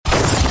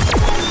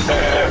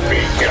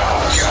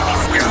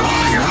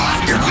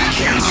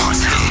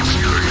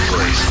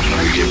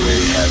get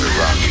ready to have it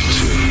rocking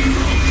too.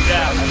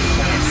 Yeah.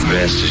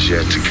 Best is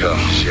yet to come.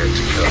 Yet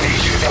to come. Are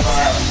you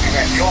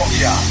ready?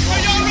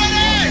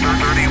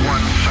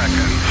 31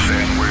 seconds,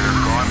 and we're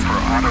going for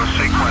auto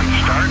sequence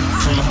start.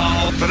 From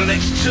Hull, for the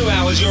next 2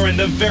 hours, you're in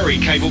the very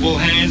capable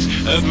hands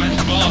of Matt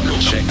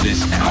Barkle. Check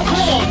this out.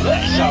 Come on,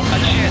 let's go.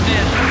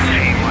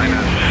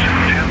 T-minus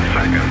 10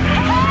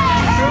 seconds.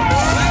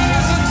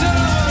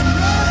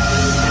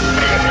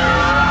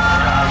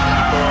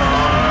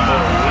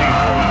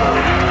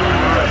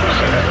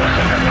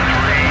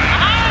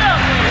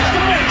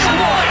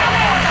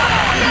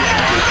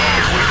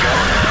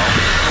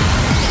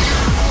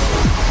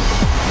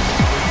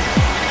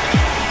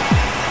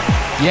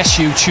 Yes,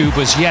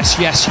 YouTubers, yes.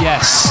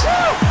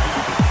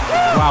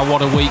 Wow,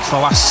 what a week for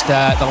the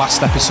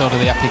last episode of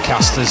the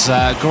Epicast. There's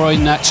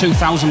growing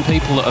 2,000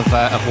 people that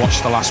have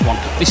watched the last one.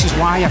 This is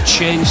why I've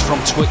changed from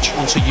Twitch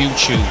onto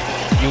YouTube.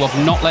 You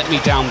have not let me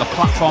down. The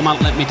platform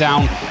hasn't let me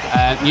down.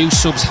 New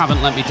subs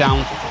haven't let me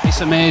down.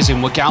 It's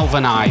amazing. We're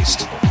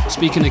galvanised.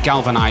 Speaking of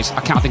galvanised,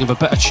 I can't think of a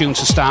better tune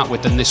to start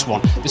with than this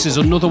one. This is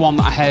another one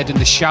that I heard in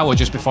the shower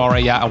just before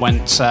I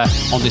went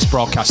on this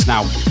broadcast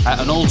now.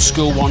 An old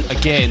school one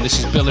again. This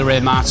is Billy Ray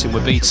Martin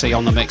with BT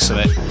on the mix of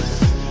it.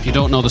 If you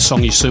don't know the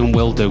song, you soon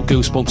will do.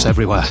 Goosebumps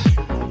everywhere.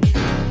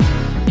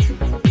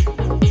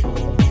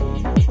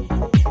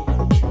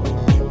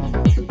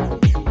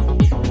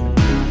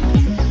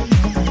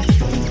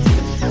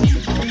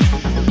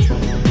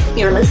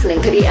 You're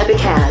listening to the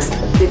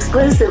Epicast,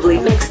 exclusively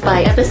mixed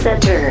by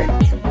Epicentre.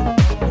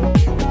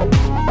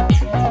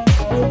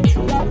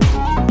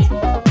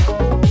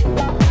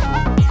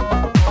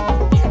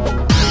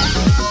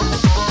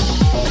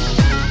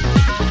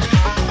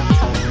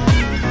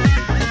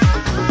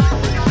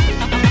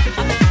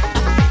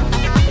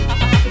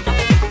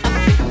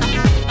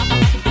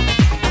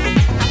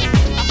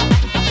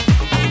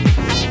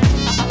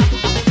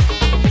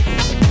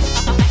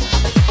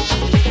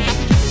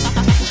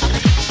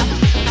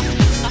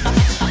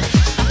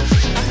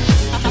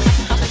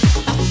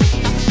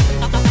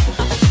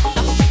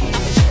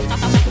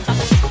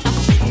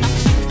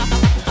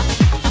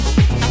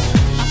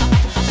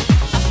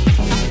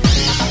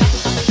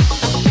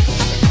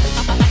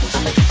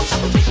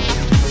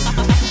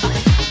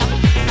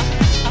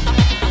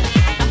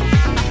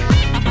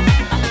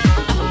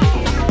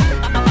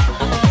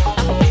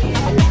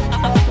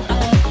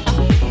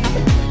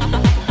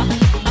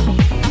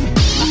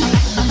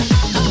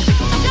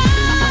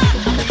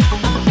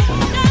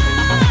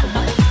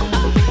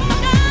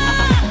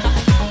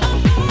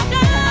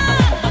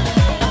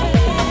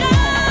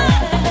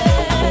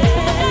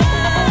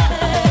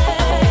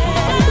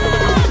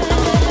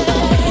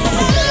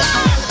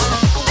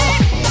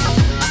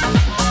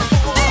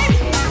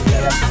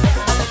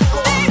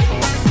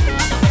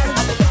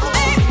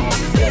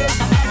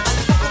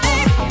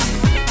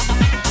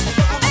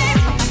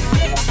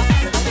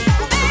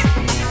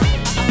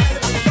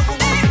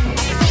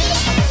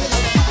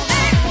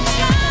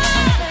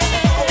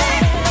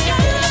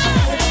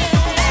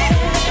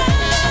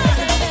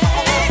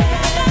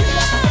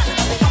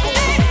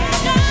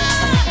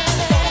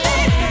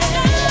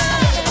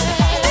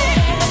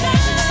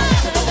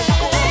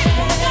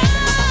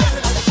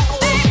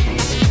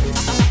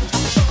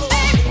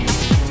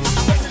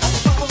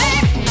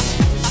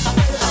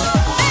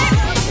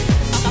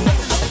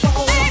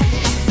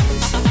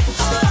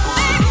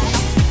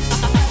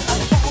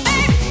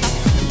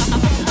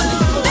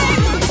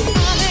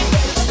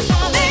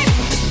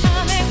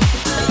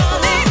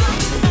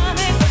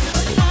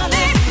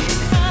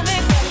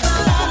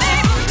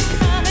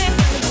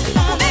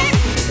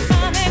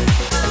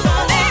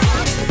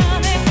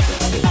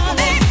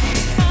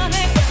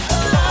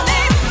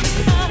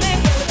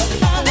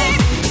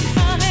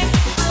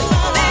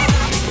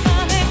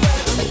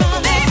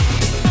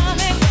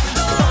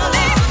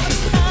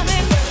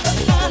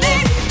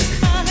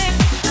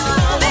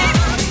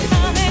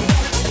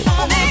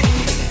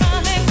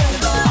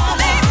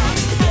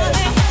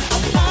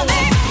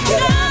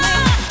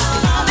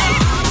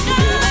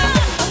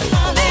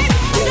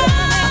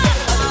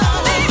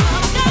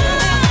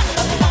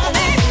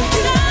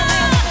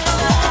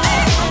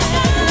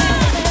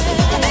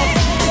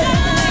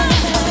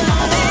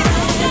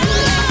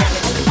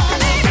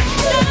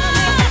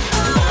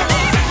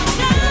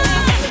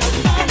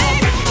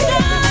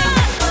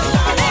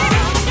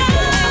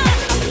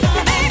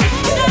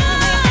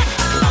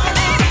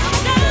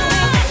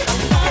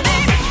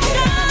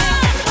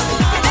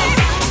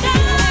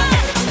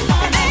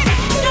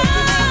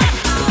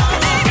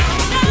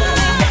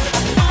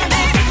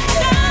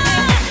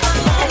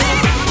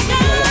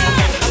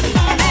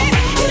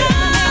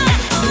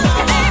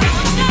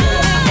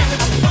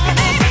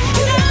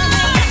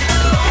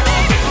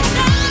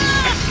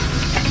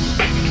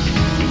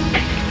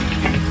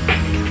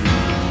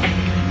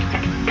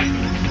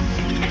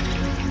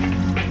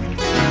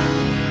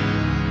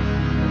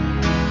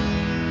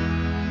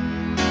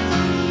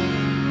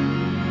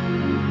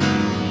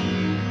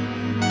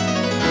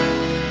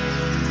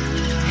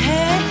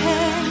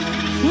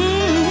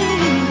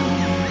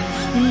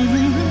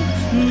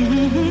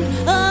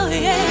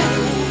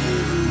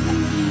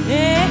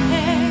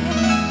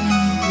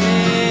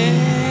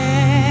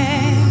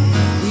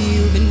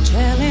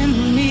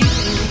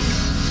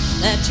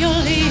 that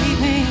you're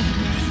leaving,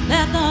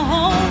 that the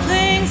whole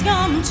thing's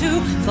gone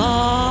too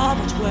far.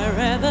 But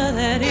wherever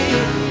that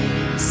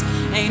is,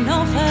 ain't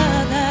no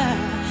further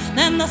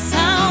than the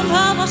sound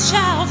of a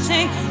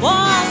shouting.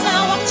 Was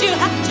that what you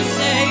have to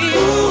say?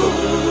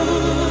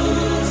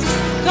 Who's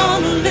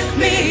gonna lift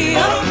me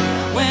up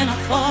when I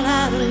fall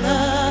out of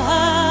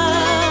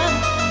love?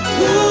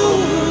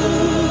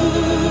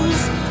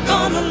 Who's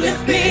gonna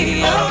lift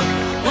me up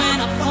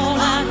when I fall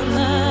out of love?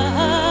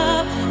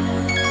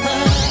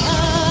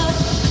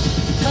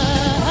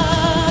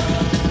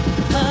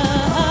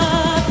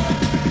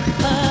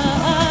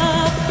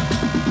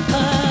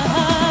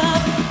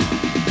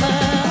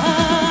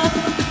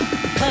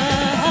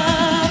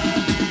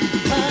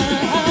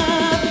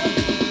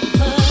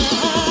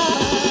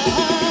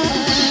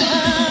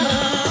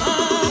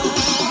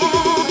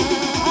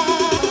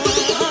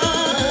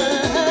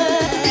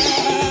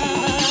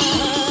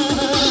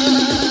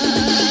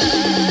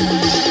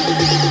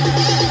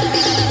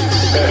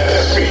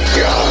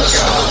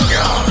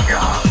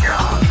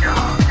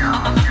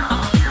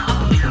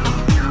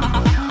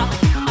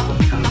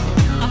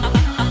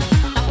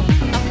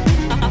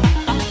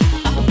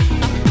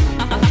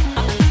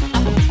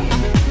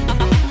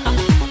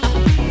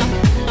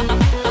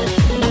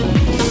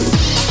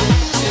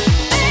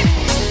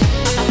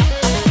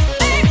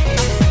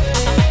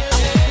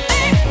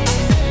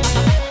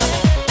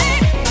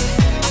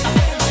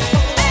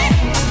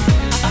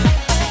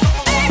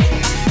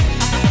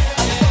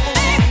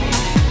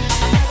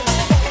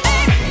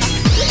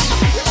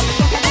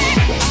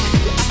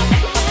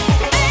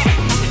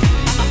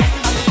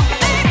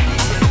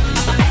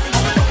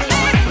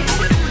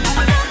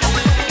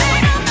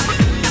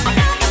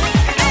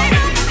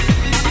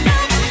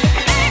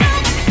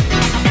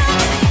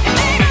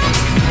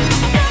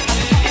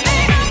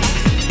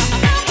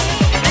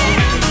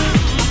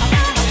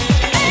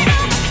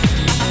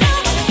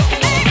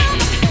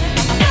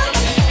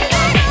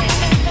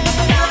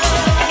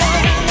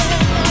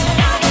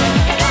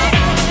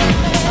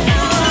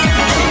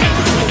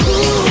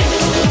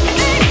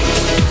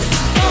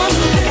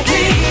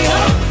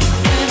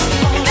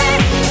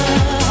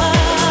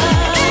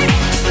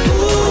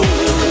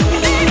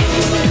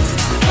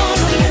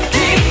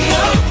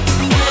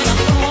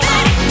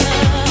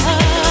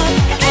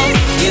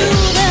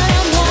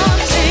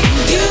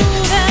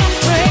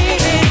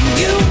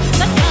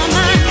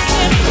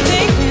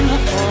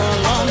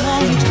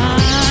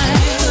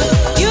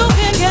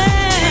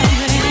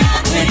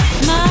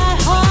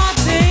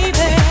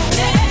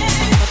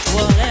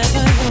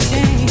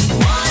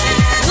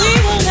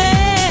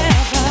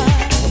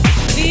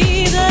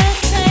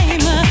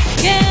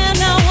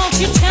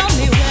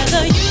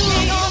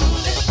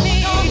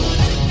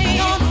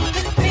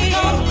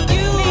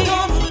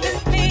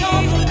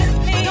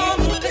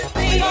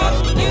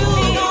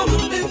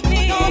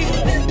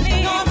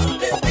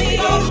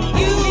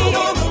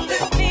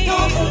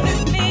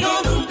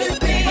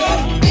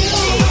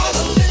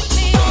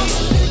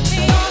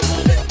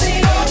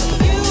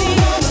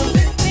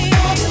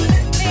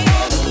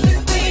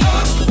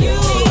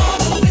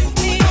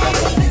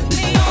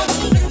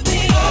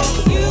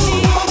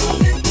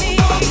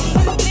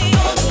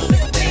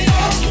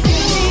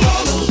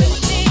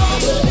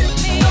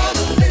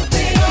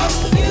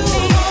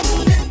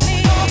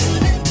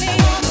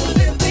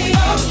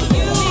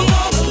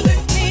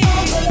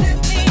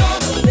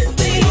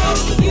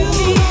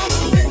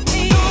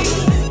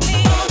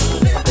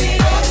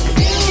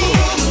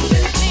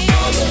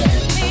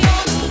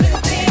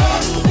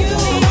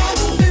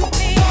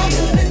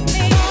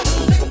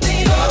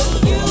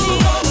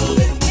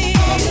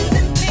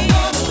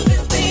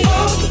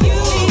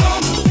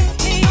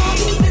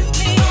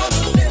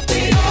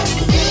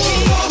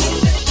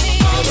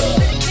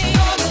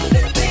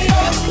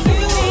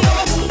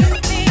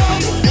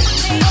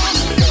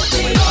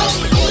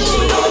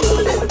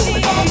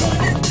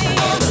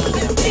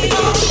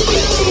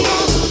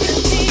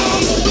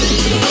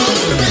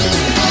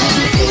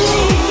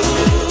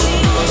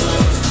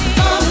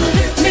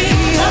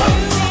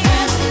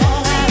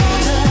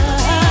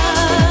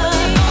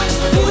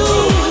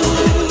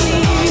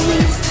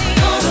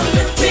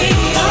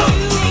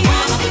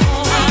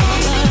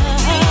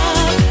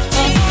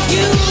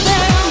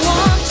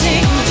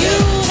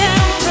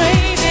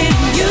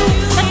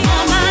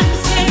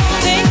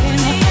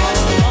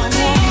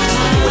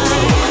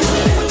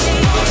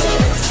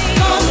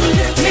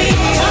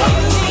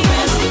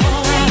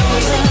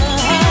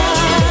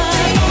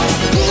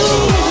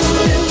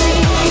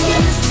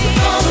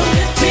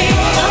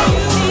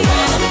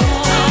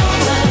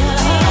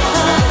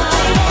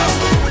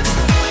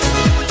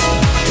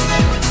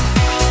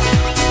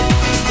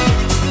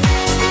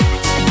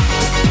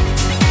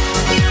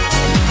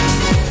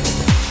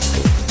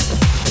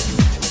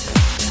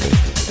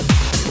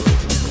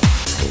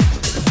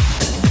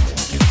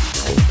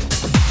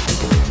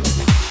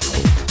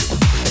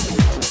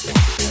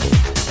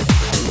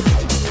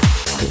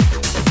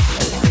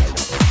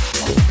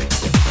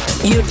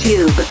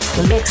 YouTube,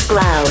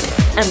 Mixcloud,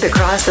 and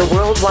across the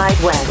World Wide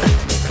Web.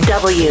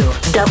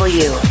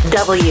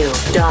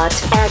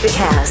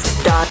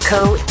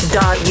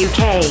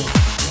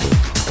 www.epicast.co.uk.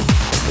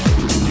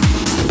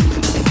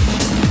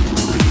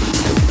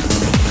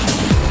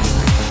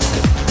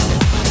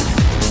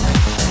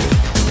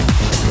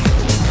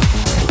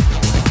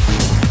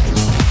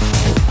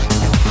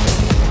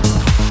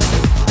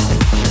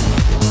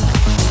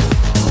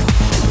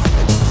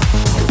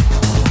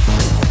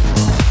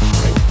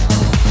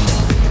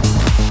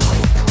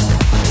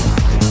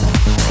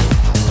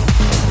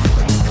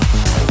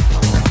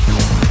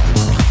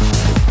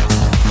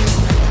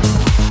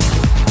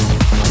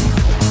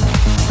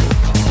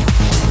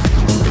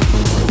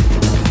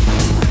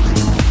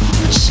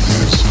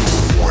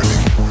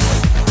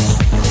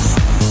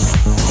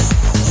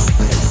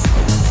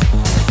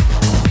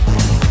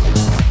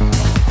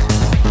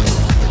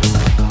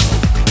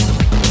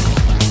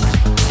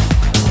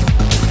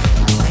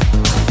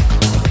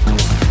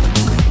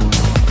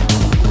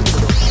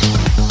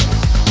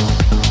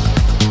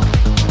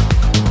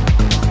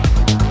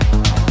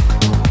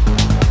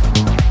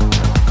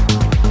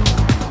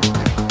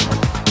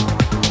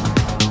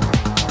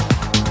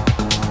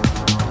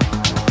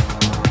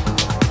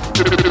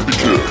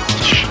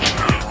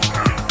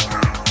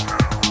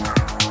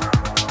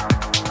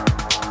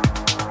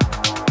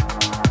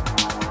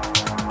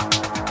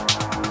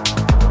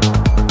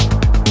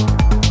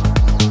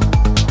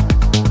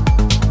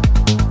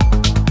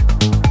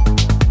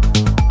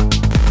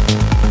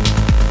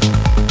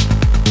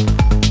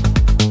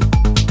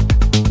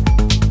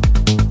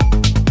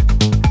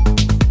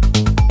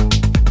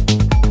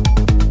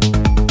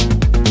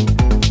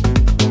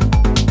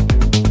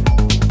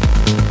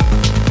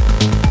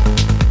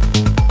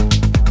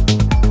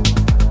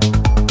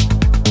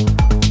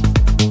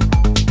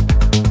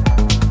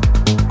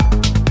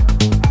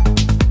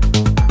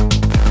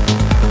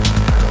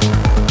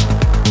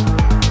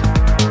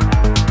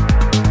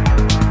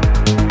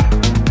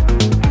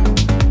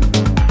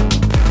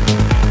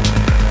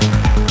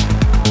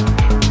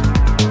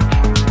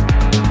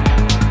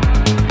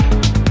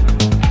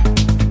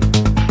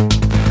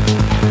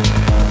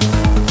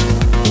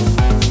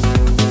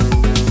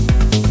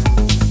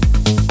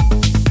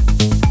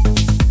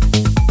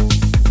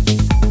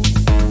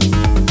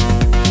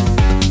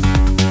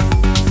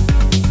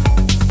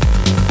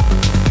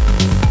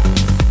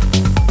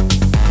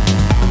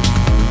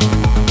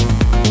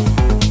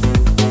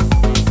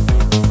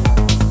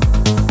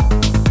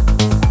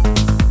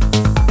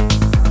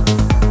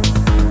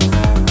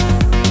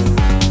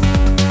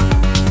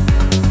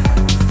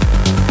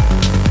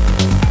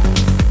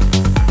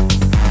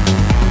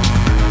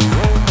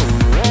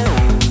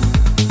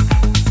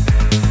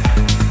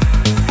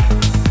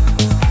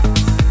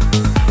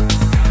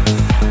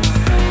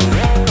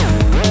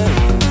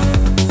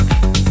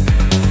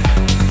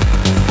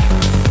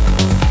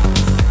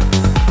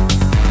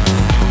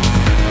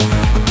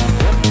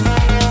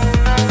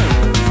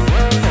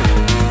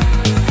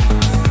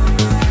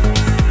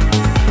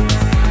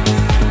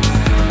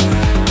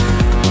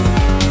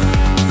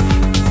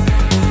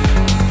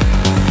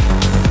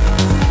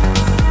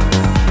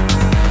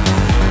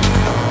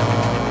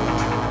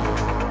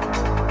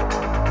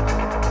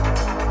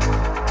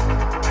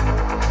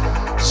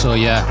 So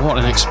yeah, what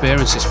an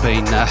experience it's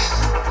been.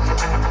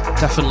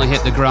 Definitely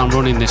hit the ground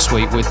running this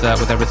week with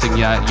everything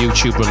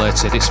YouTube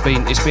related. It's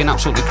been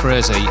absolutely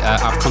crazy.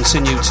 I've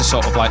continued to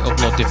sort of like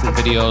upload different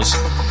videos,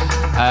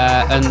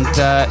 and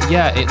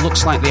it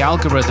looks like the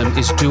algorithm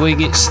is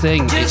doing its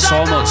thing. It's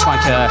almost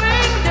like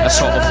a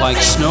sort of like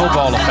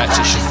snowball effect.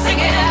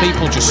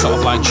 People just sort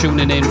of like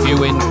tuning in,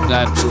 viewing,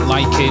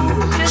 liking,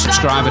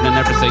 subscribing, and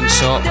everything.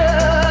 So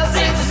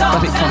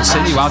let it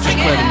continue. I'll just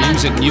play the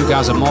music, and you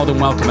guys are more than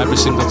welcome every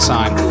single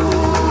time.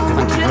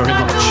 Thank you very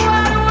much.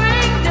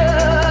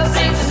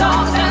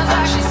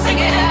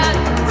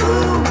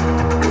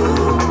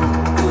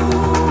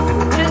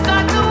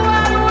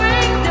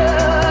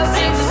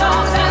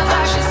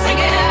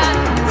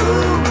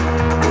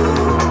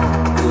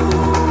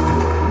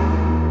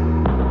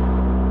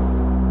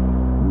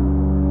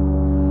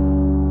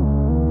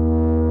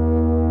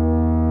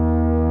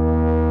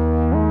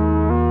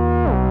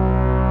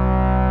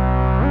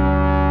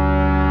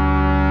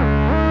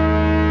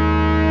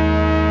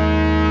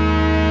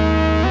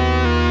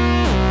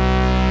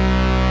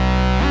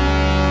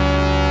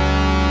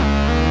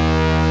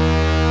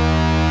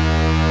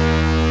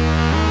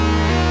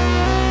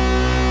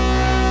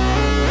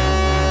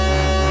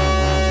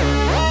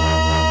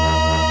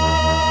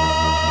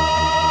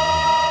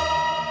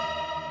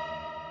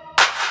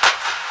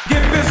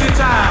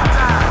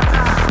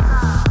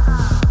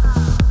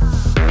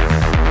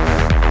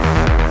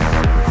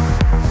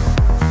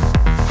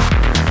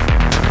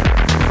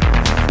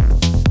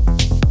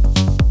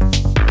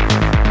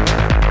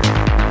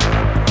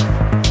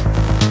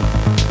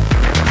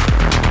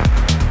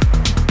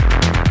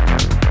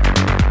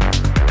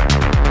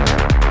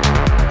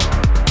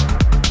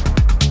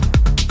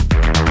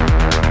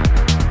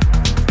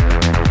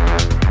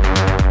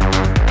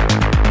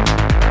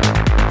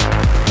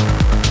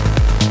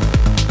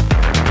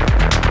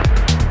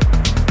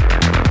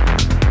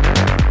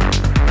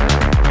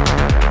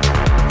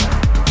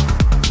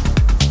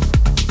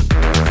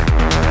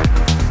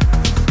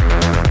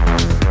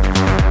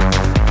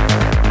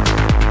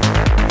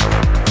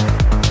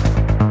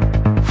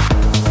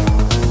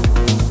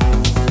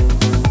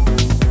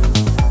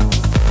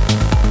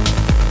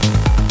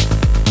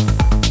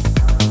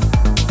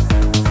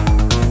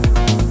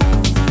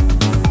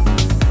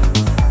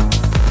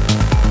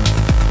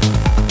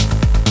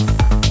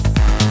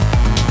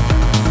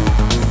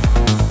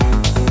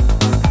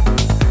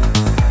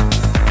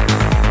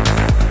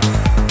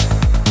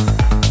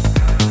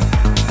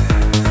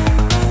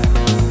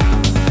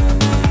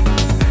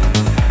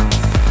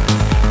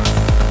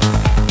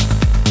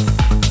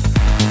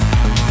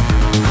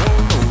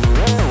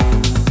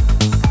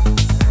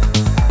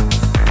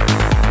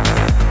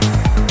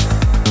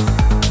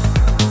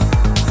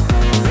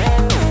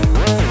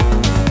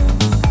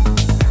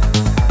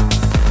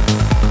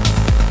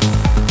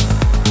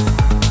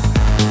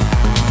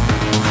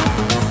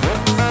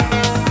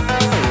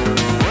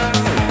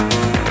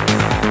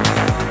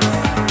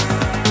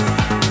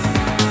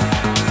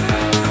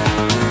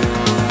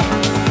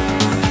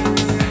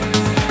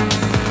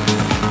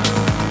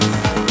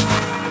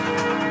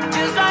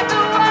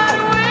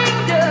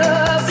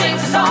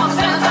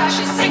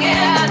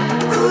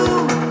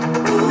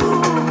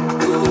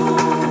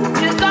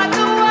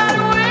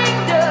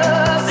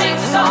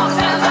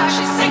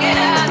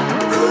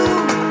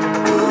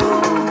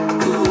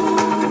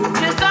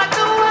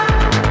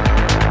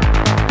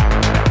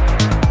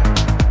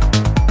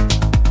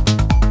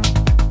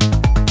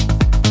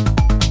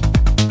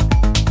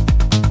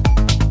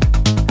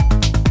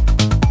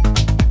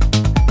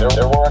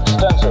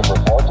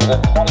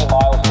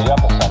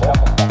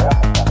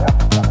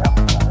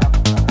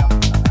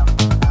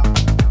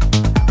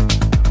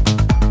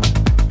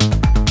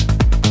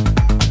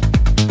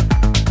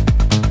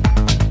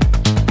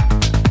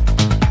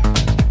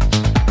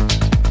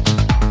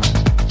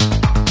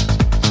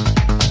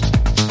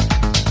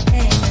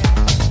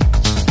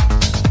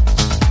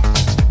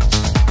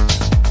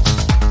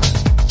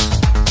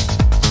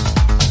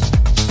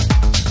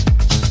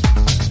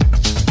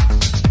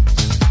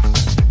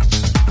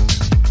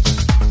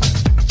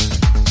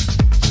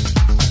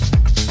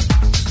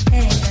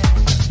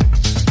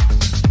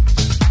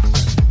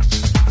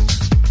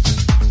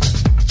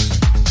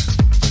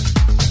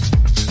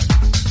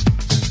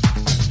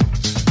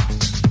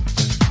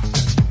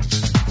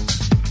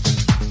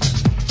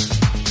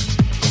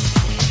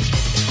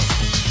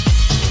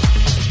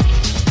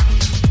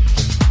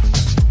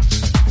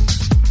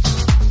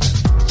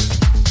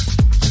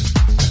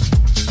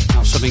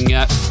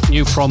 Something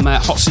new from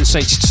Hot Since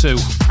 82,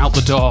 Out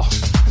the Door,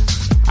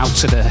 out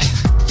today.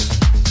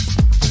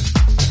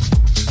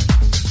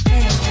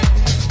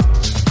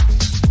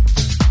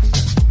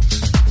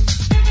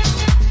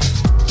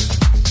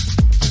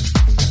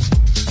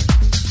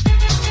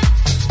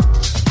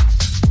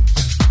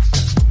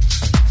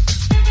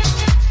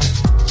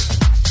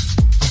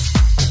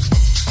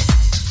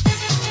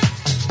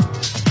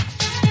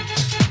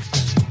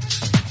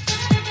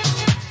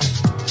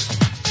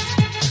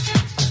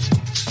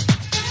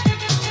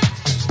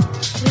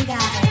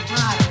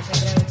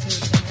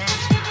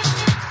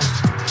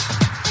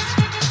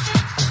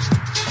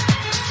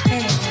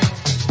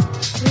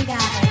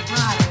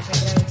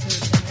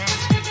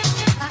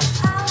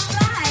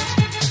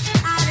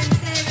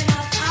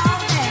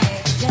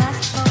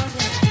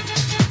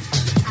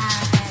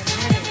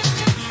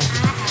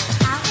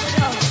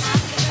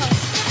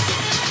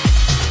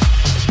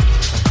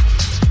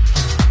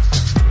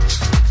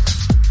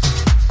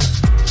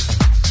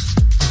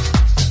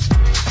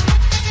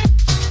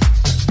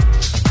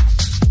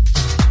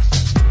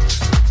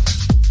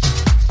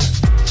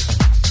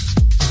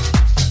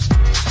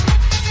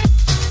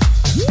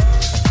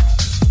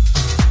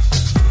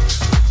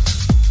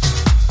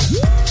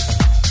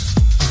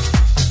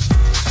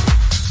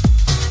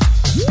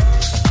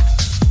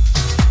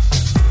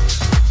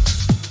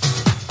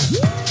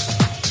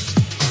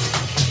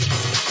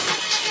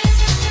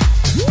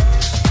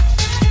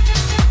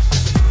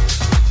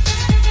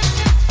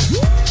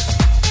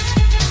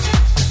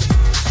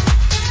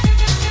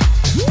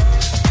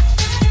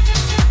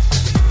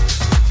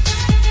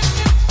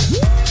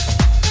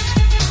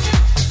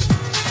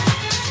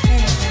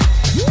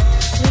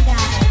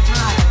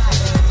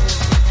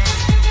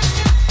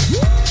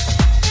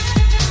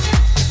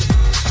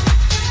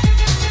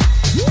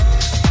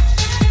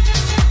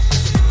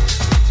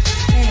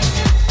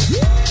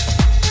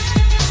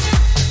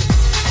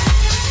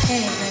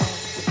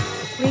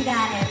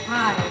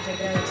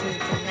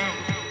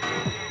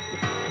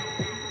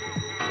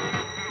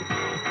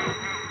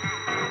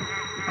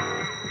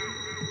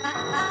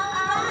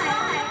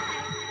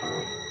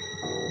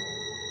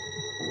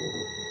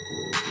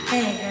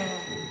 Hey girl,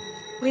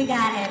 we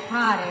got a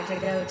party to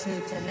go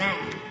to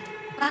tonight.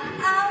 But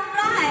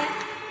alright,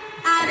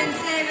 I've been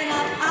saving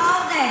up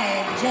all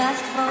day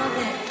just for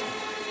this.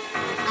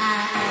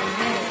 I am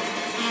ready,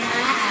 and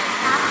I am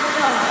out the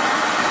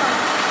door.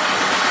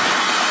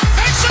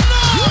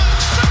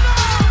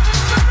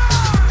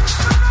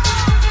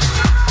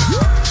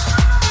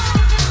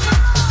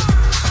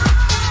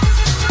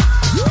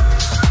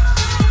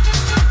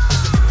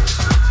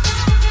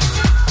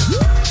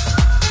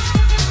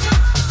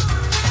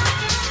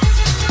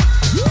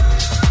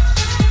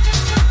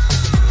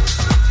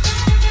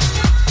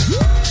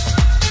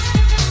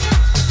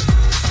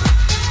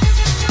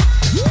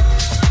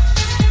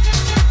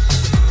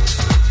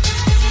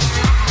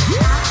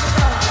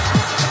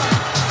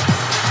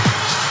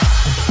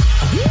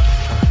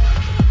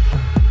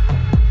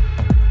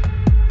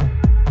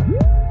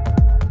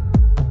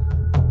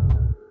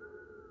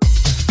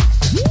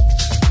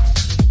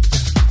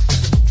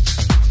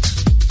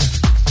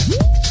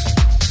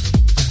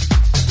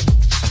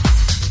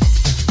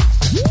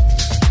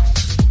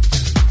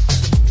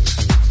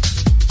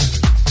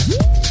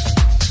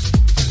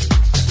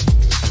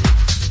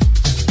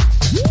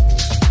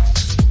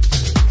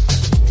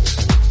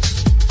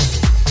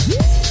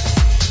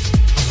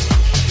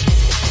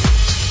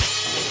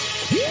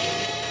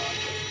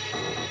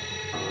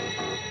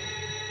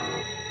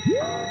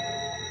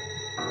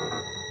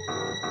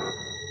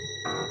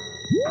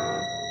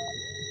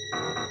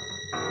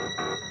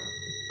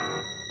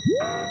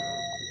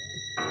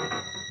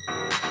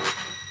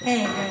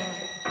 Hey girl,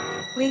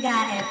 we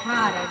got a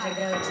party to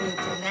go to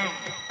tonight.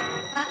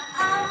 But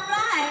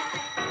alright,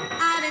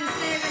 I've been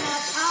saving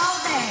up all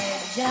day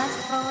just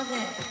for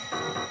this.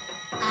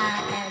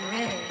 I am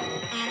ready,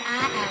 and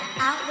I am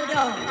out the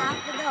door, out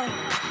the door.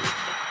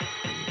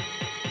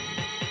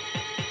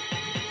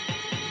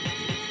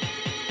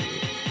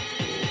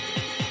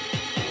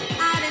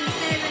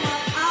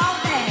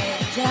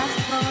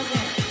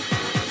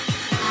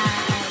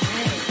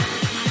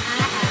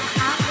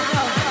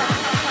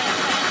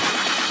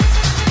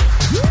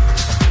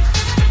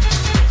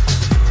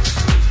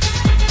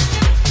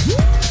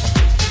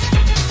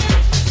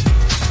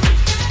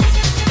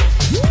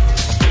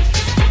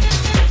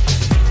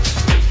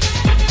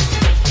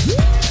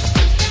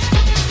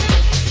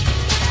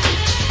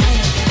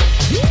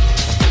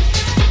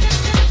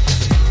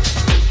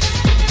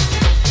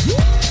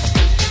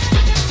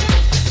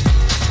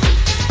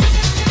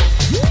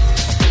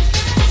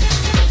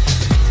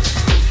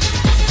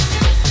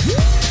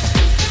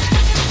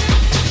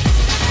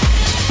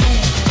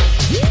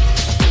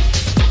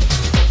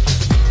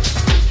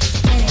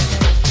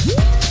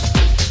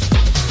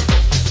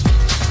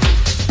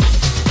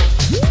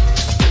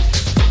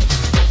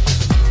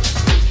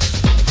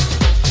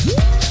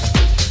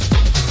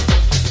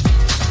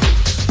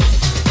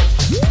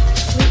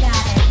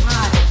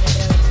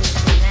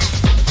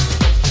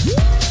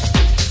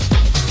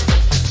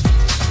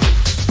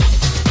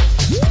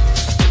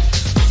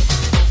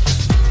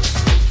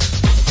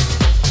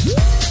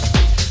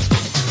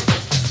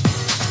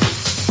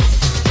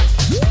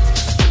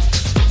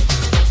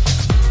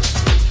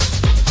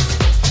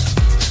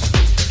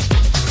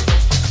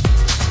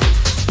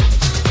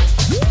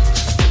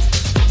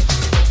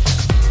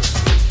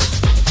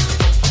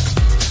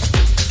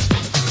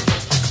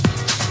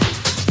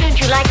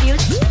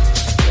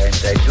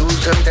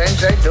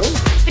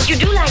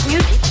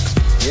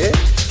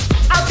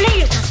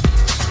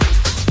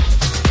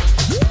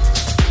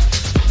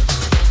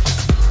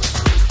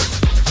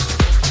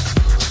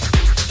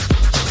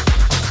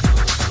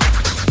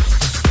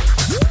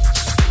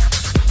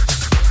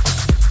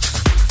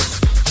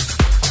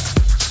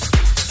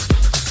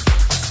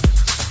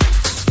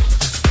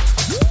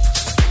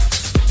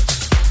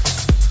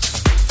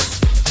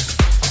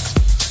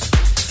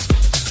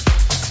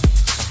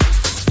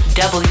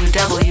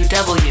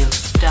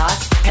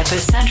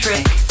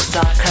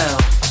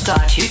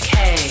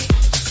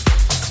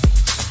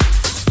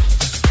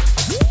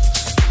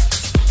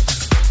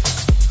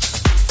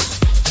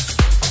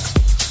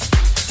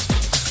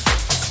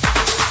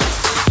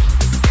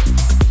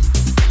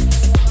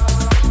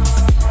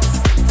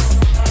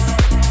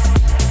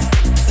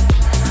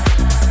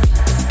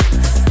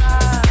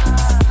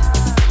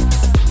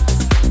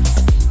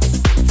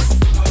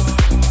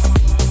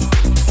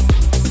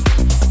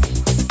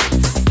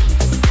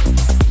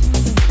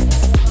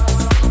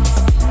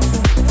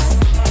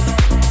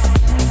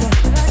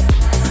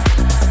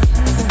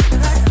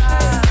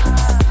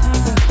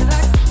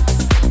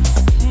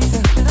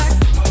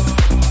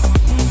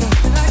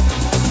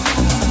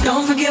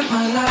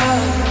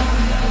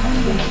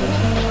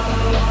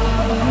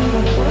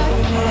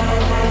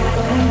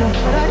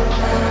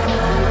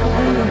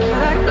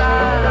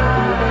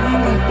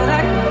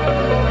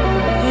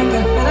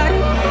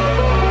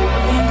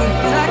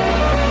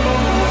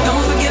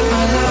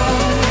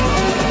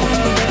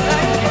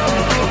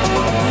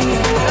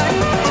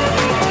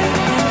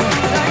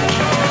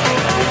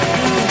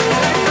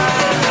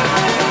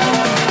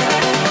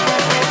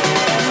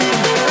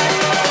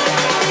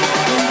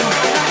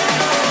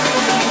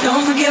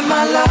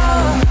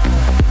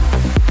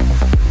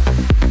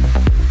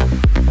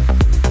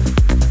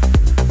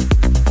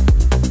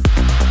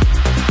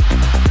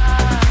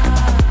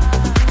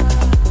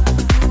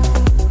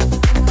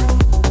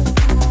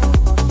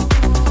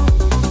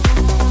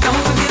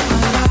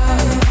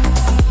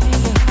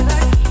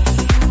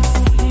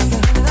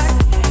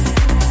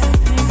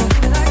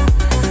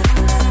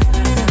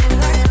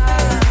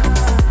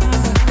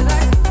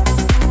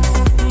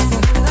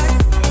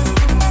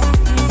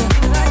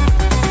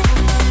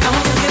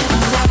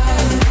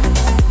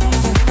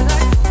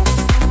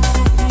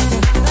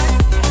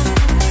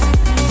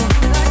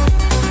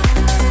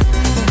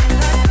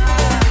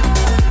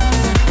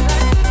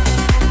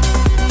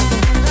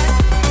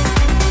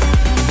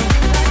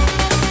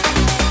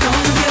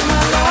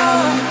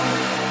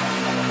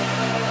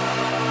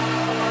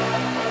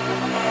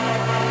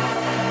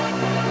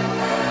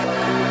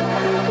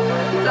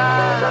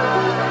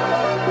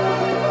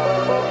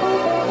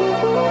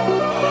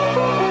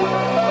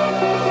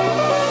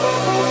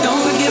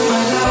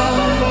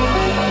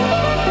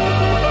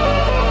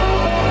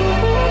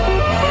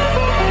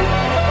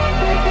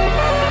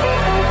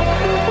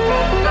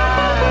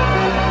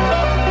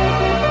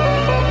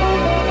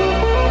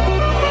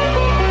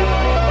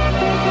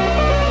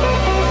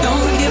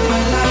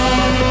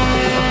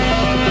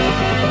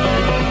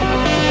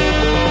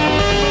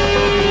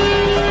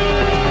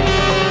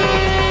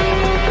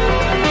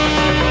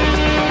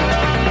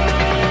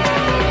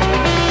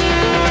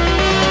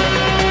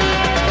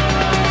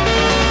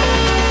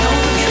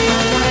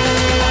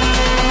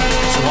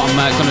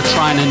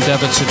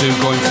 Endeavour to do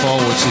going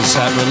forwards is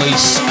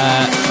release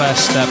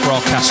first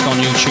broadcast on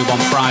YouTube on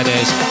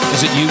Fridays,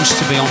 as it used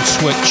to be on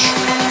Twitch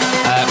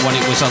when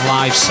it was a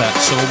live set.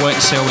 So we'll wait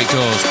and see how it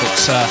goes. But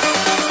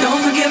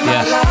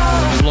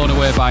yeah, blown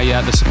away by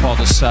the support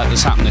that's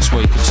happened this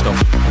week and stuff.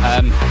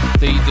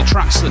 The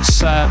tracks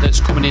that's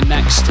coming in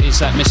next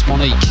is Miss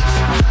Monique,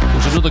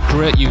 who's another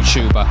great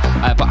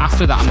YouTuber. But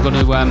after that, I'm going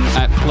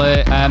to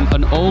play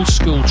an old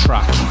school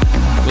track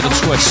with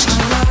a twist.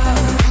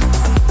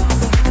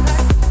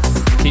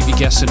 Keep you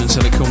guessing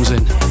until it comes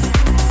in.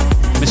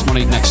 Miss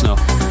Monique next up.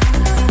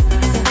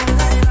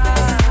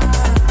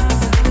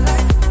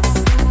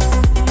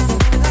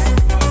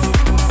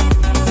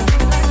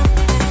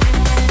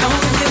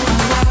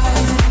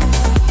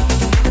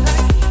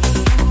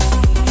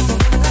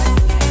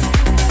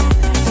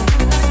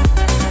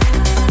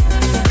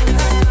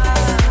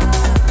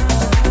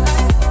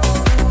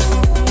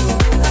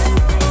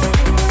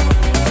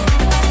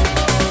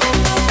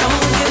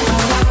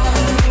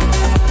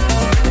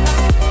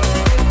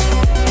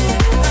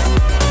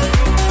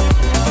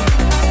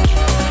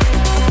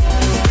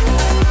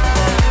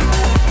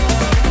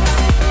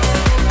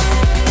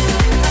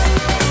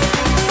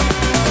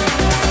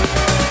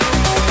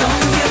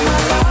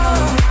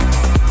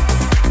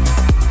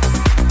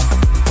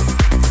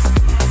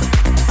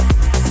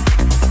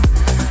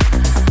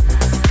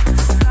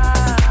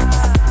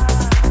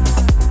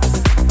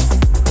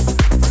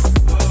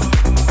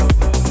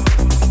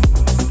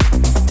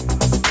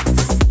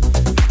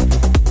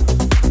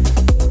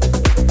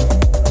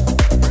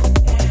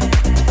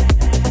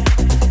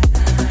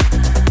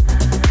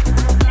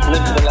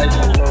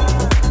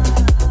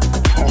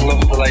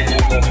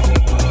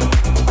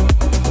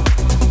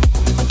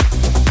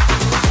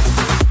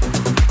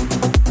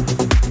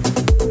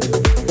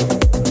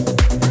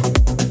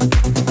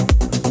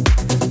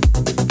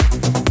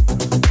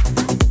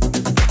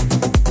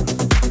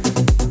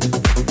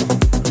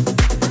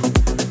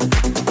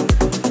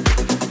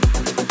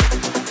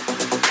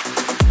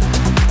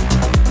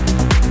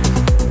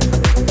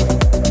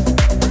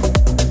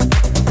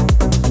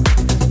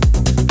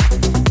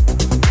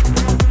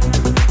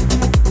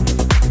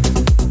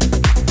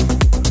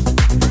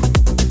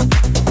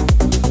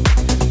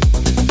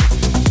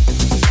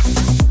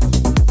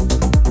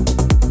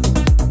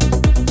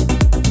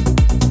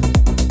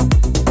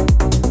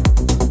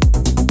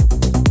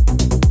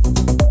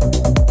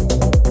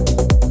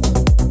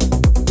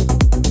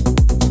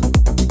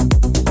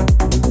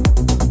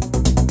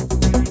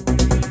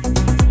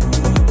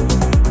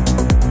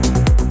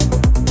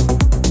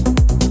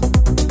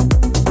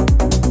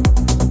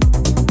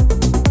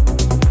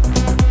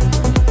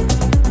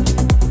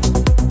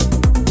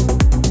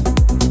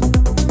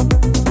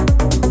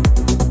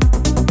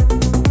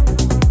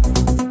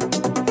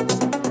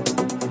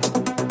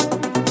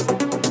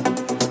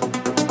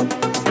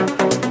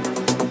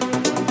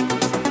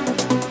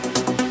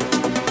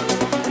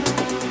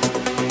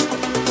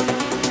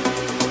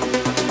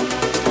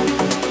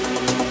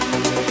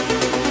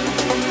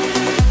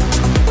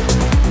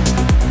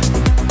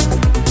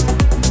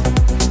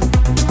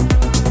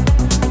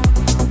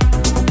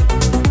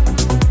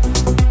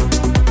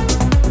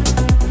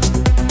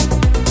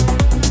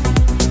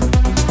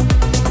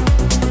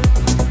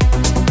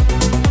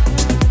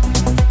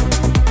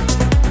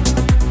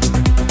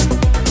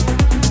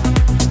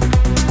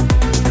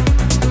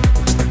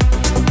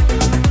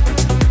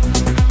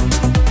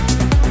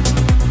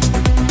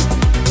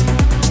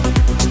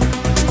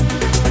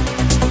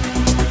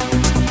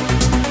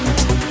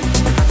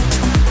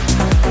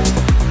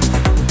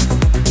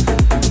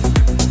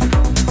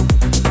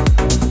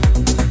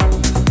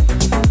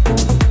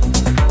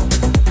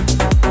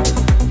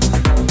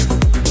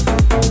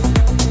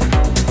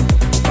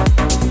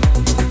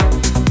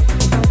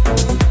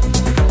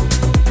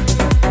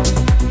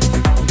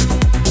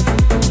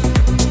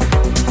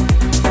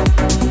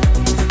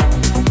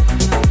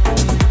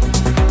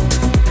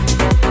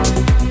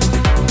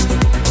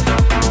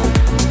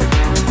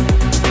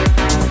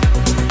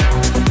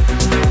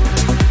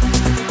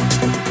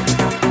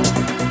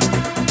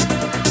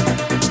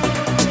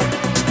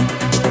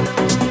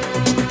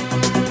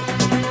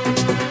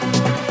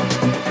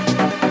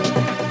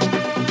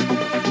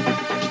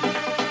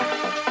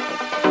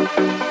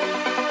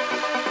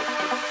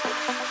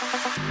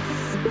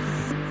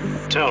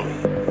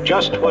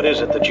 Just what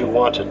is it that you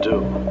want to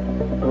do?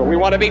 Well, we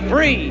want to be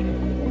free.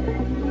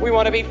 We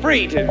want to be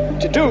free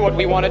to do what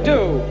we want to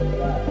do.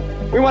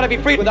 We want to be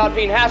free without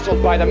being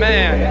hassled by the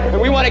man.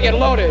 And we want to get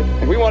loaded.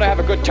 And we want to have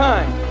a good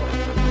time.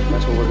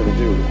 That's what we're going to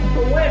do.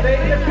 Well, wait,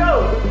 baby, let's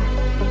go.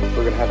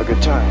 We're going to have a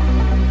good time.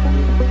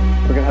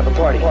 We're going to have a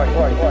party.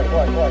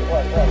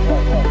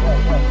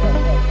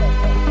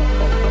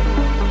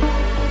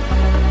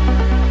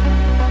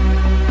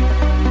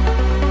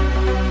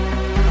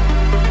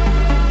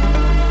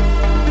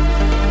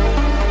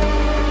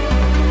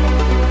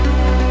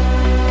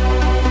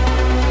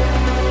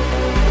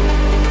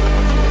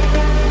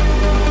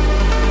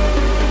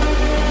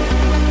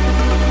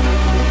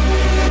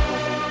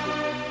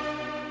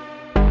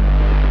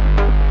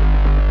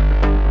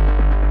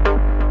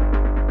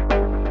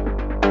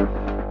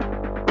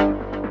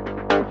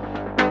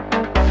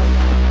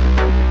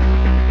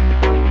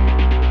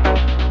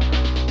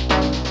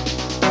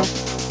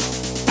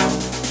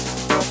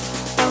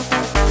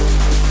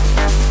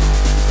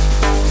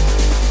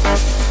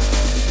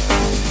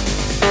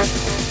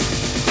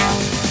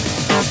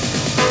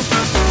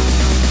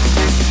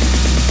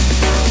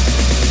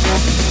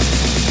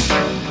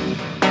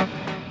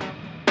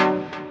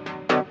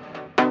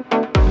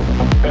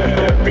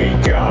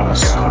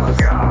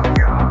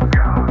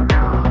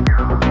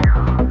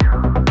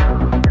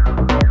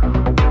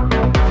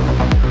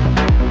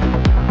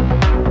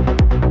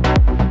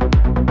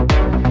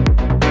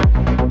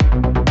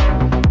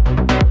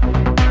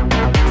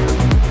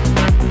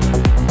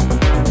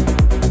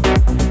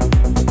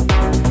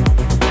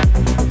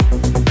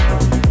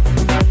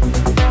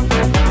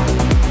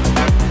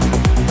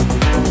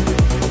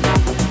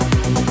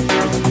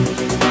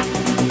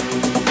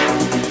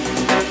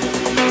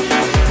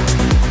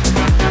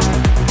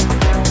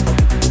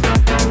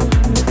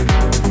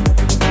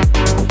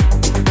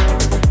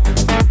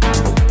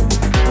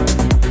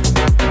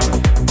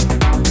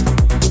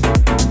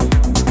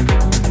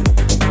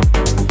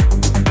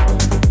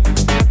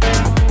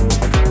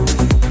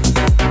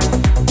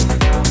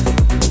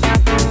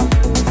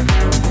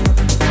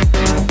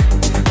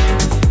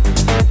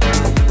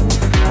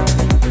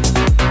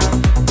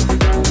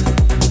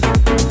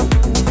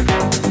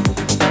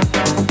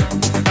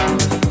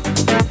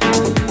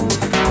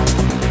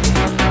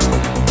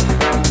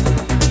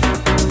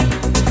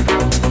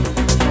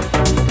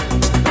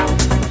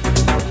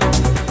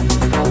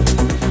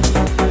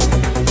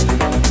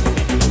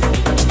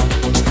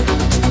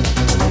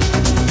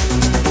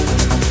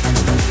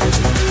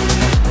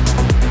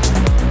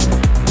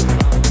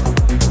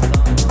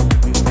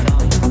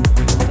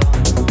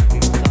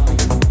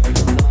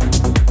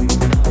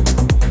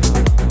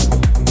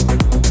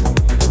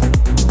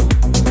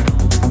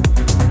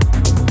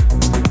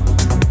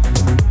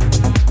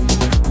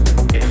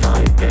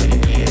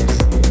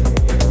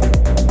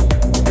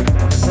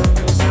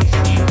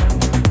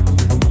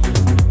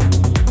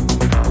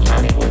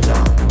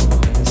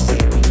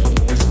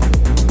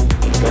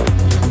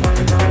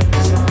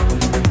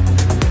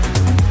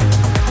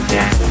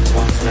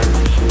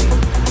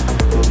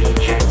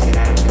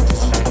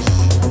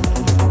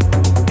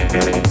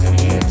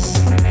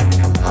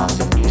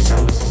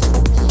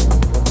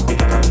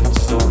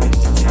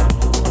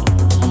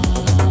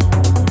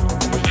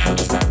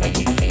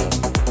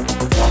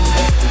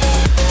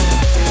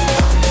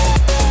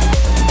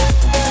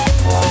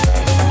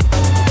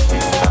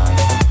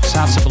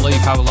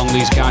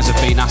 These guys have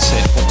been at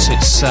it, but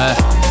it's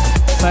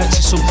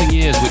 30-something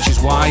years, which is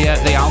why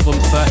the album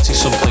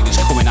 30-something is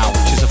coming out,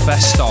 which is a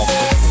best of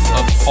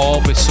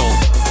Orbital,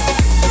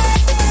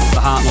 the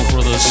Hartnell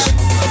Brothers.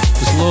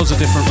 There's loads of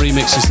different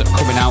remixes that are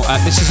coming out.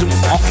 This isn't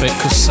off it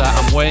because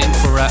I'm waiting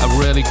for a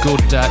really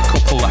good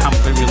couple that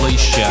haven't been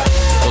released yet,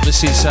 but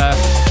this is a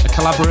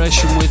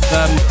collaboration with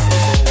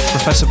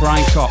Professor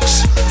Brian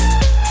Cox.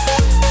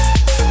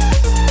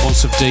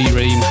 Once of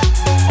D-Ream,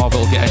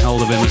 Orbital getting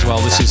hold of him as well.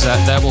 This is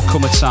There Will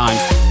Come a Time.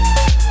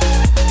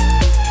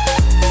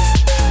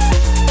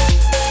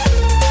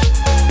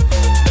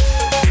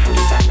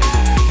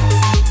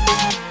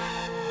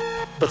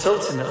 But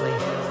ultimately,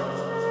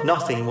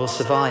 nothing will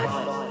survive.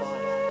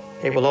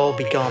 It will all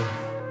be gone.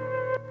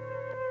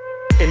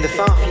 In the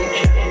far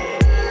future,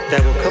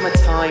 there will come a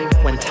time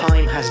when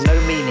time has no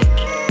meaning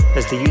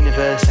as the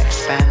universe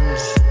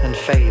expands and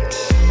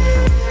fades.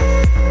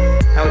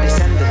 Our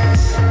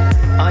descendants,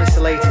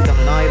 isolated on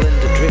an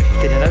island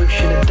adrift in an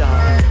ocean of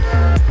dark,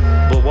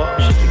 will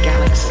watch as the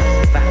galaxy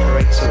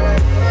evaporates away.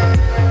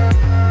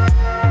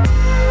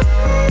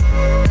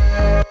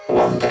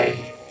 One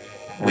day,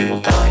 we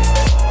will die.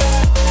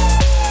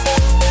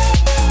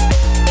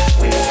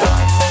 We will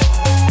die.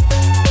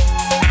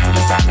 How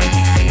does that make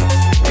you feel?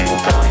 We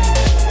will die.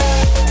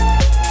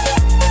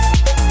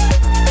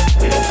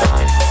 We will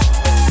die.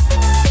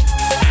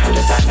 How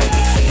does that make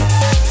you feel?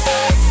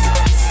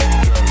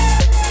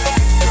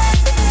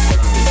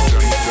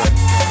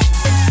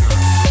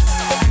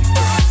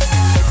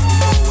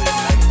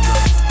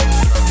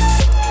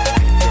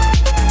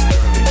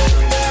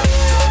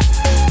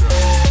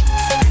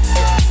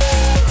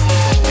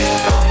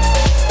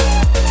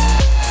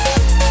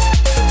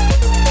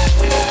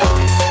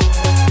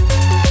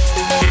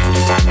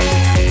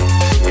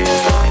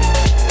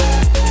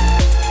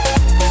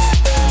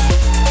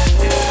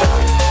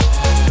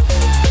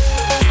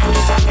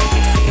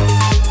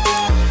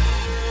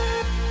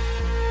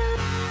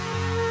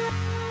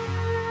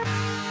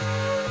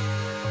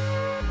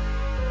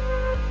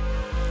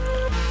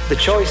 The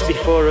choice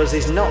before us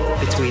is not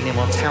between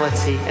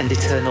immortality and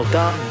eternal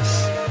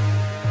darkness.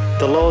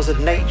 The laws of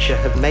nature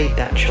have made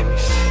that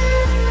choice.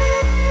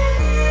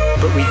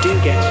 But we do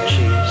get to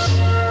choose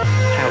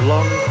how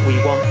long we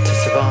want to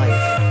survive.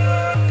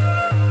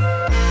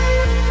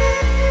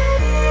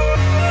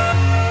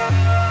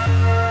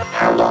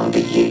 How long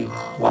do you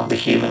want the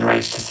human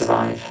race to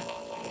survive?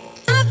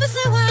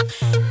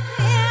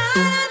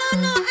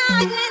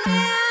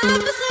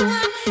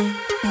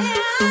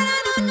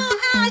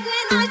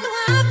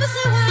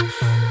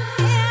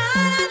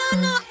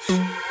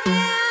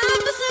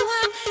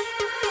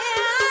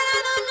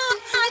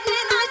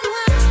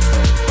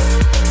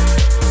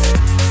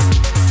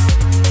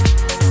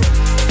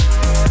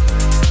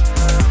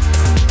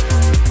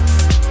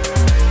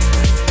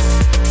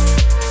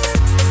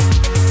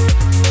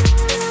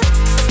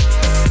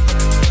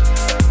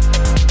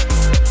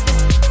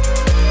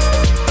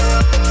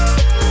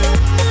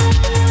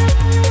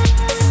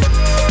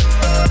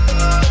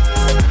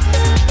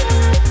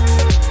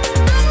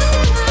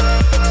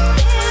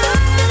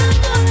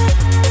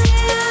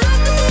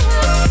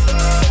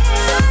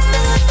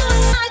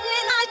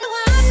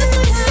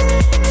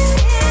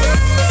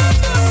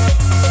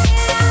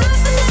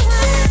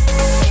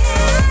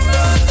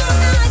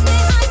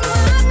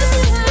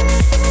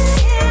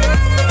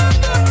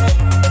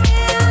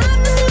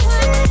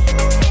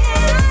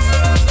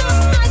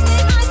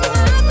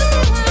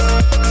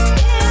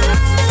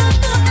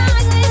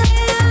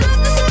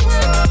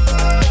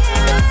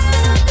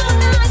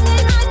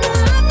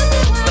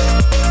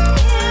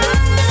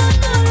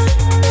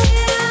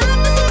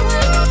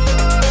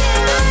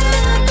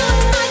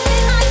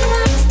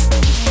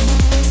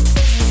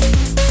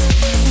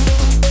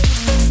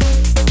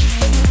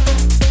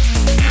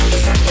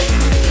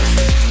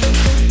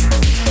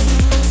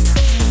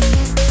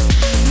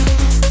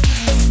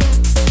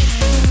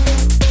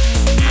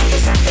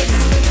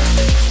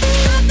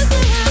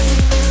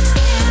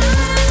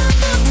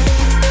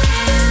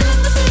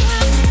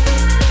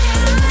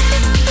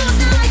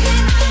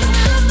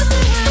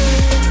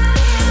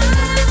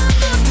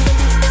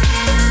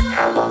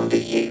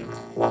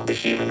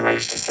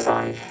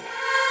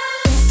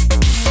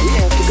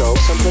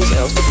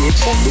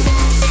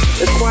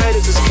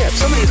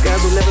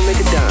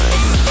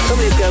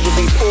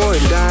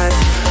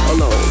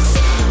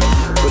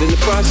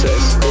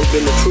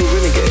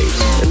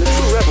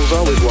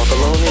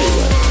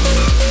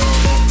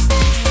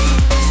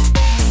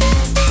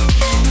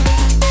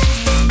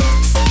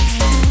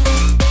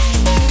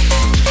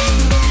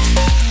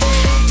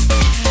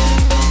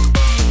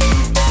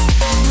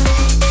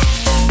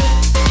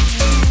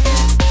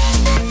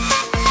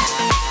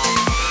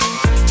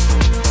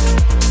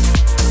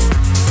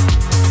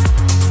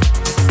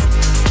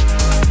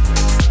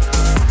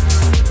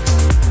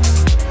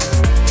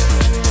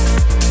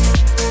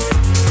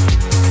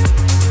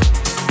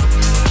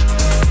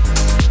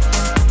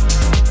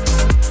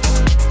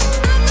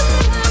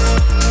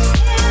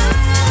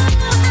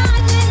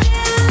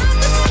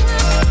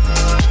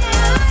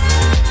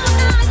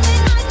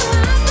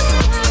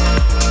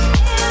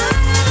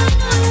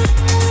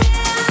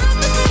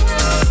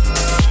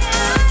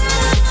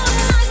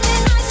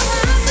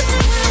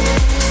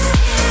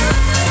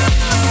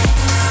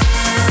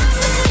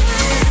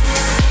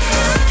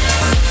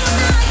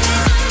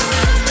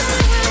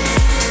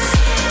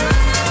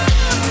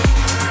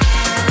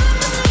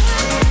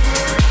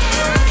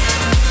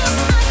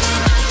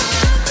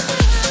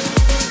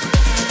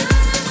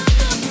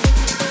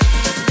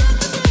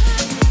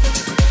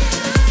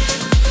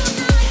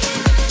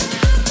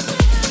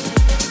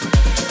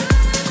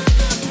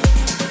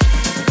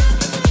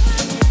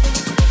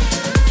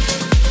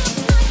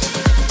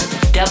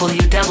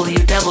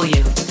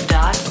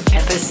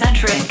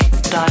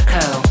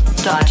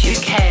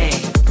 www.epicentric.co.uk.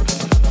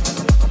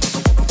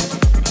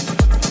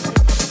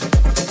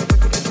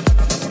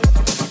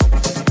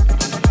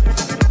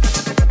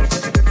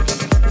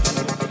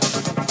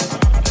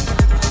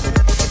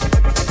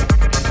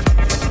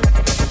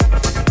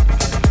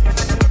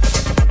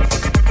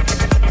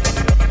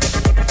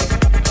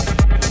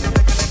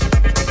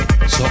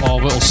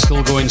 Orbital's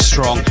still going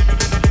strong.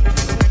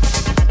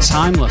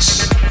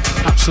 Timeless.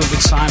 Absolutely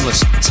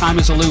timeless. Time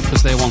is a loop,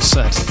 as they once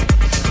said.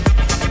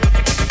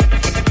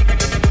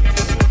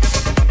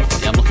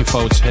 Yeah, I'm looking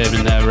forward to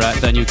hearing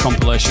their new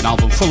compilation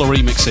album, full of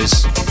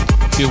remixes,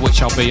 a few of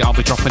which I'll be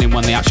dropping in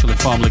when they actually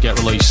formally get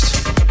released.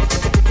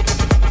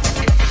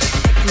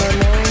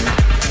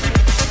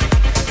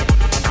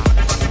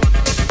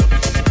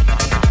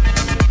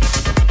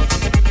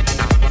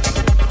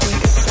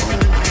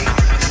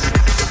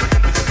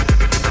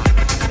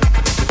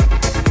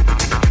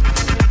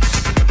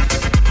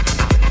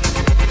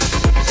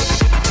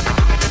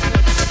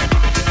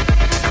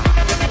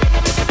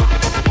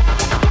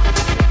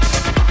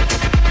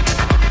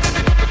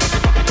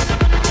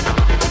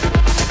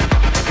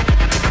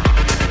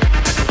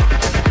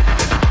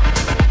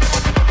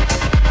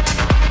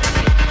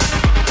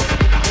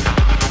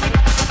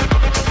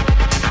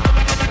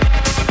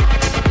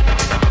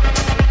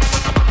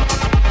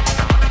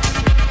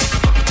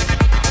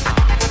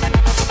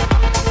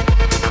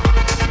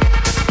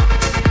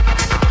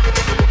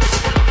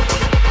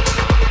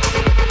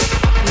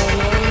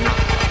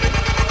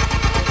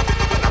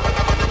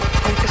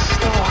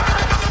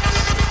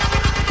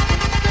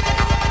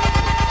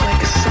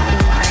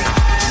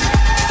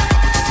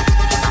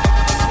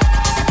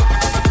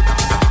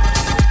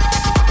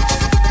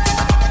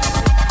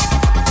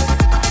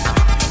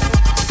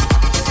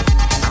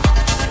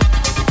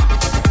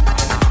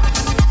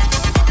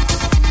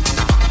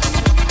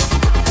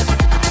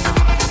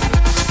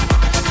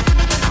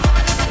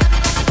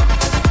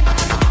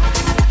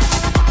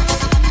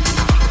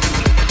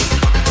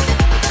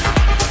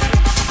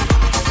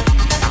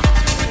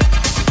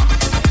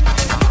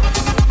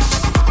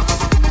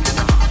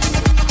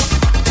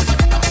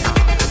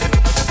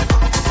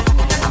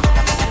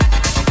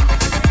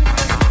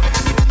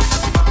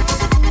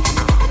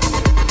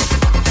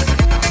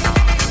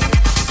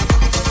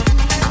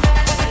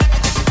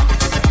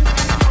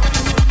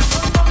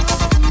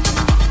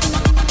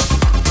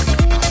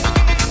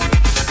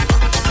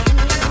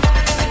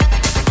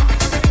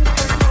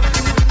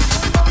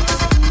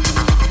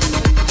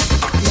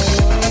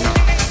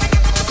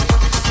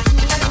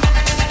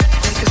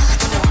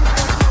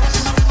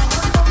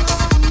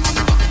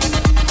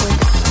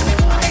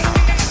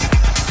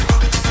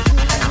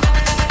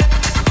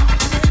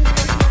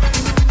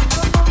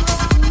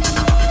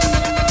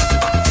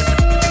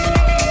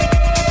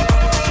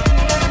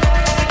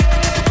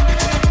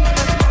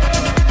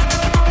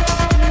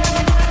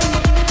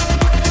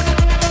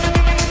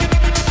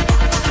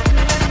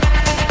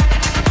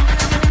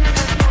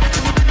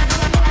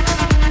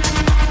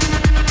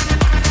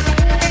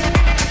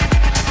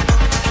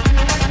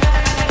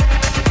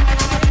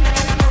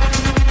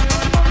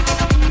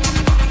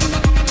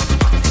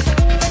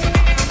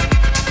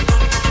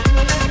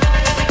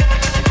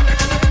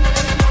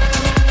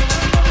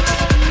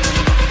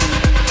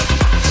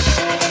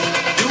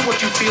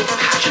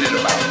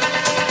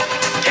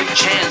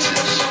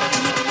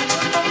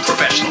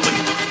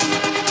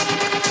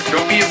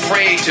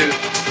 afraid to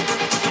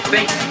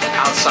think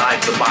outside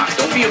the box.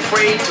 Don't be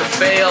afraid to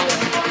fail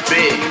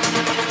big,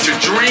 to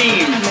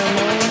dream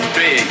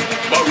big.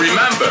 But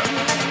remember,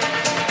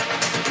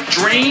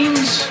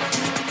 dreams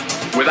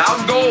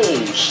without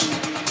goals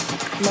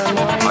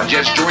are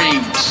just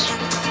dreams.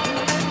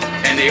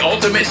 And they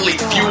ultimately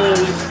fuel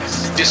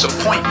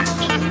disappointment.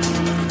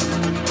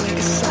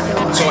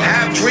 So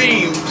have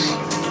dreams,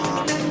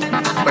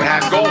 but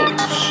have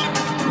goals.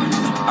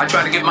 I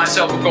try to give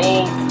myself a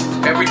goal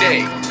every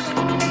day.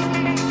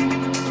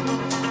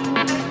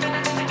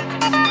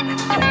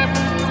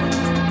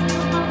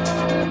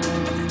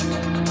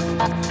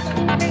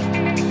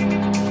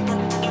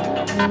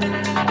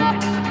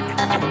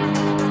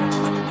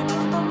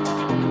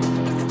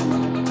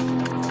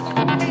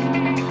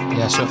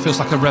 Yeah, so it feels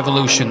like a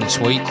revolution this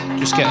week.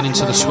 Just getting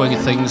into the swing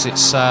of things.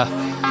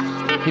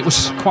 It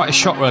was quite a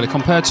shock, really,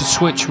 compared to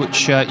Twitch,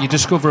 which your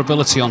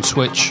discoverability on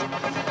Twitch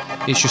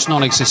is just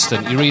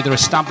non-existent. You're either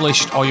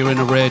established or you're in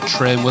a raid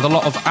train with a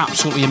lot of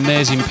absolutely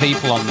amazing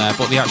people on there,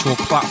 but the actual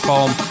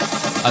platform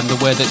and the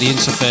way that the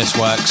interface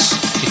works,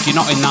 if you're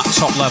not in that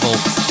top level,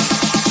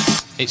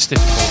 it's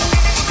difficult.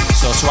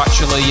 So to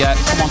actually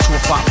come onto a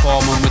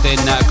platform and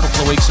within a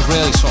couple of weeks of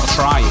really sort of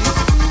trying,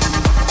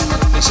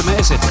 it's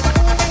amazing.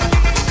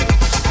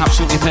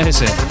 Absolutely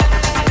amazing.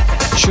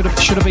 Should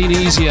have been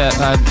easier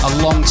a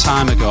long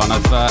time ago, and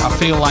I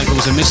feel like there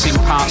was a missing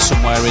part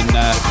somewhere in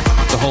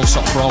the whole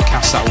sort of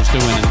broadcast that I was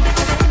doing, and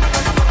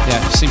yeah,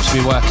 it seems to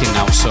be working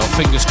now, so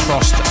fingers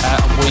crossed,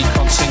 we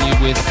continue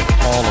with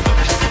all of it.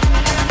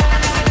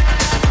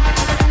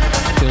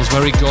 Feels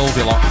very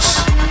Goldilocks.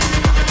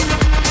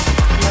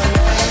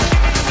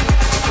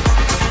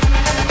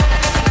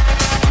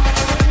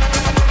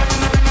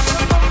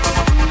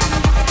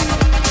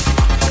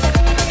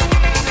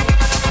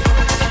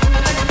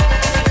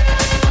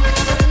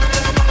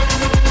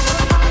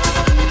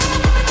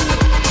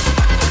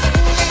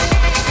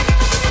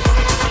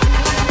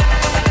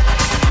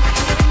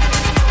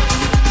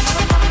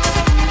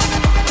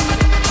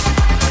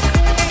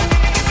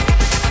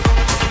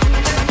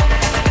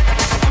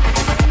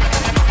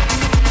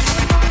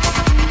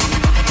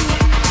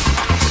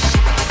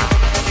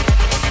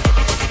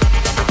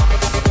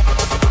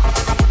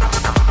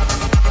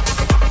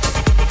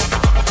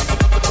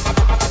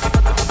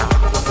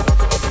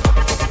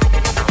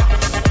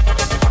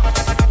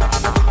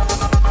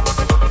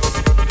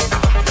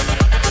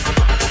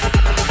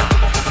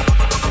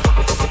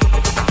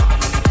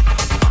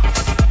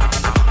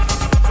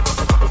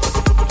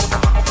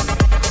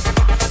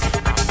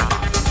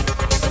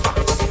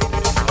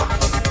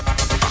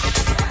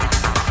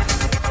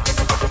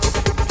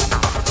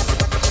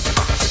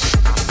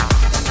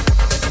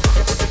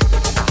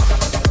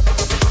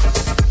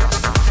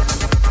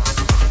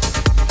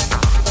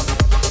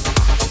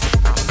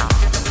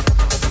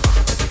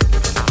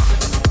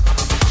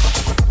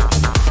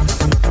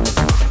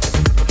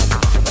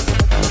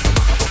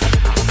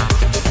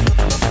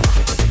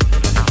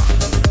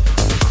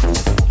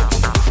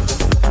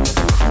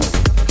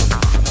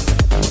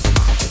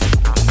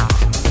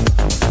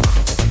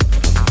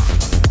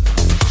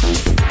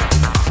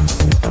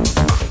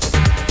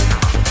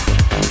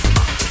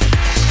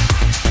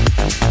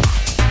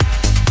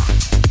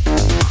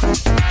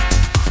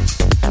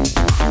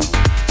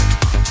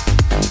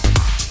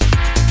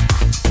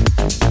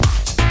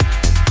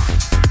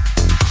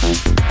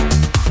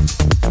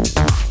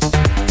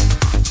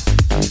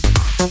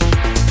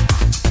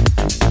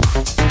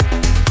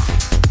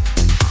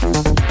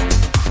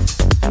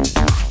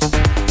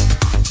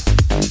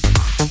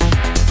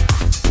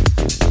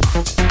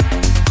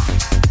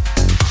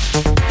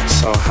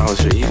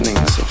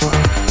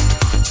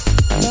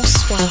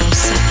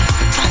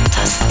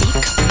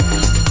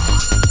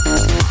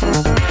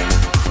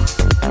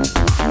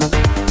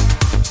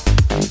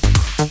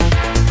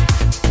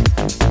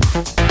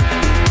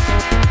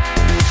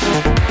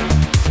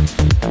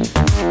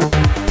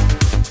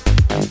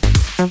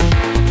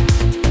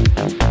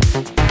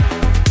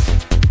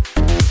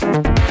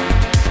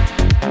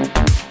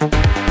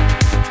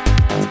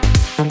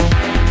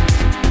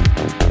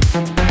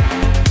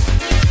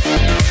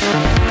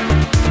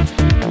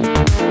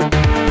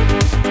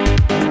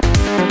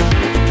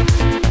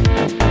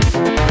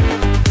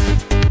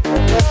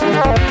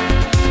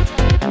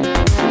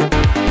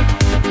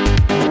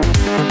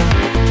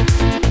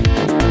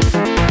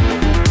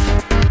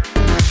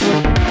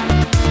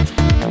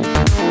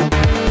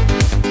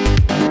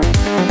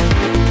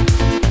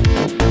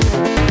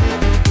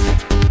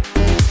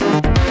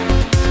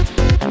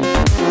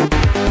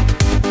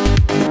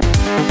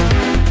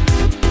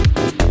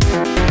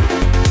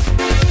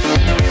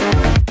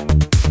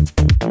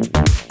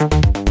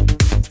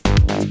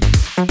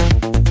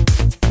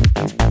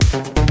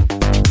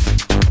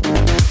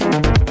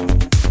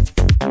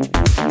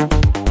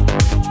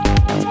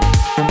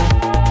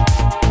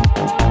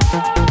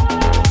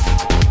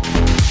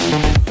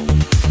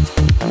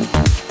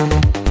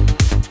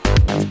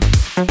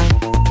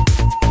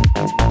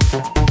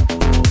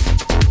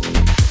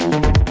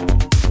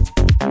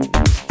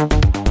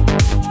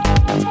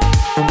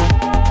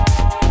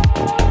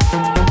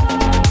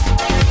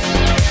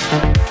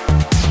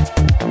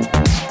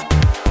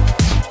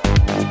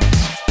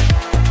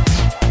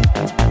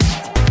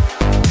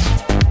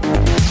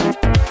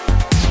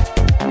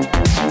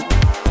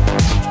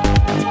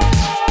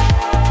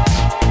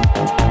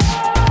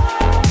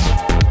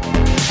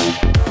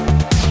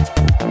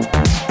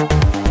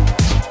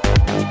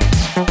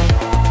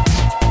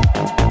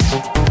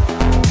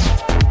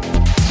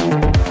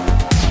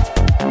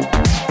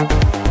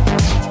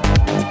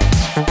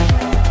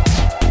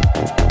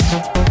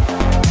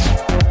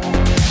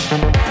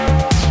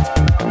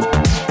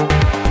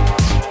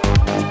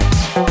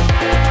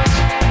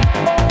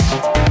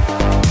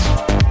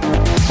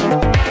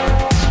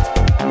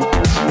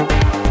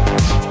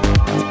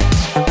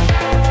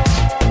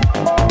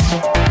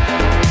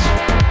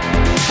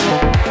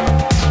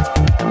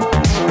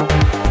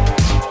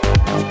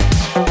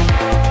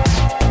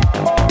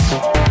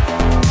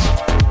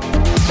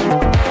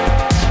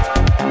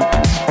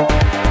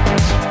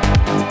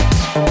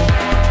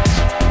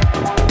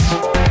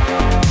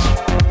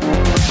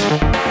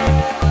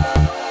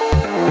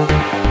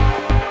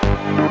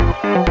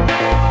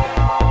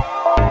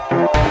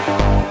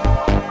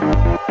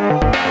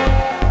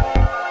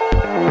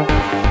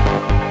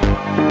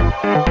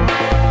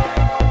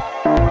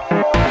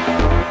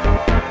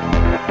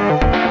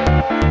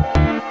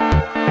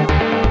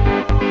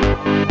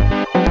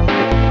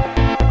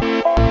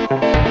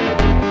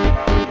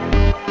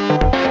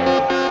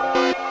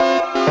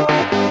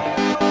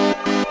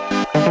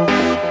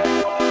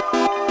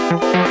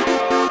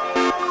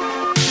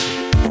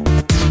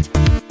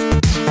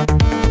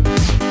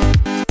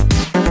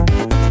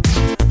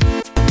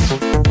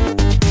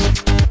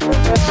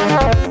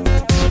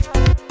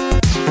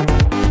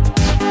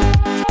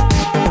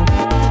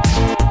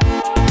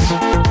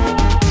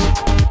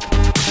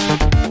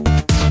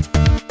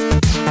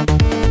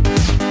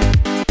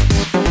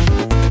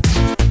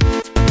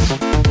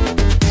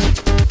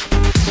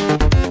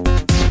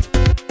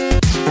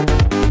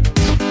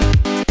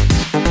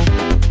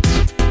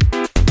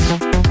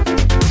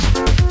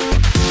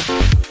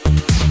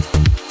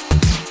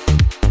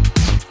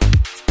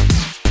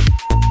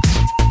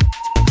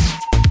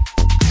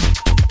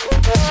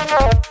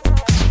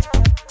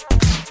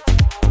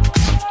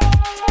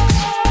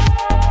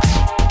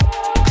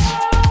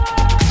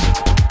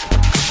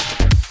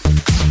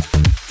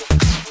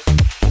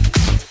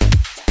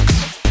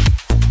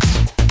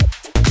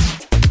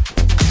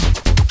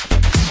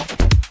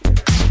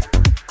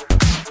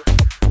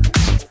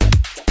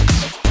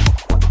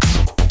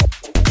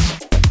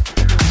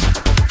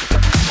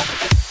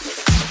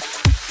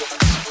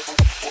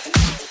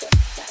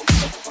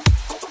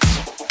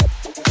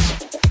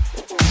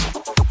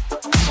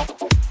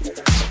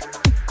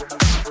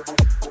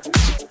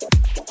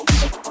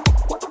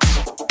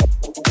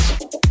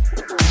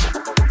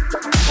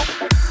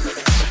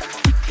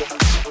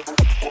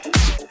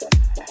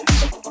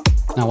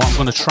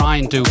 going to try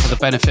and do for the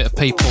benefit of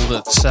people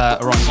that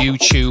are on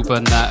YouTube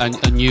and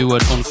new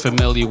and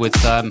unfamiliar with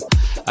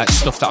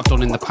stuff that I've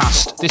done in the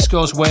past. This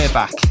goes way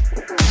back.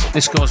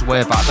 There's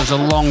a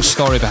long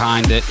story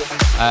behind it.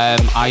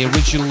 I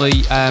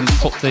originally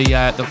put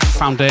the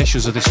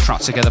foundations of this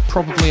track together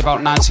probably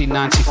about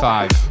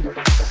 1995.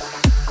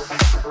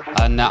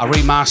 And I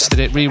remastered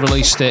it,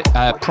 re-released it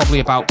probably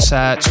about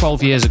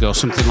 12 years ago,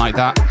 something like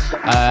that.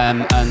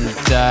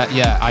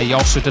 I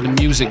also did a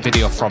music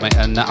video from it.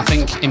 And I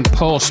think in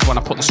post, when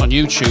I put this on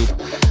YouTube,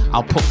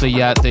 I'll put the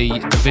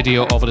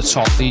video over the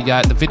top.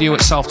 The video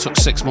itself took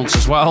 6 months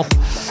as well.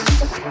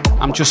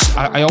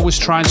 I always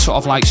try and sort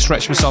of like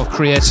stretch myself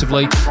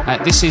creatively.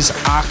 This is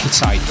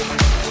Archetype.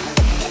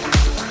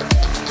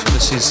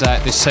 So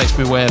this takes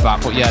me way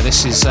back. But yeah,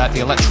 this is the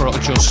Electro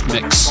Adjust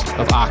mix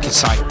of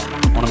Archetype,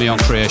 one of my own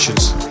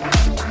creations.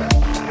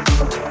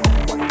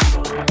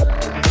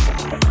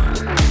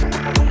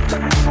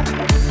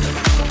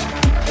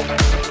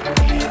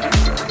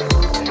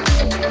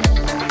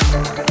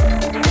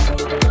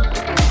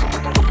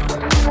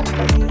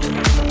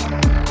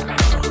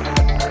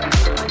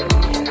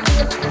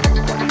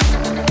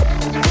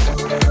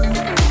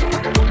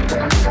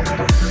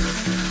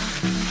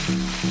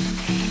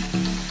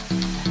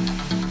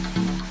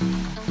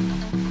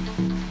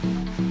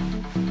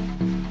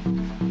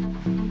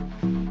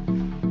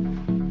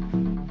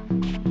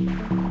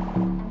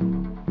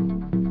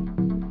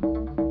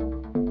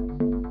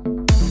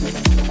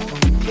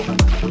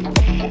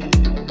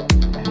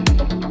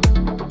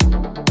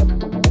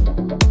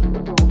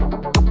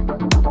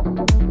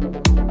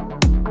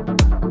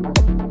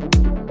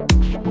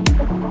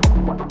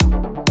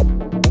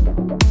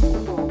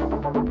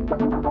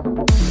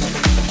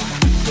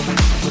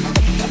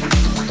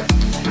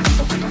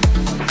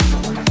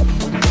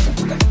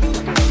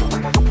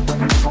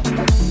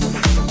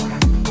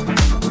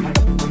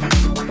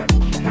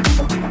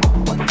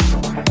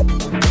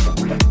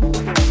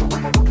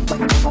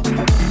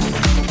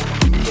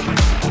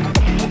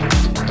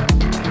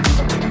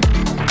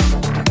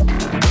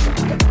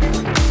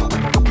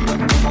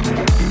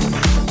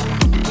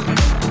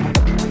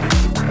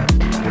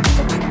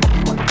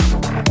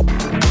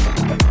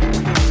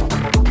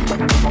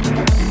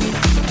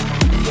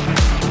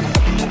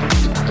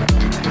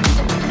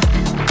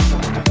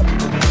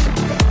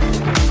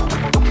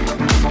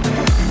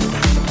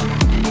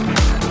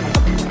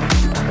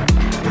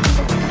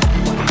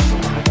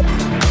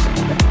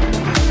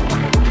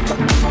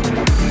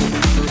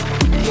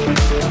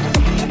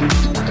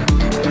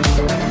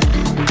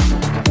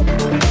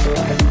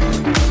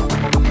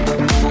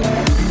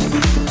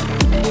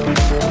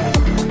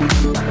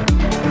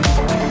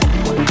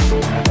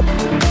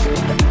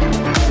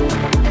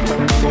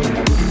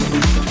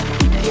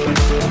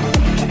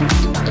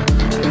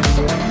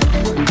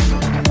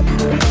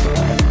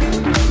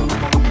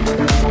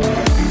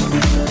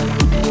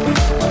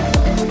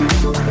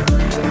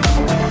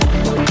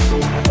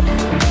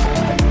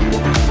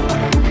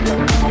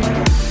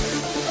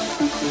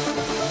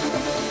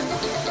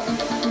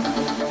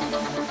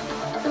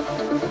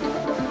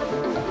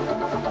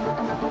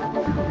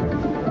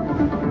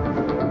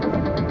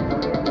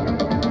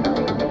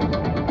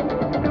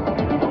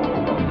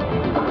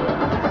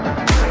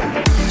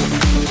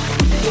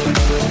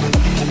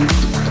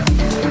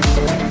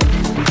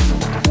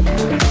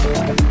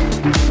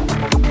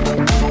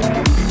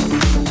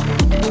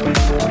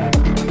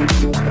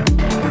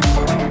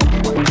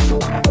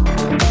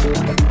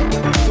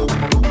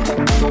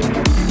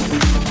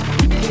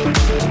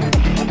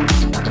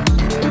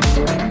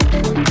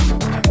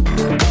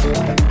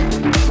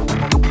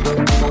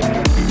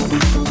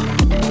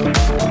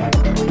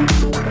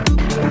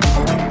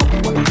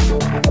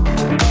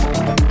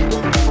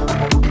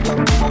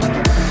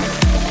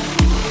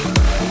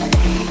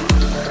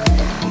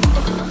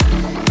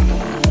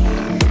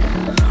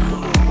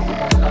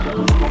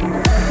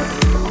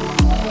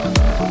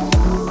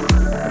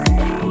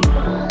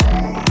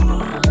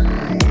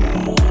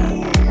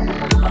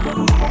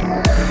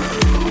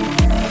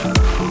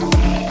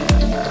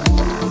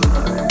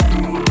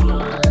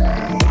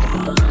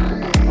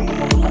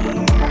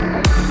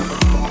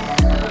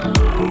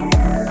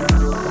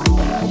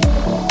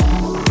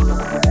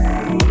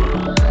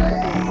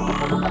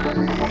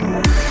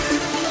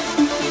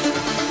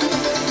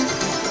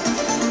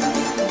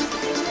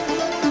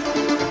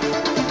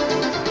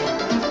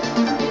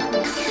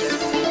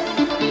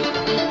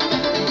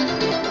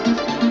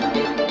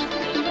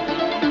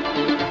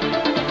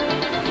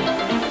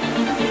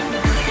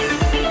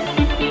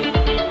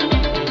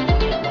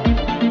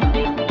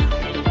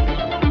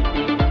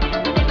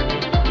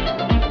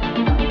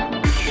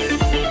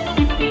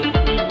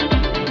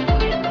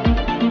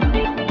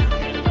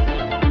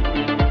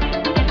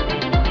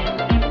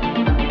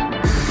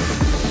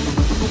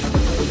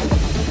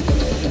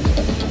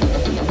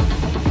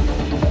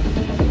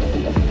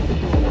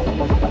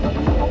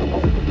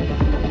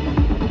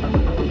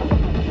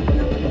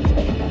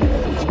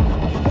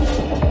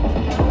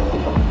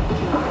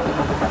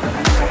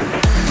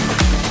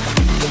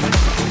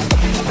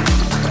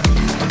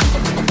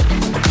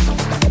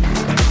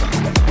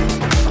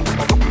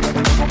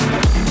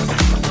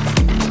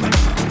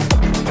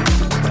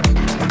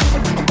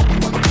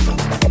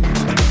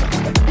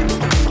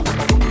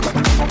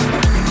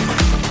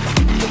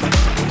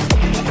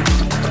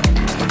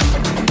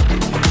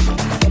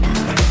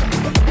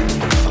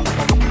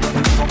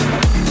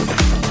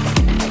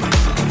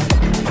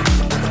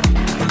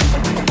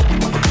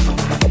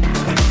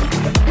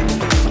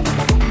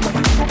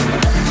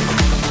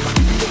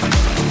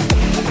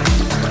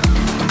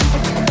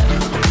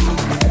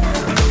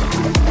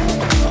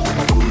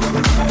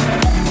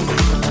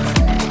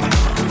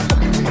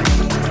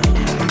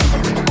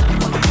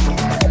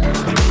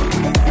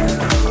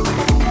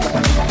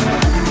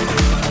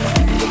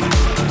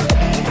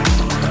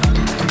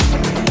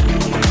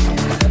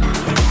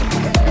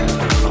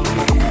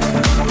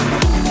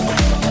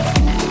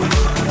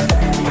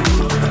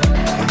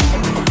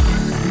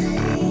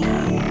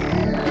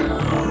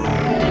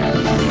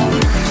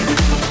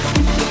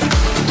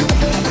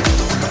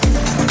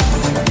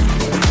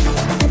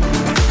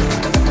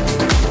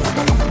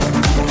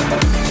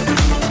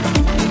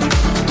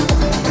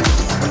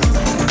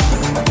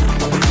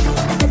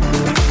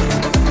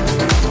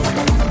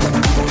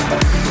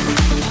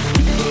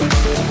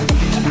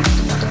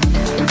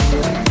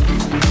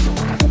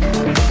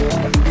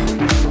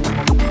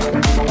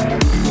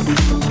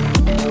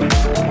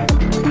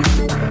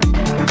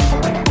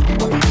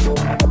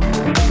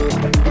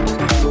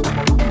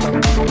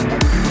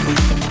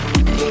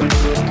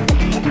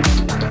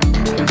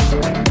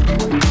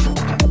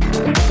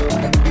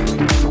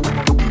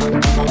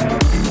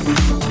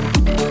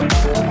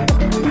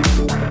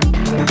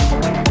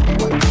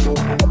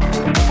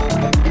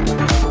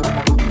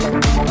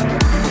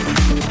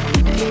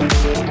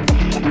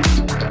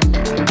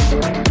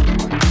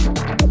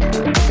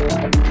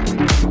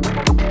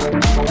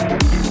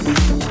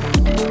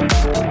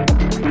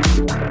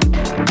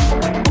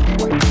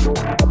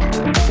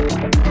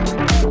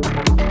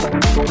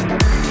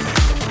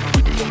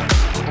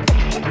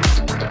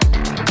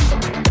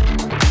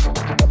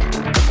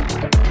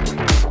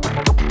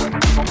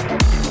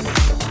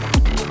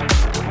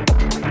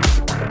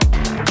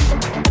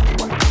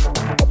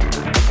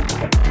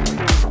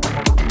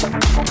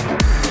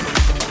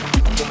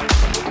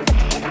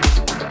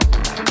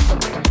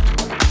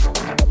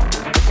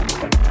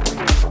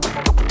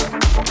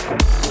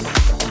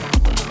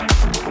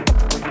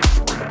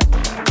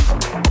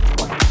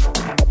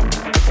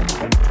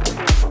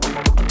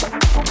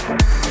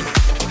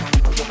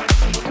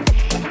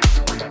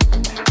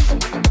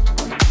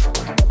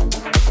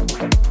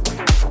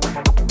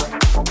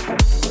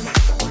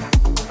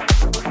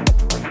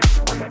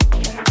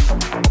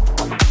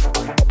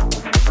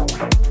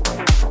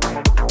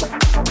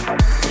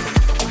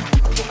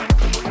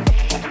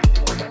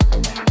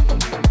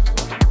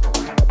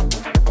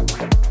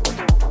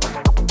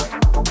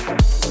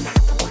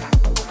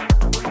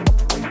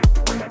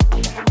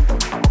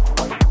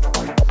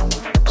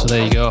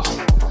 there you go.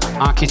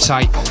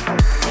 Archetype.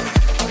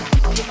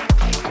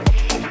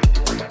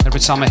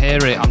 Every time I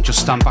hear it, I'm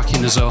back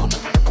in the zone.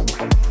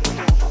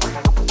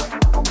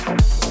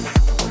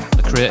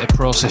 The creative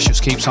process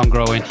just keeps on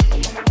growing. I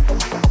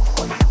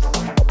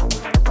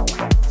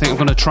think I'm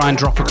going to try and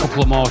drop a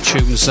couple of more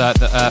tunes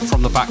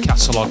from the back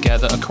catalogue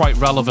that are quite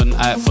relevant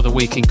for the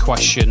week in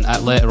question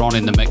later on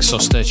in the mix, so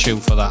stay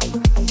tuned for that.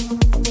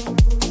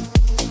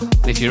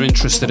 And if you're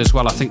interested as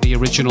well, I think the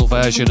original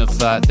version of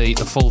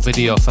the full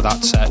video for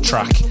that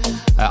track,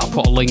 I'll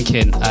put a link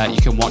in,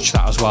 you can watch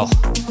that as well.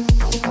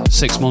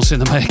 6 months in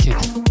the making.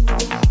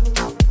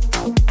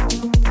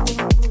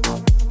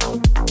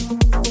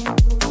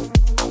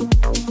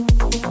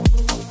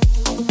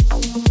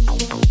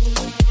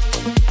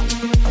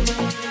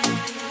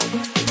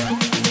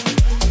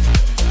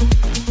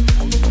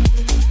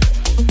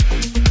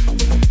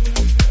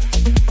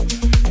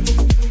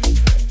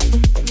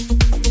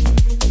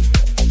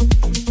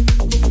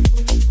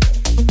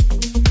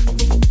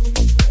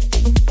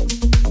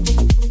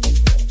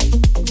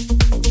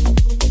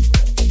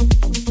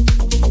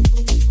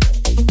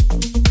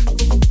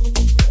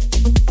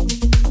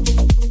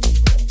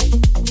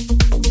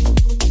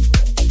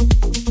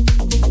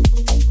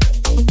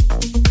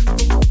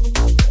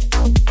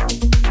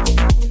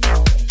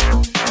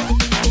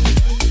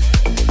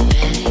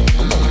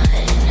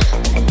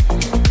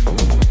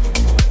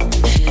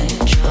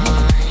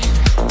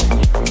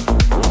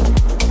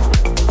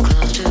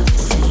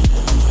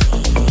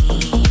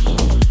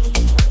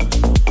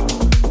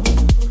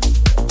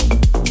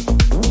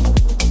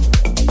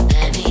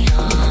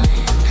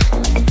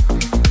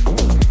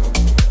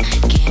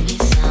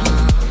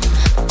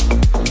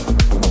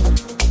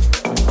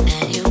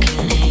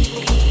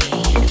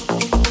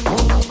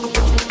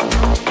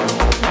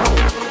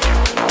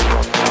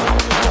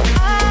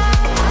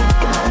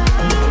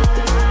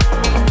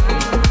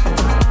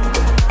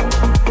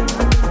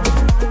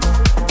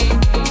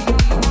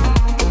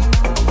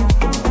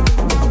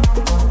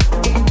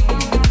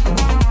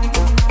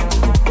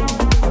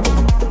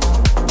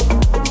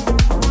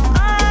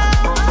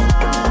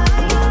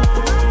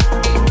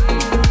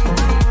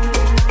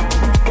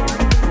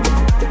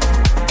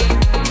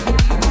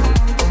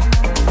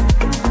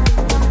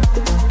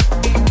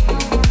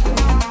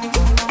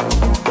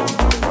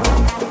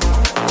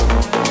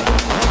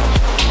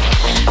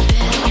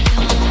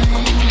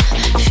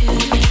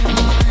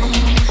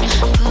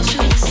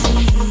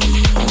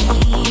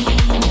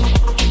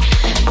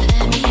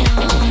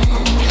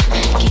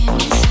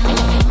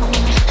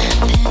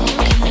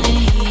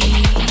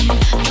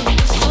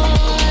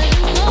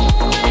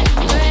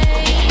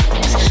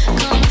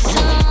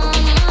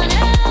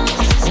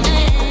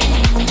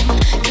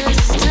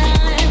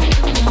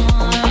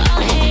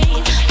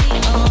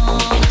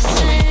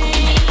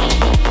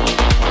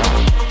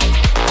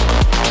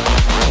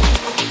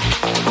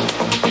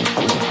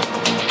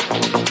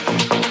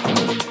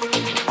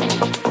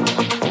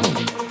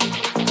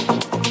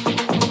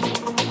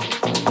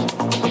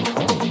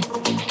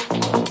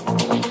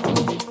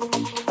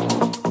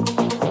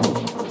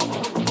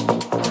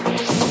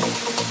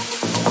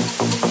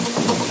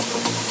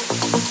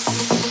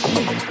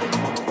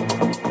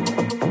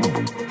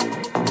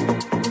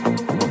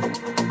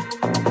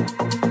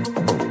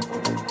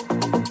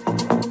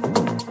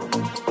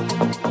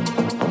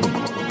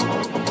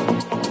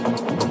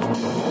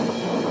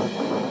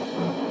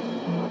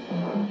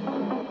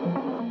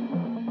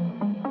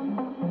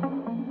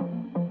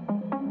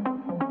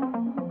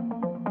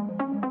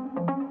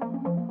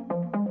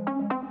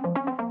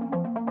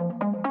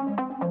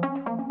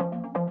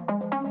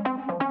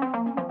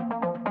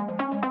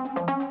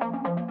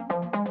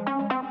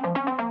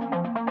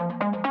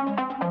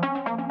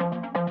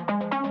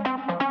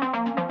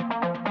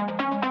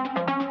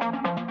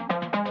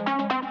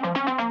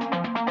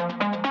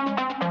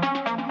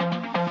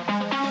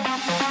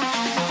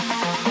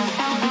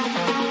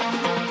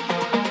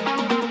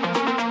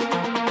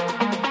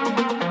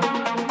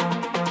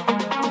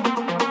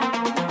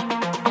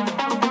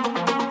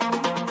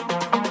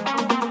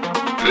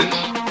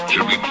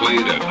 should be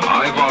played at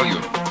high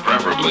volume,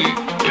 preferably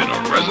in a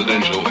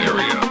residential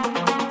area.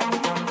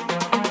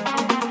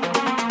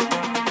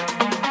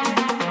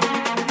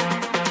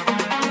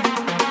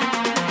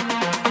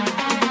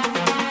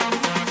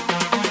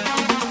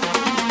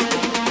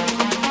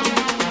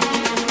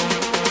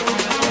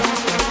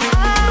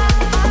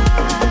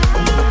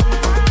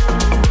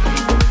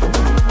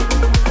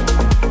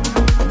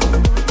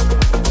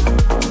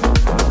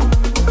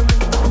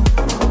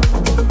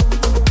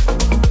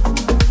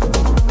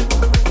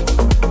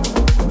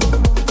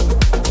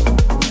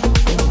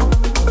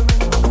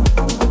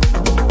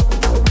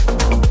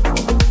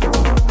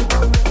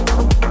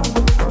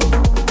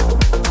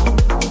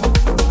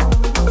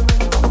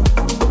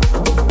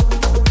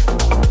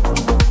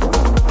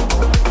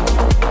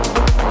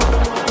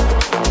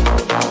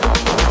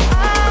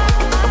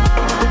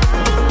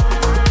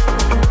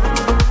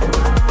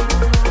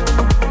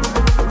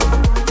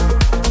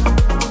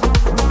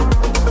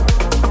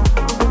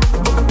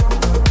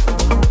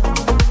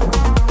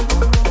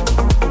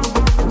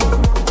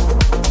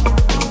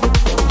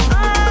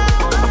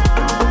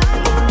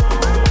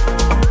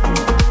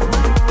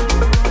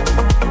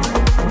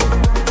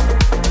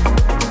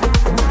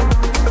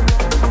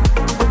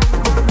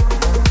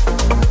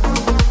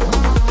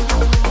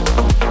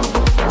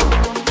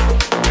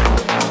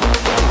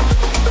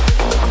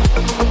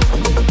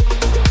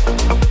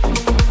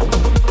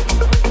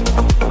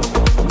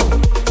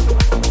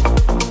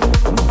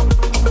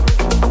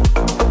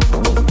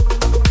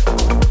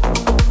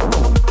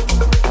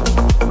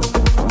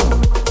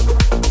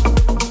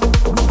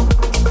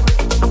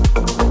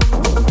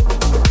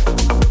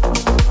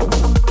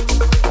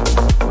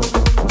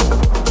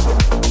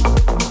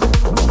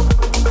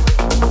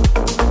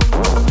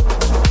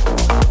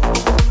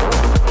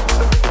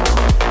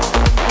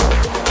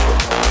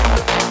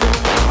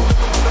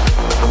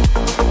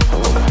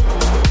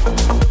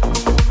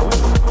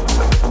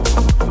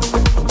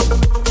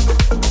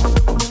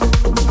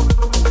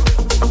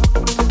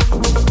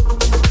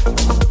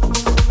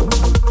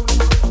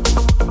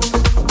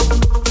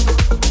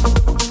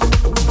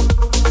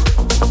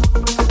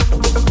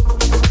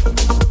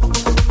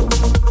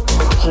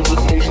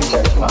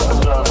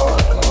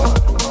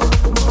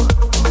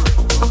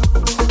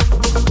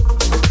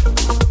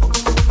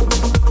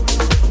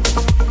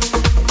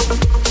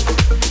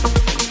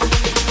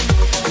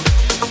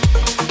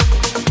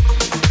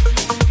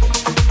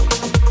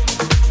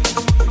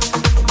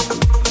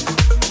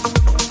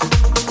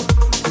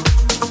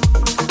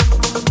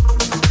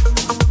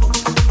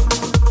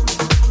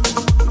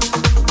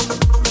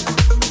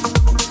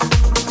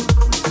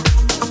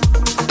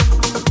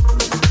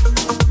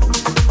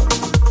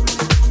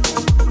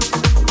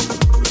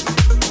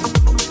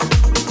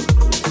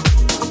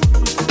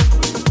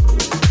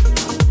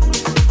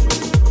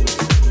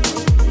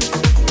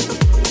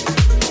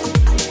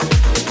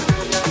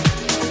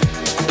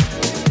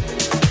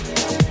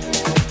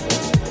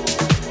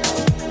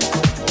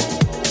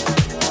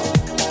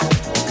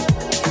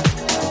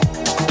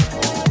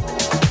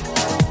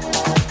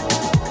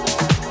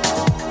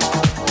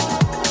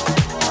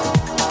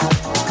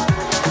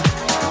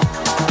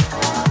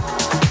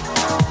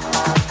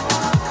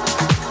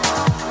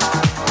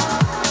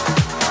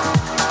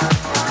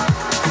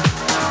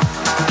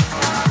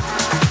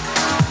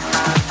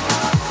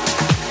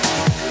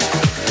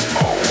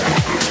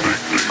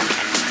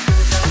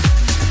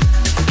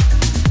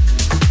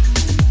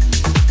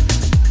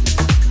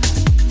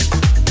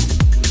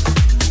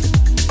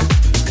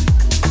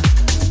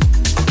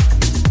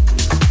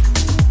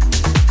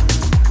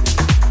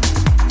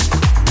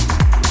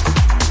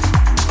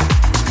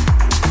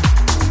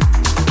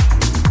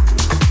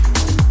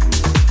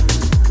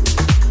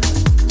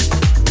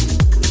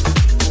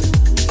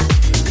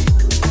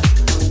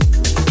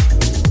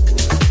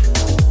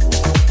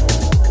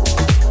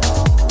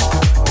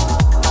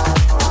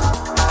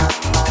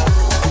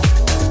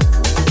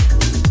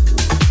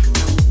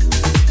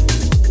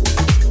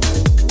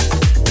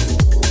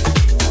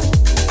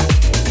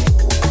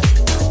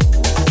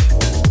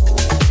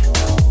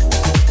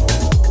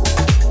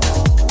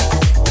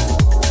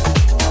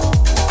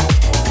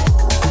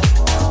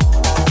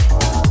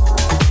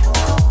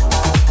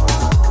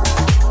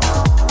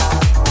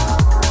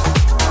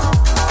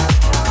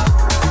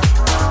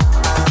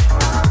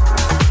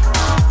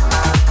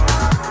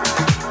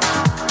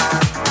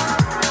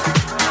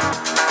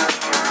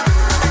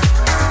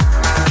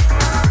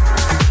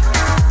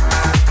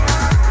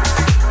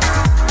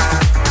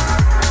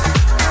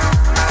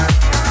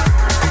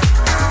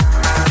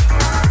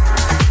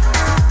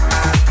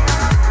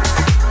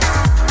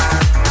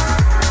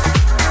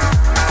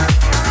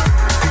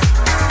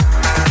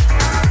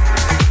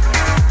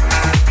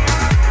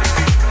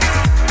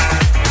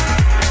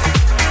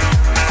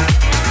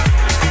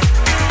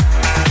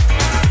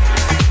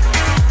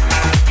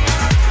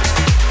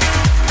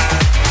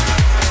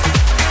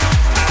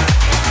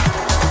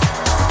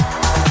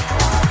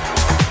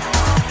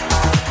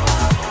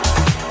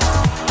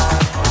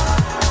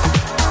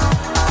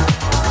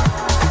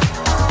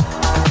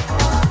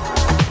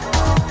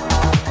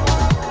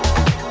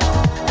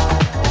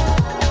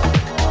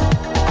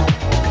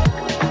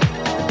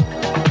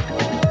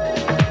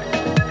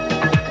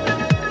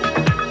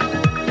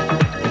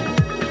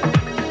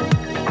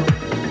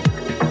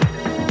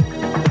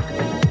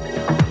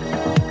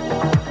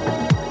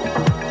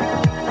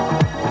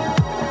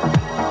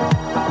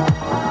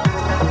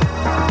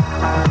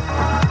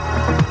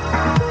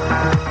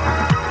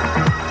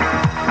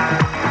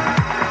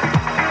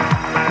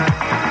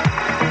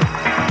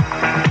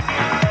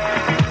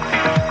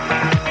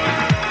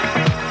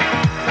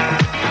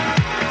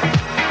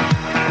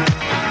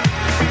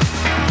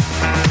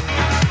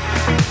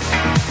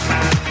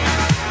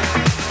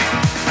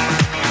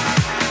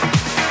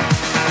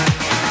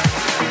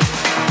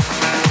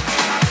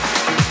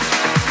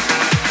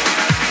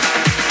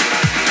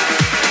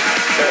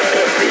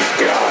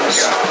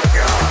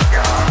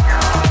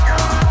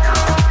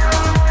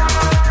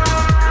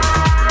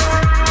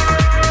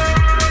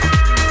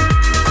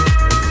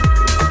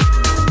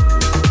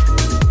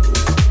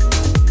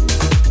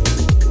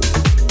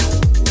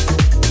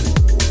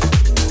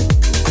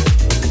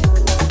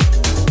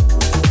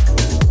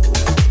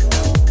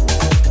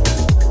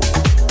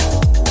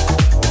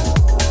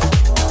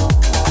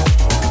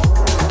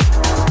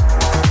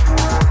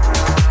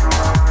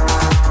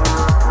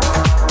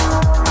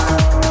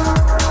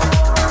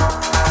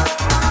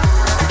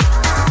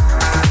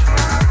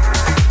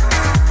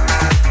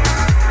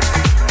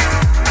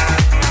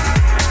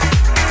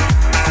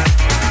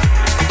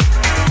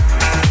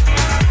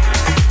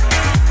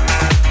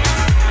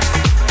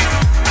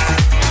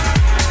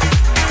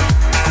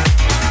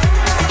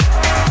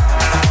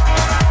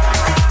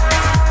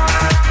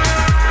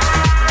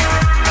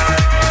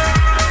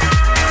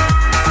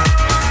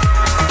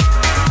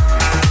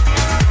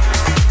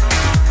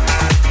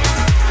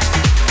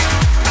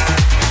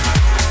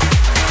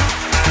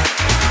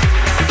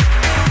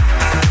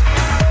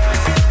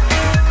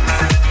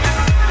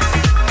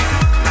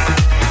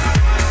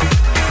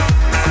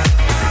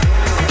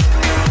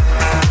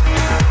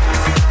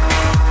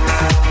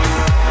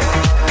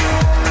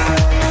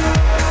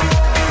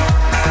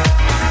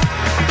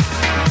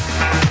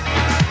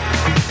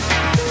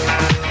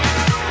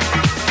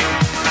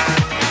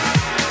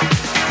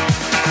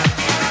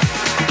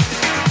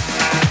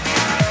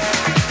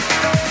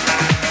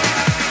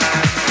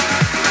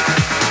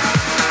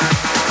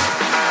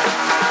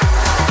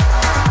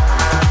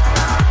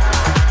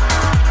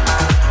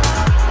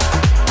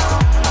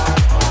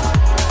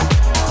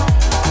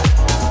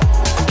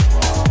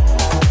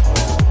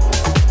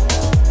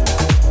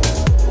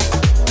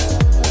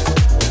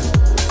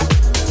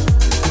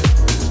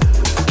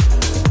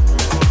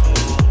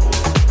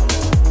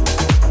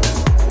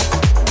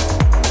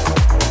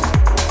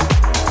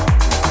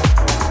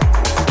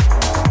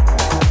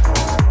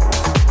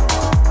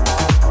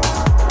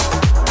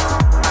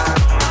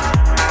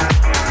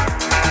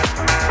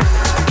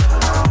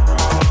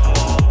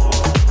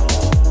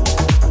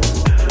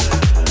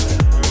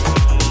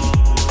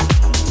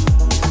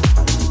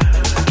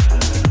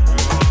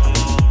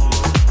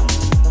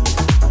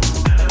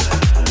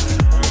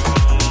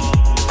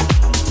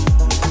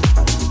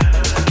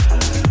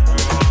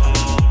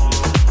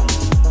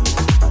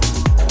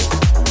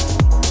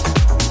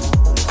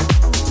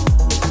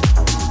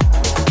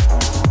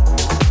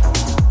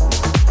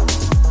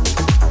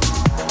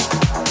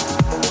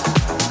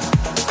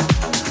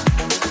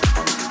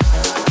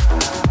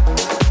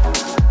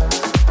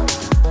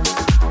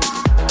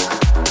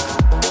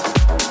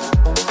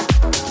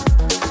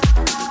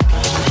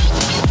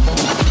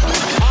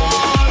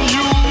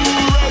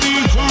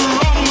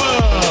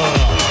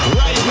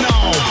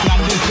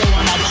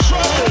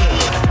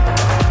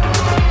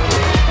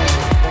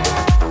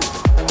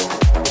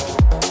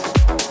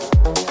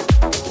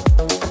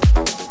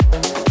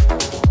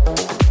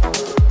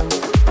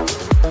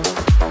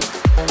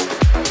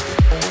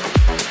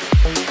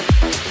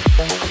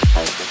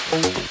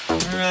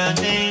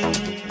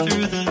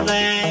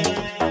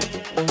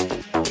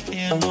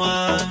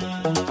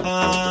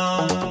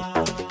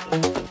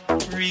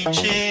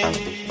 reaching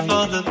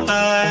for the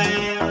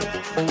light.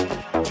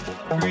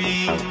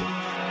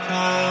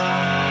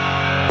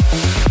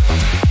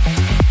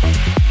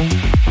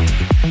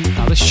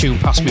 Now this tune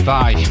passed me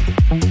by.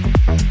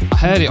 I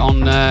heard it on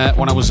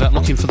when I was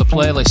looking for the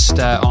playlist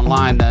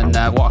online and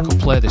what I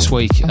could play this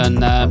week,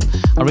 and I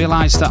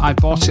realised that I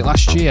bought it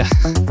last year.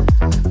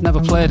 Never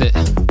played it.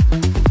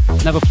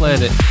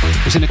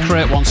 It was in a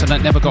crate once and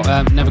it never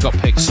got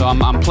picked. So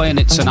I'm playing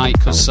it tonight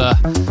because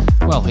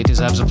well, he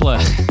deserves a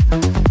play.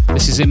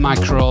 This is in my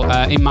control.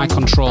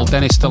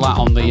 Dennis Delat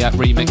on the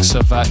remix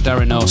of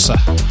Derinosa.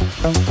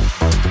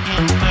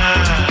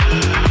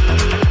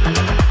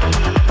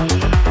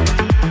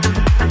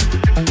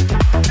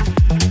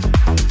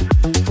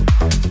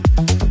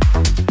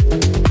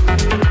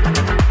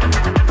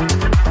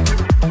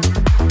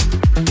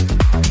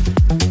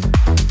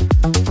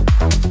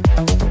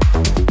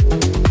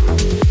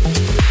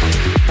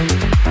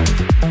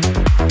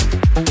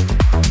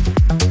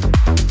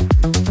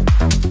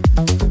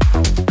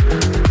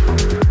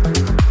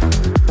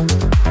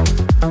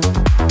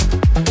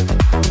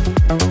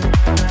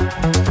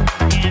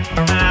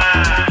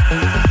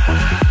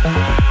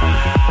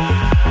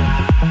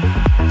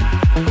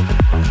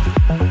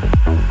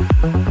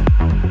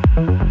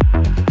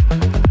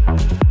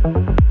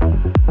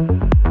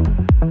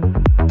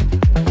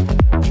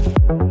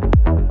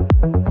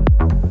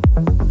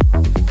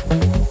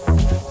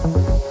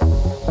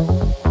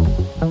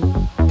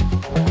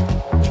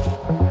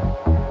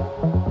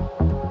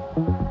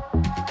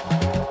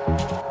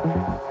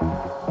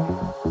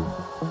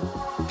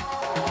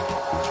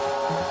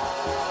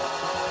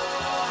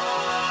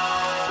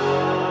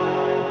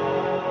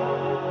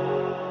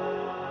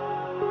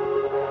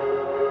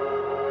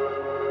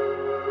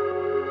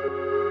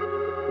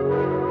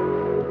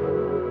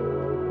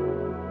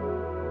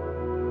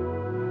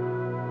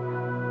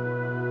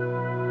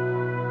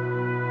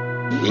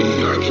 We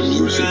are the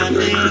music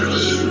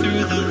makers,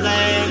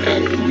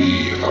 and we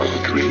are the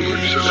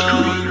dreamers.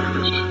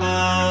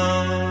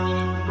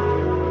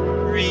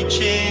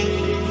 Reaching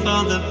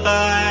for the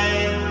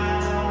light,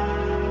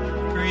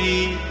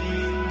 breathe,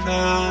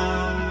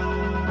 come,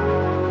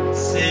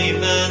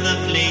 savor the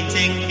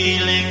fleeting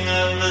feeling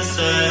of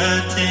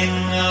asserting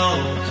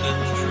all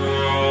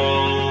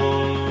control.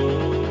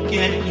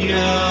 Get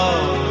your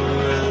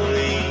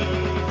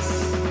release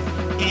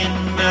in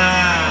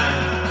my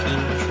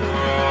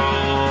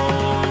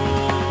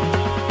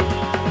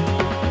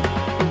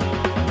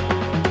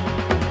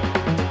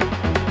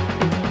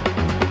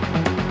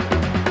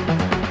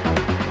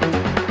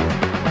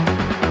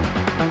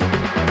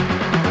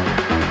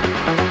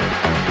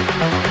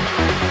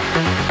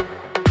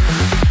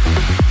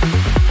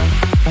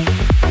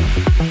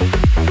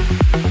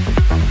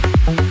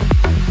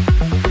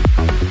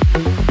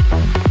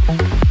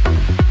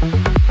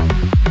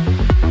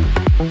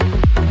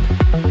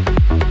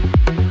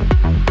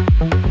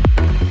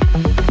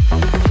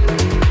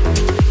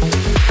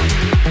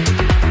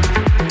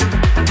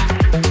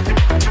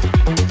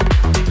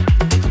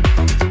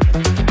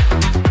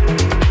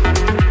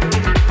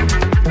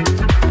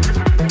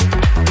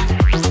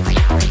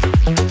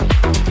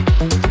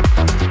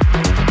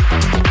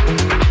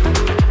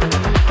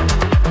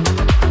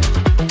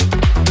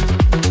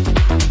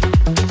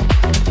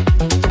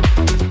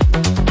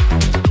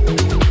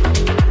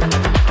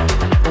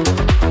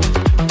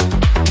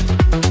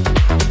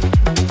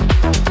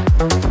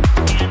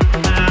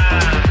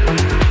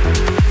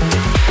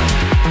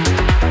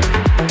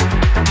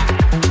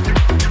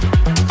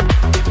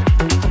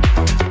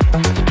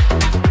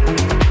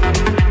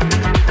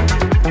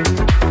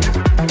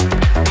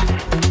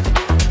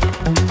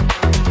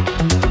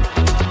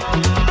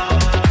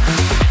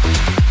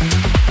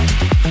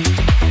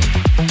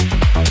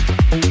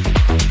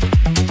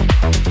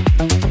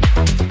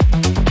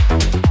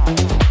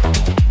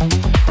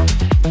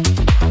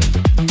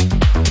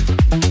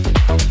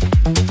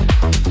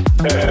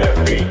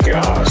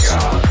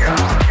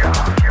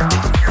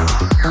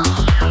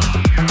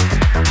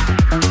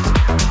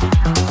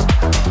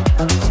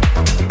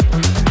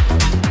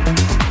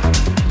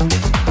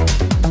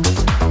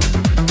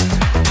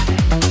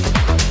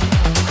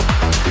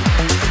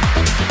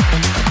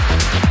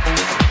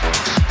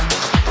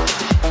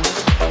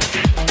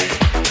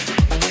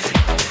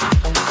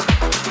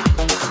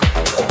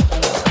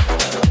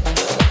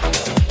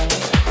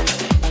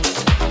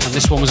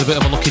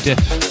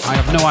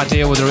No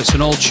idea whether it's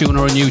an old tune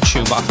or a new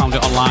tune, but I found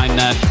it online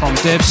from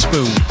Dave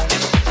Spoon.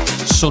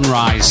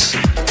 Sunrise.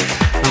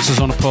 Answers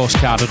on a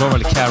postcard. I don't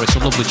really care. It's a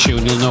lovely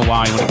tune. You'll know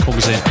why when it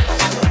comes in.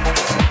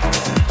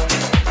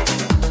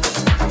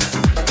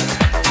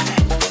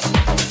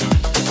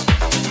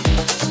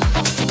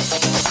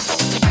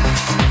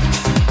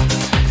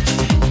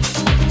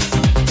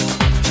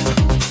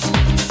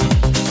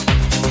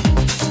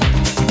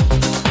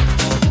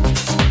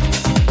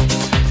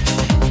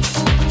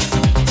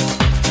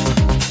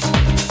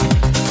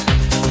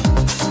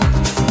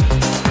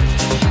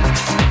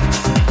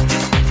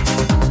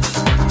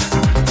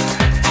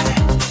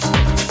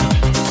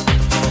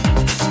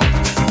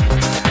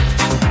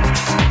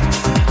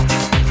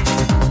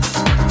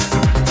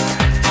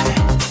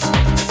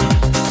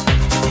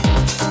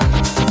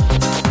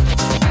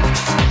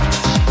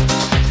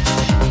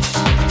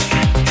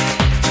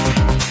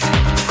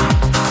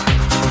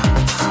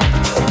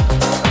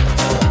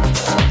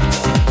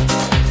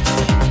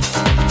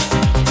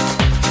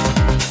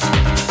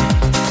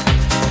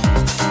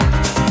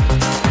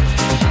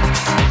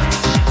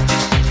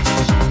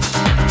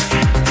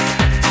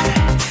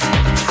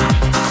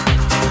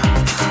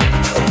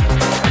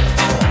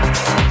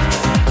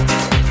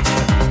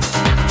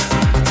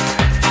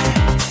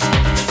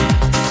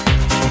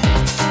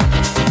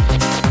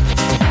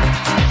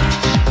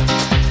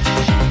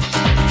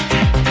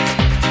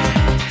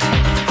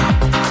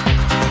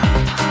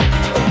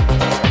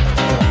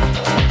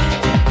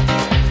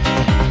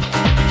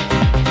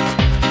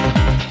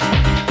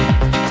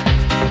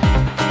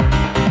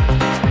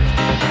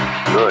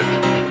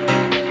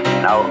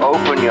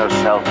 calm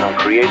yourself and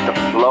create the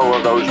flow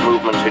of those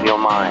movements in your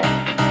mind.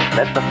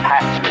 Let the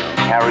pattern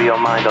carry your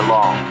mind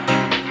along.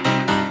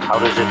 How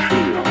does it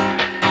feel?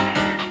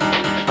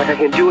 Like I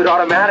can do it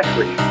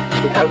automatically,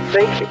 without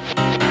thinking.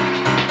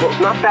 Well,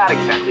 not that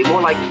exactly,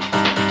 more like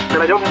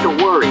that I don't have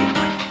to worry.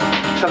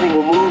 Something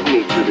will move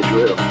me through the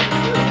drill.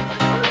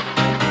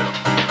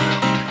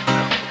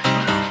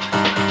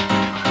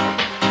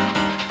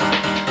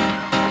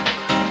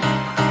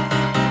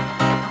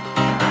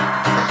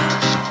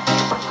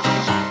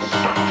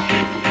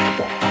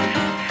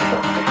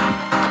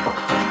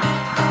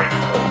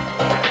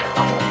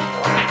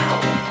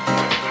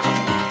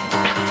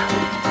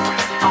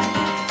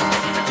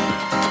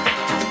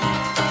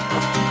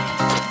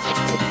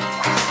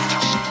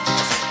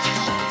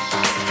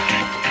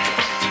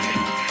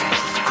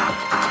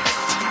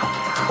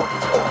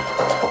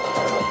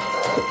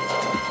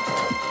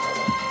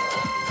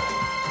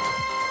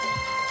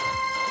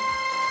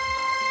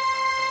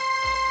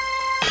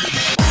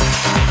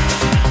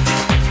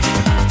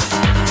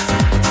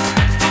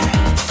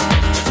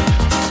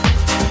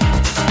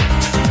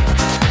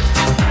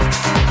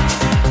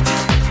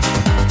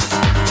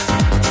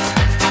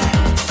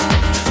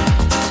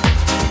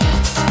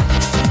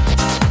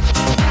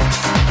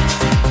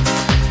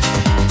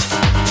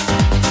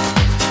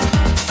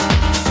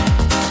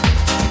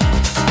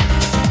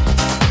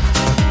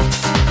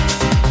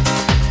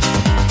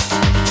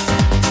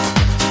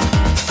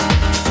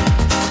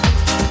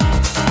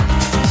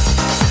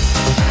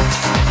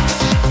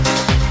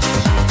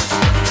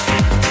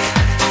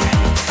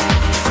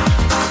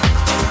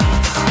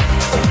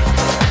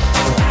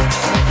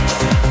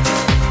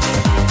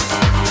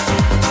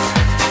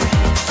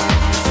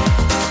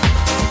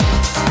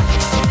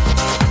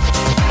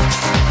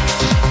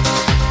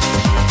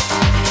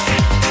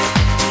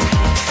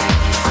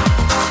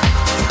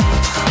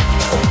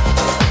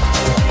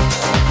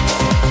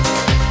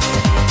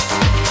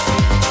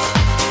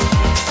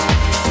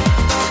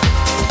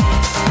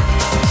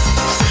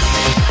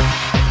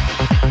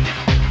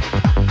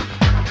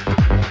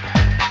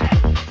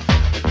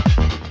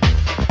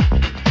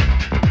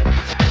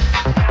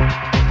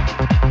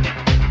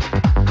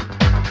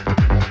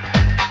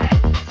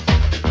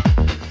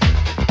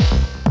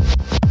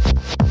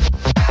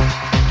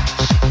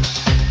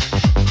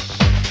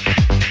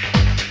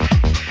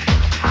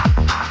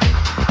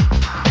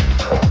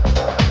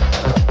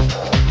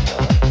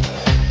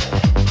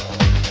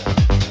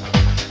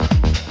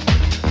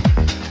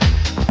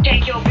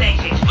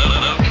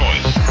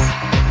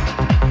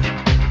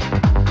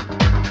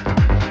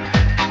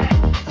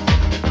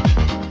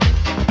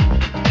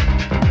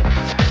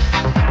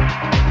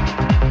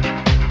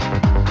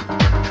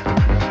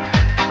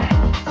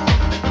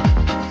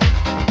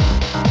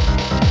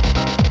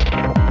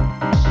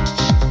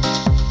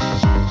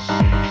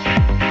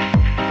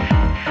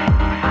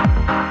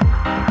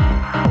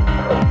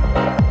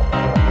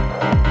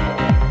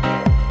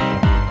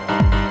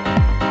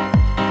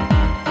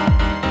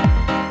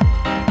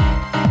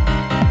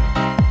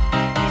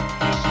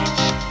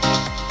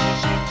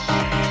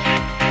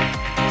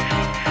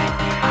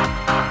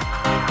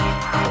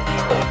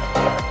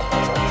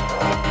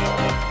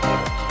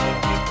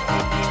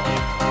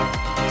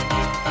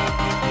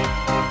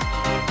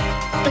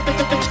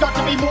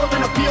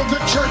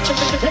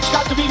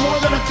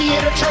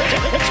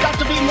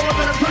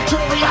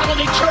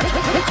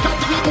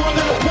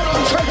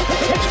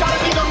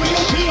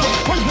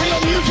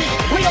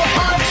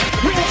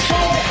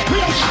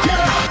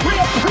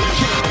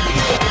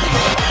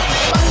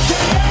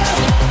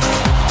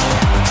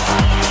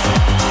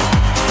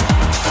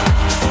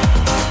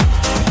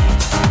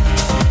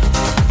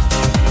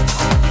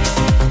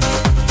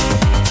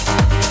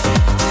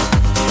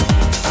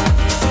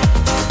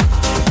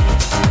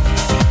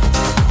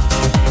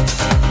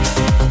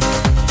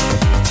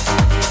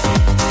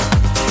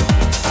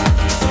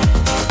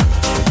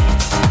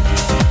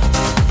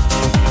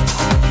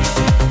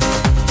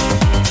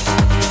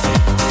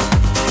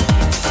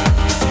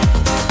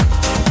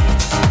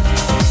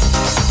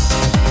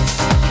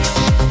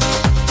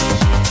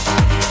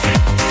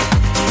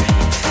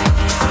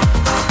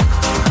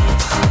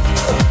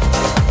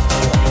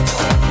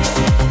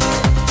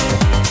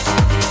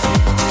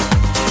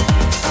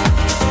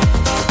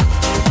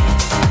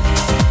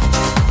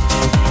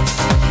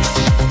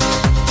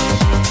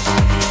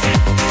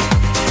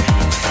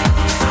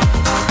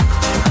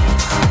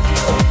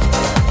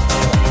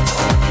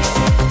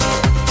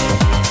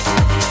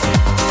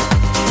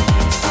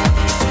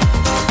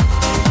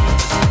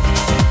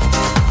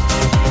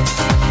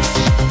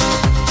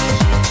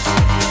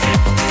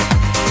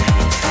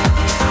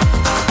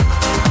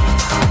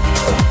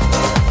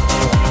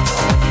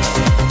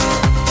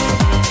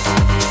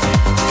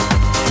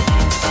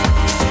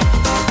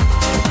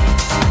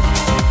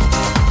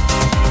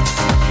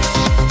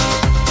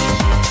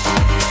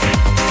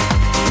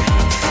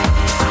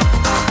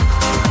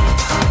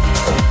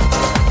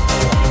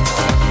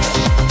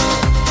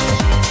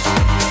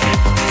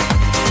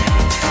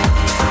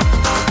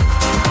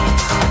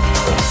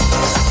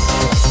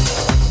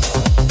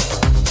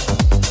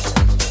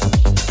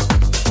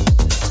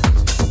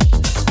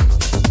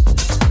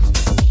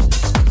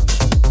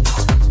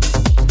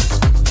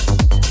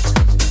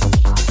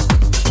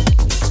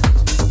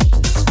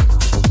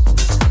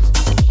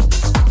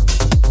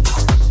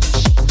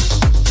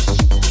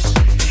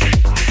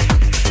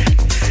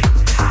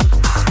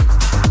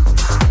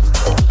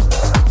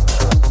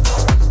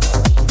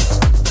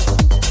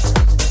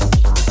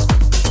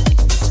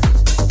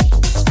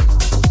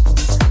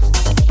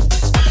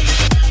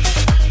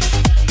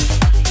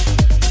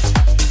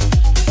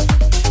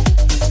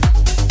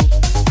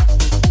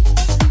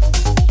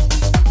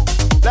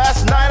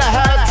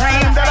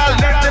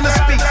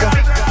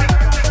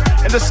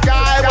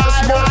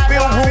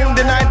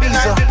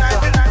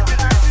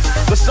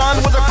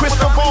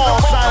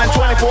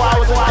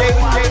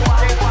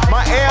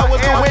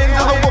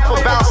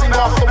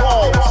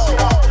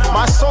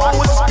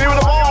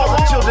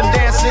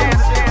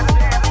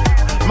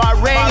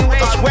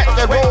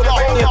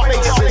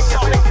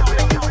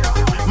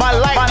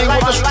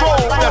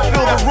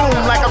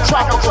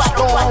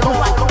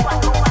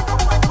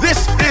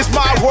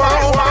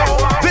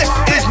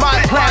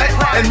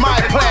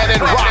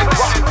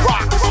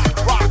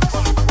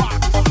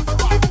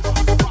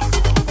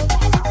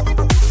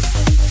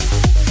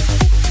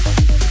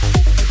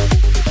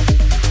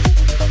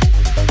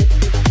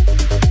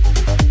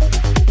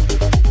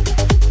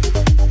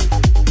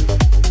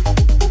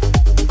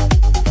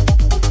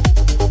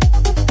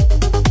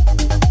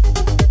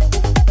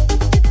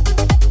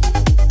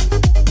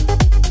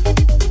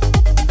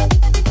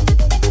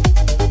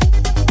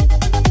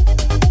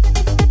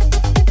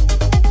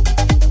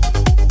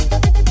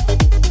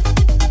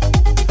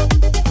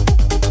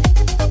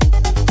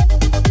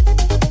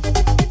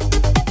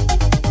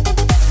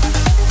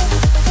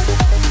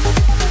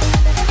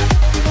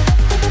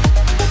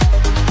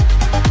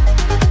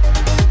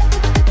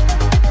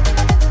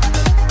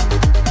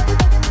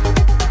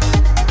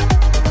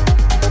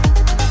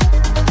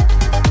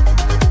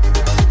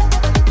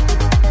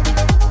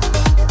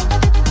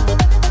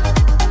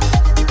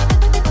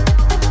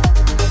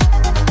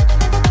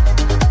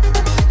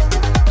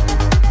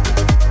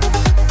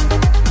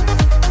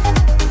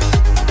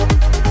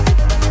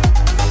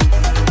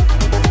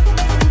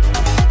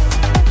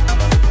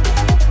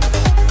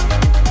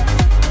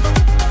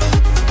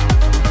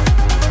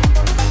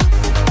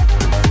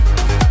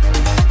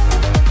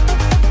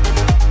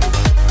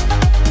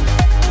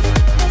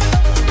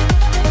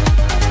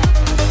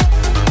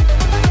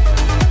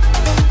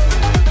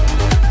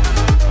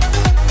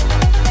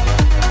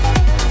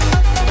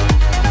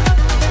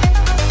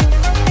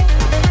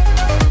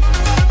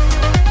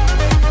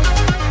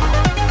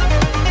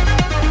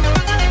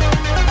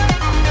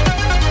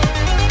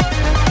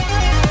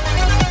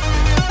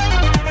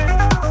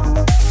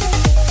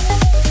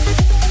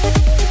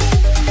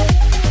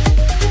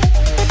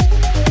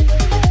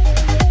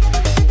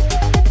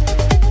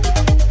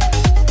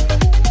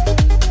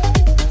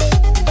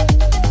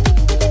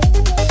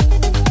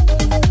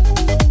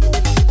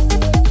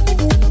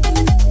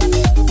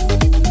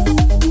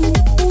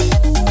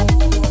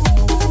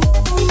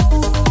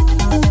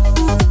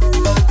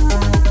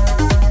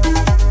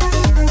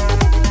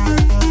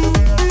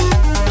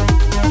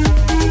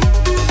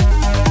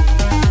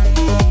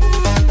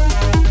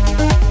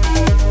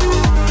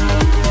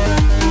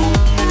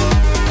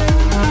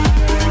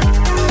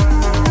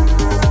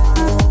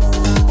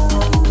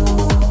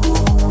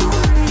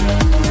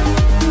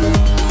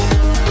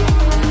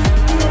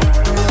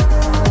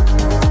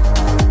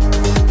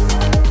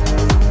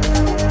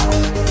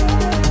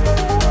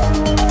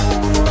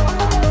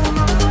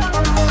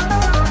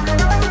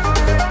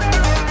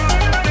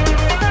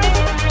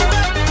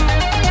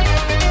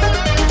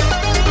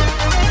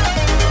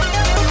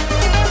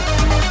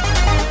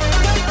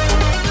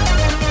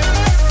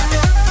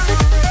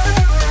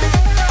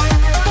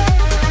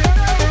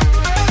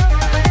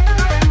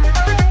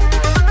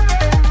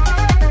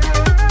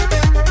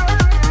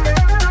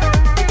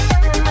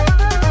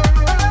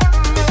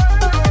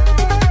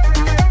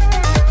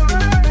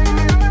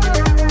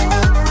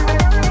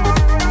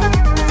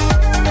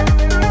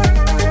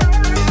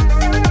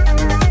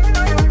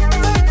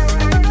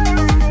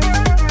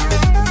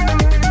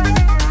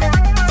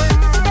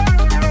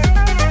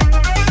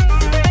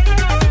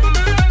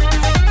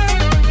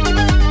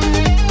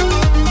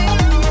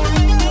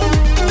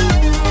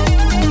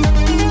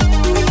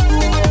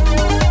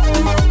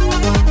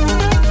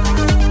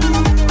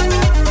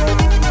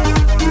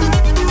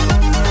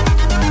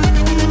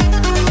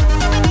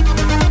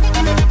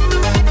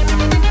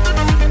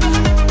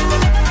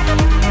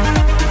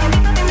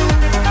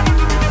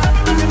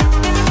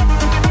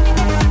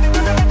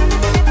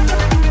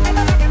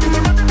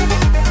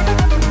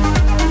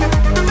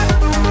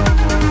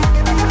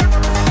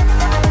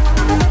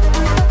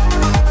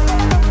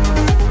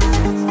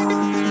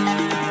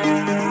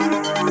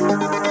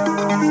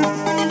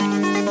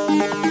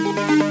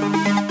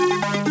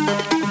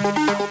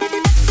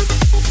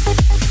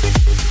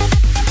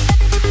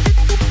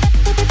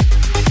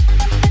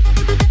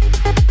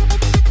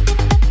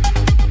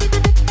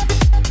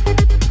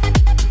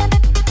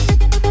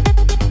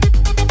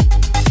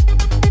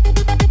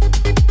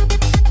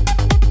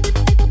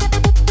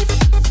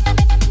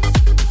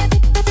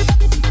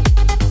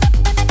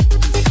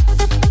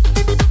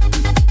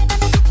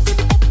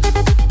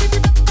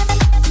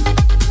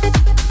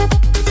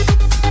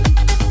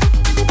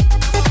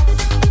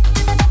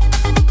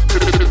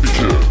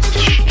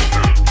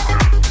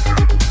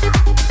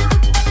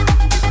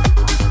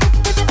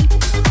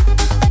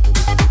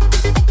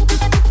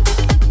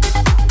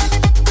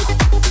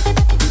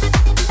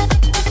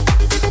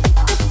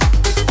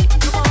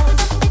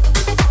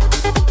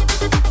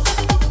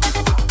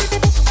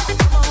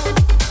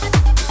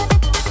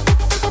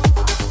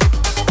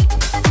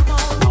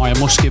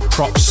 must give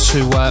props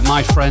to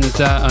my friend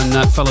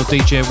and fellow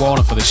DJ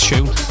Warner for this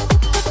tune.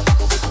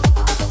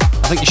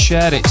 I think you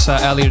shared it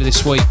earlier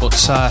this week, but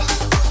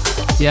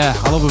yeah,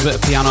 I love a bit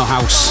of piano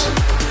house.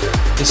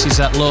 This is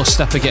Low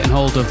Stepper getting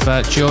hold of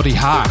Jody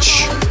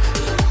Harsh.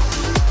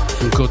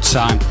 Good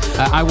time.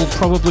 I will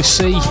probably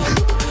see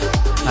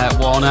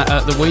Warner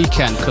at the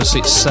weekend because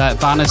it's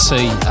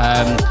Vanity.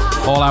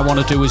 All I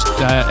want to do is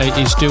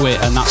do it,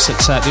 and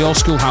that's at the Old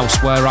School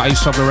House where I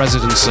used to have a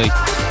residency.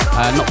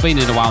 Not been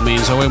in a while, me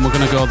and Zoe, and we're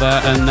going to go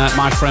there. And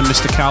my friend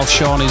Mr. Carl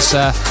Sean is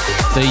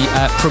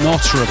the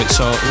promoter of it.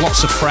 So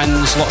lots of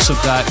friends, lots of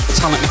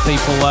talented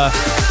people there.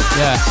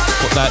 Yeah,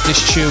 but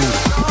this tune,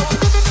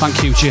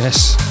 thank you,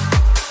 Jess.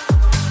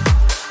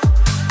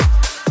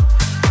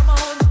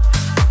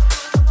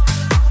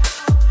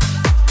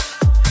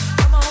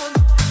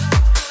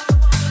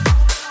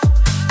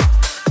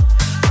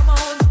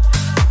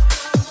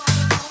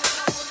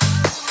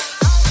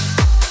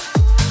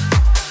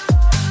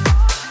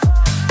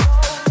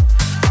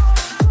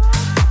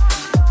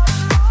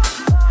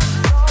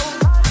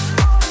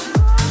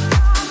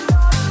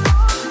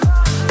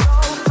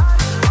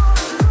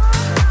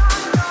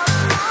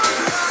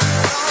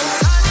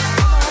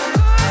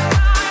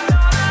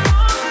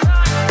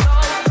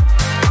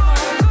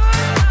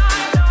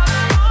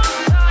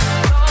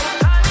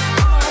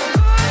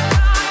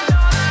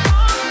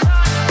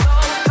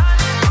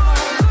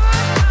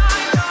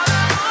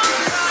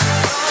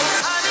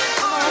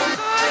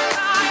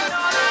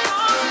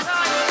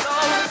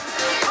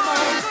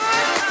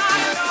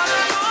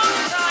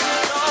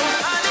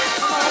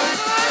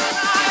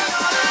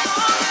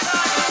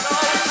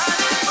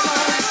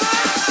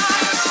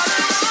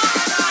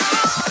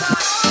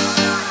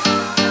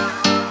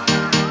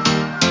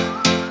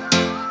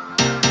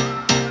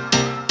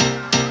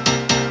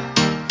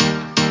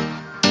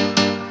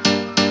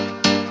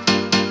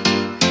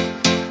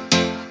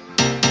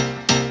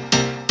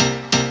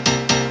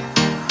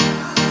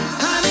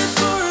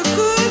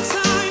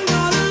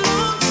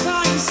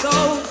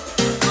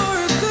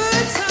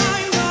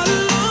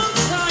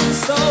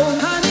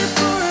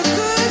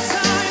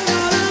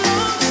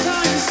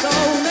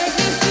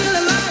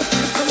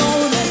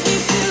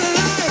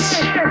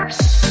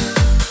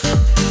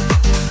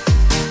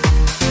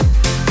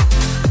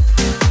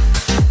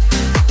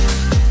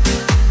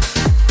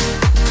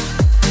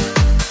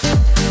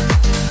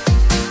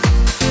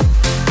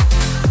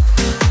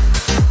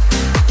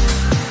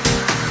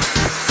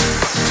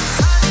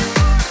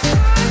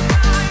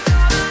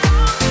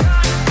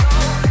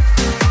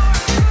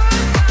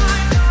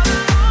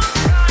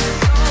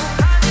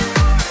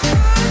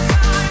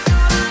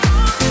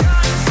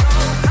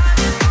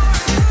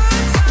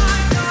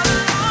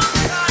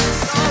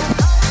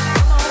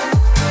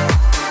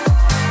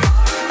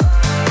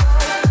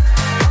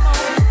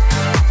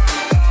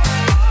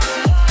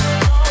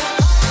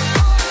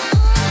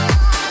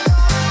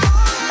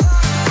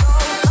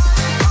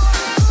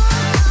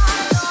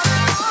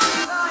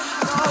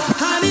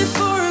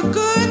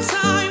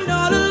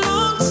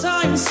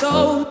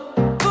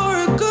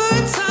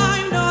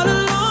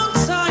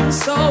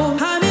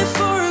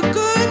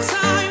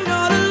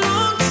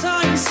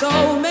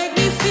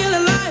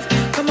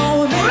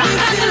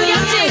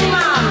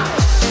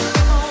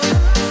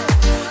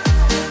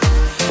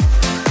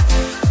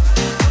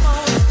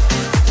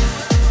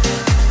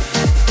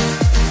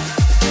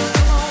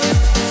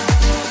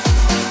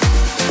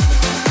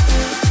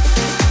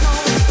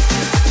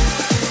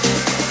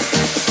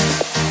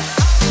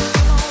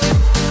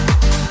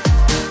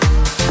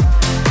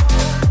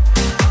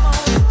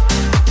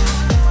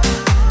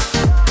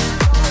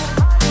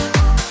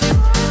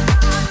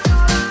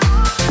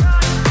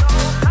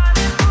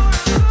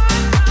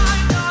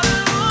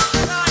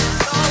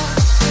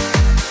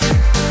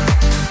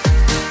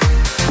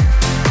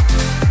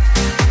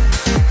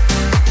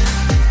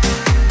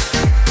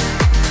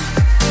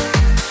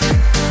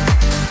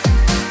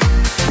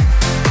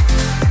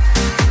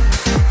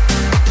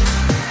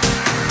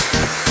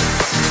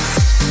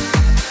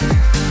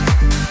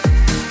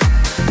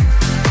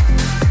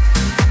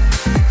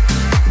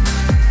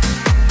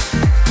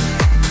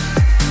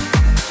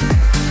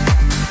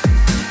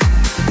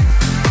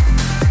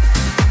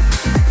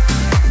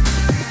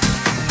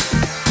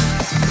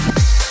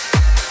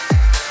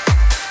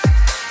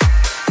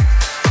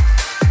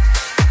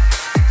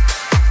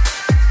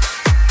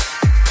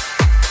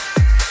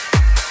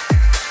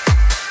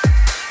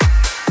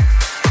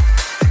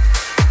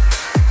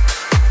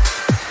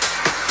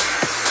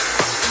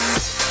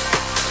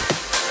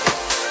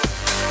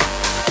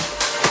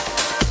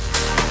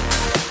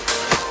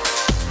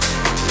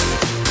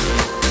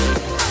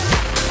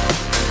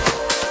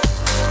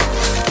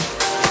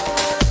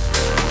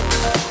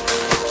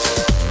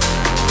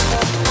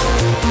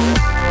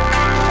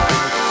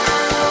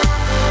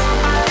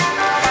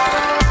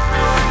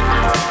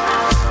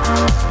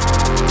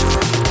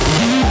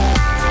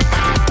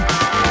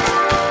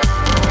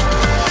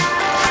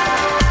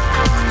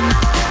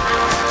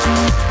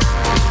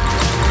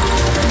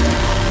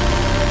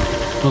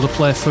 Another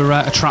play for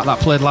a track that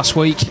played last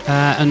week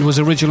and was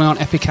originally on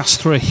Epicast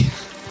 3.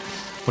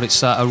 But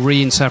it's a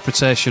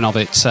reinterpretation of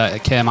it.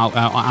 It came out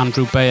on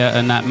Andrew Bayer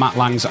and Matt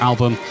Lang's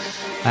album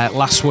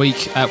last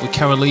week with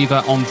Cara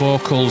Lever on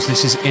vocals.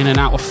 This is In and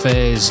Out of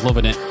Phase.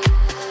 Loving it.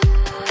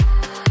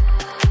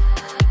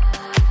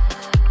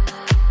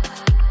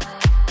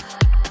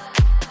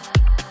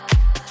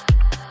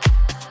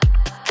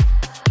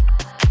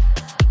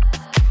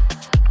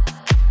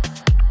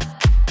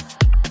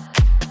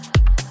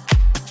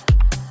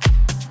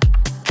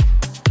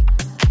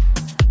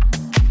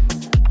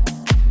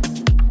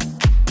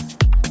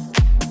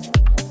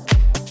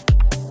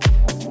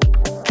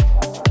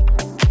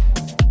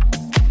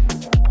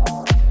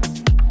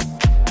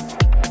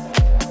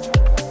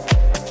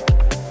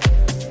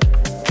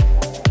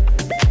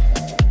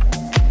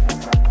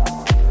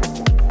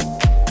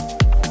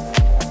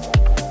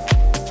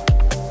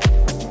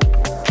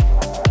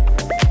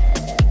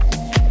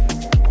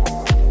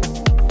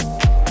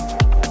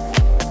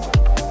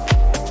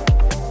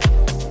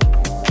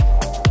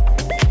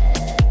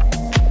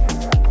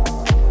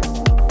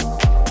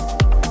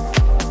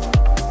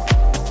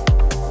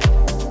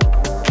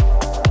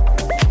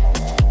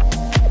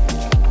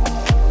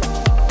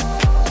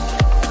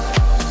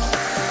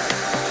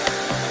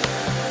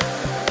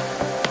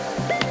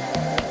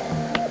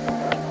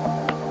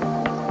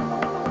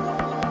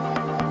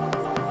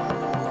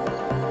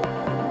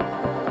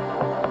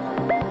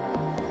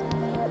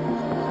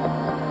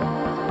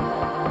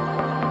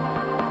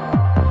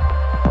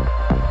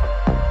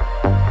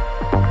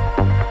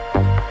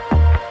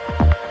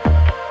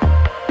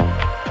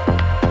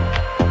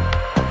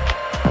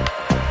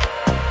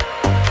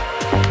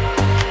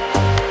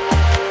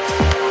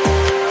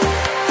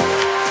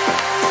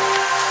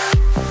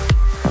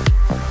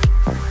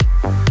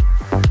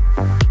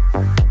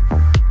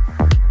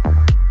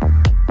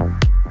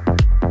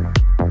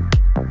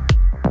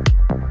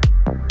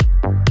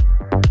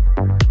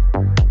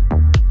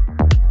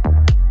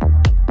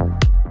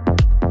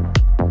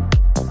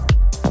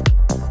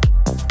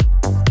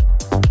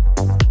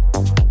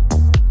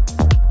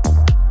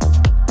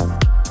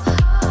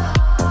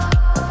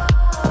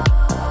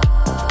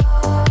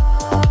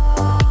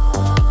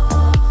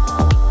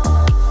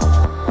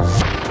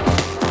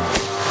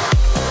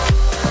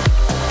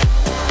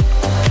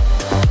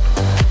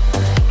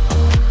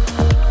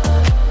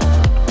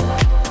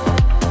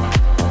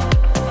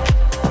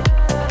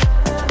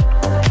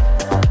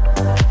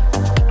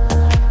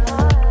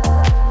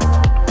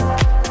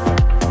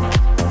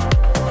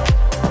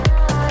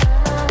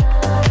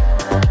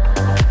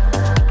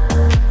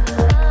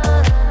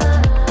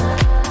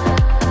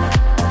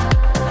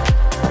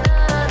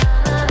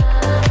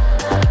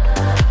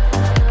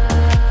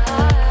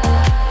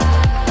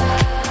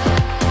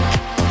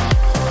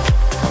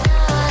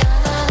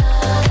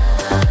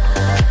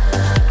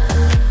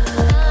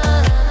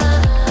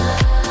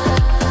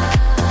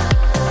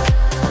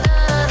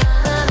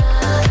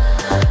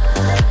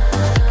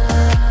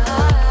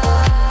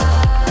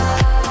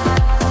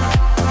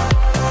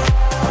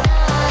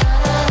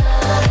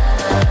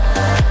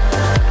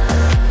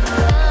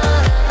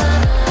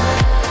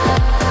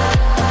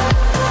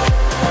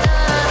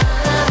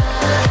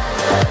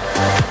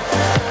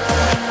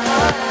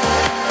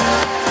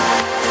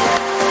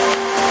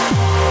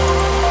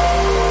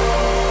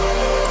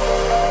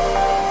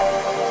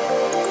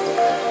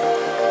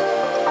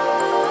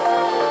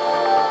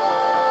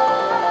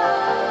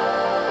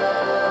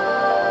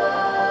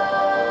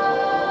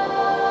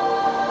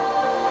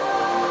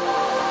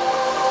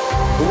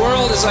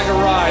 It's like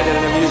a ride at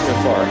an amusement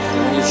park. And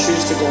when you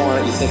choose to go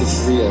on it, you think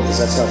it's real,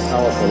 because that's how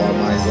powerful our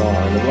minds are.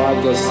 And the ride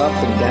goes up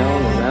and down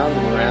and round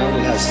and round.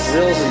 It has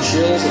thrills and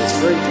chills, and it's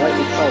very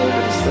brightly colored,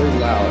 and it's very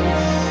loud.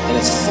 And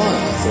it's fun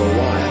for a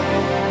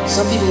while.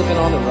 Some people have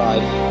been on the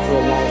ride for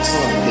a long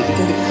time. They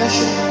begin to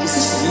question, is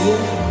this real,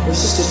 or is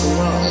this just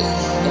a ride?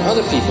 And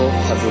other people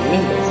have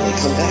remembered, and they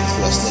come back to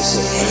us, and they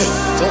say, hey,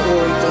 don't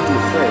worry, don't be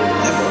afraid,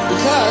 ever,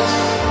 because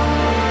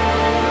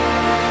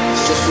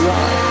it's just a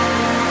ride.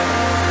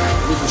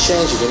 We can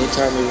change it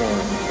anytime we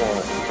want.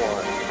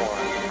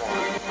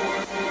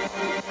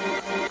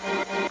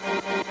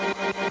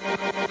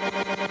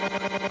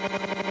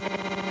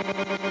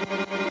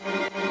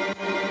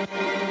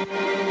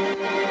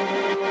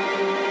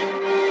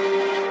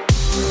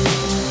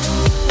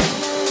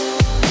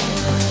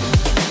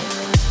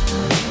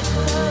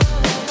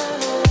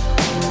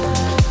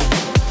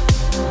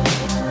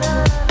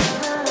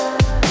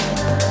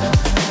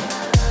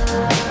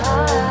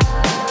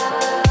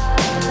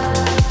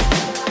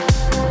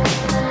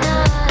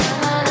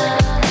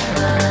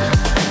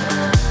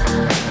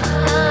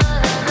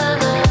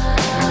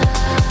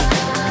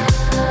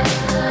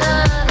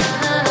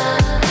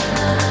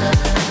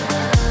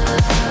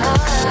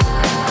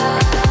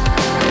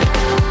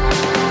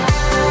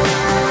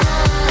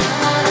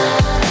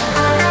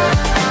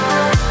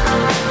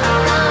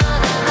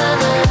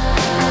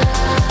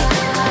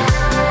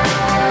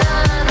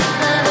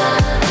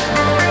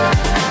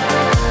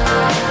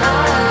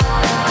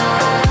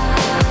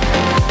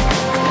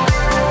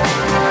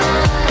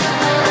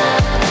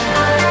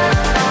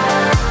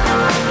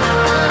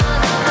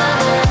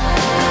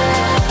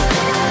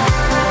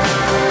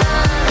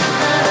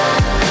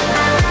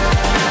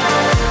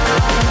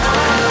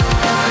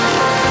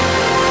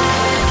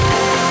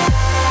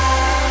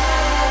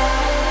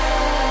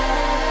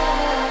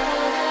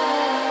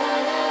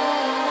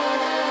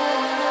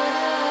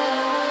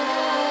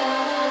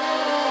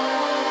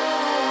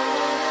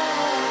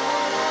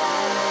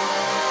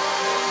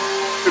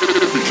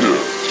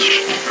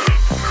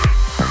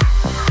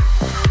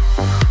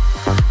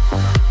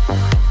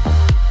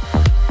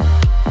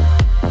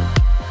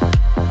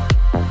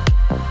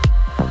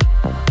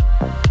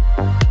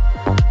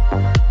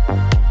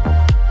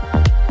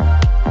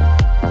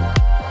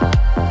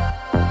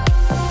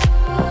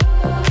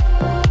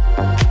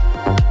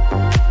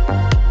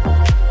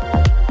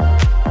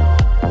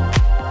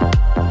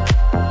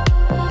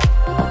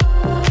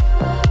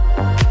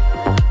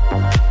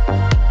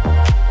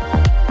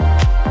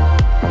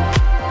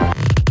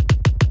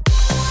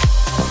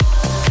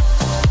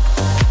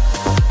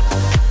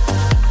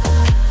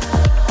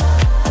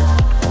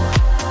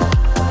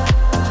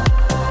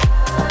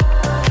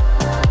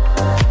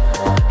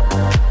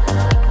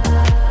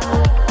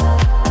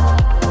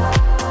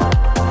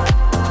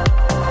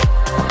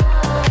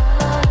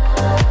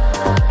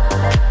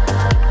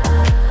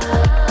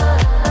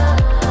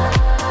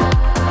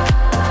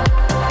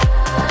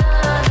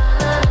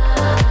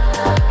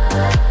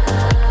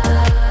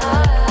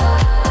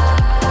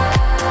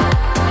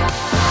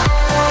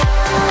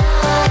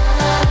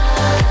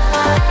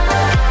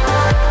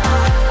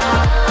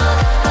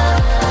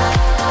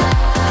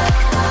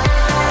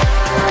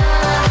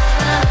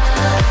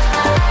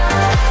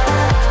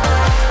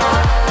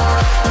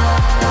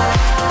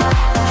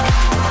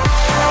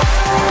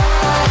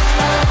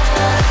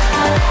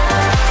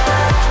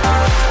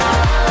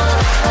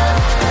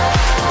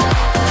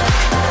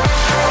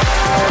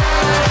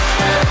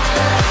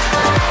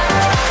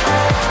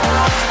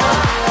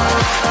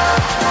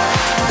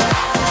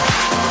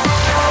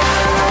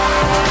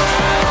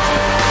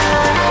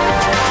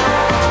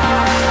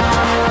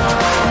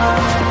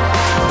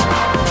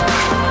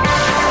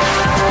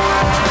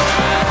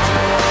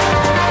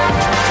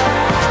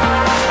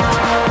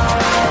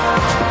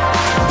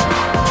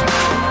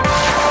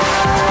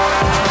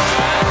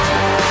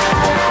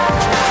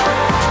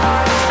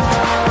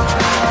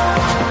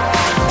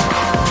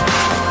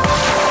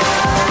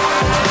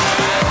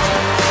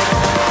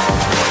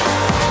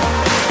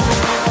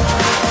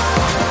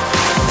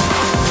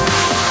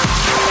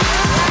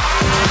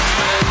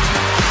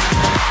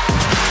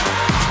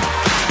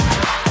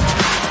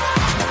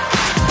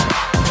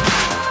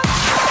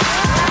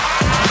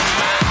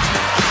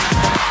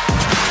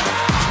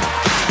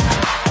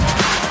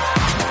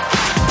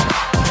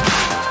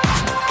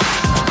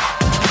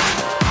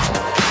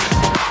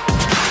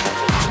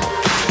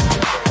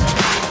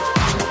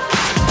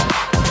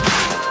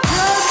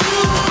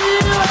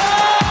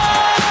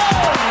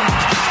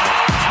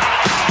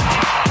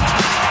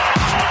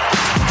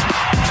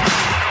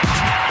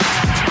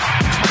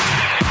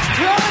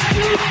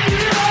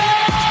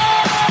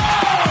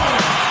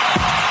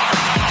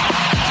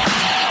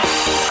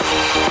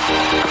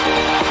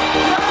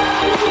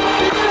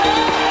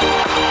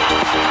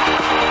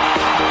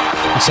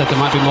 said there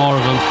might be more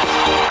of them.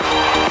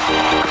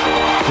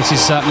 This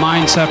is my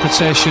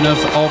interpretation of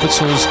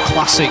Orbital's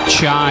classic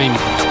Chime.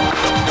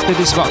 I did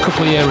this about a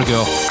couple of years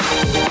ago.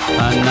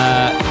 And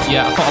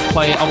yeah, I thought I'd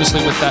play it,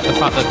 obviously, with the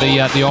fact that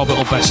the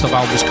Orbital Best of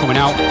album is coming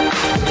out.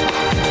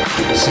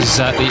 This is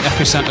the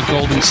Epicenter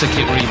Golden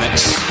Ticket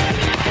remix.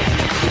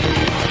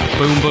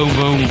 Boom, boom,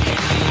 boom.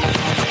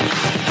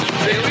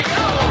 Here we go.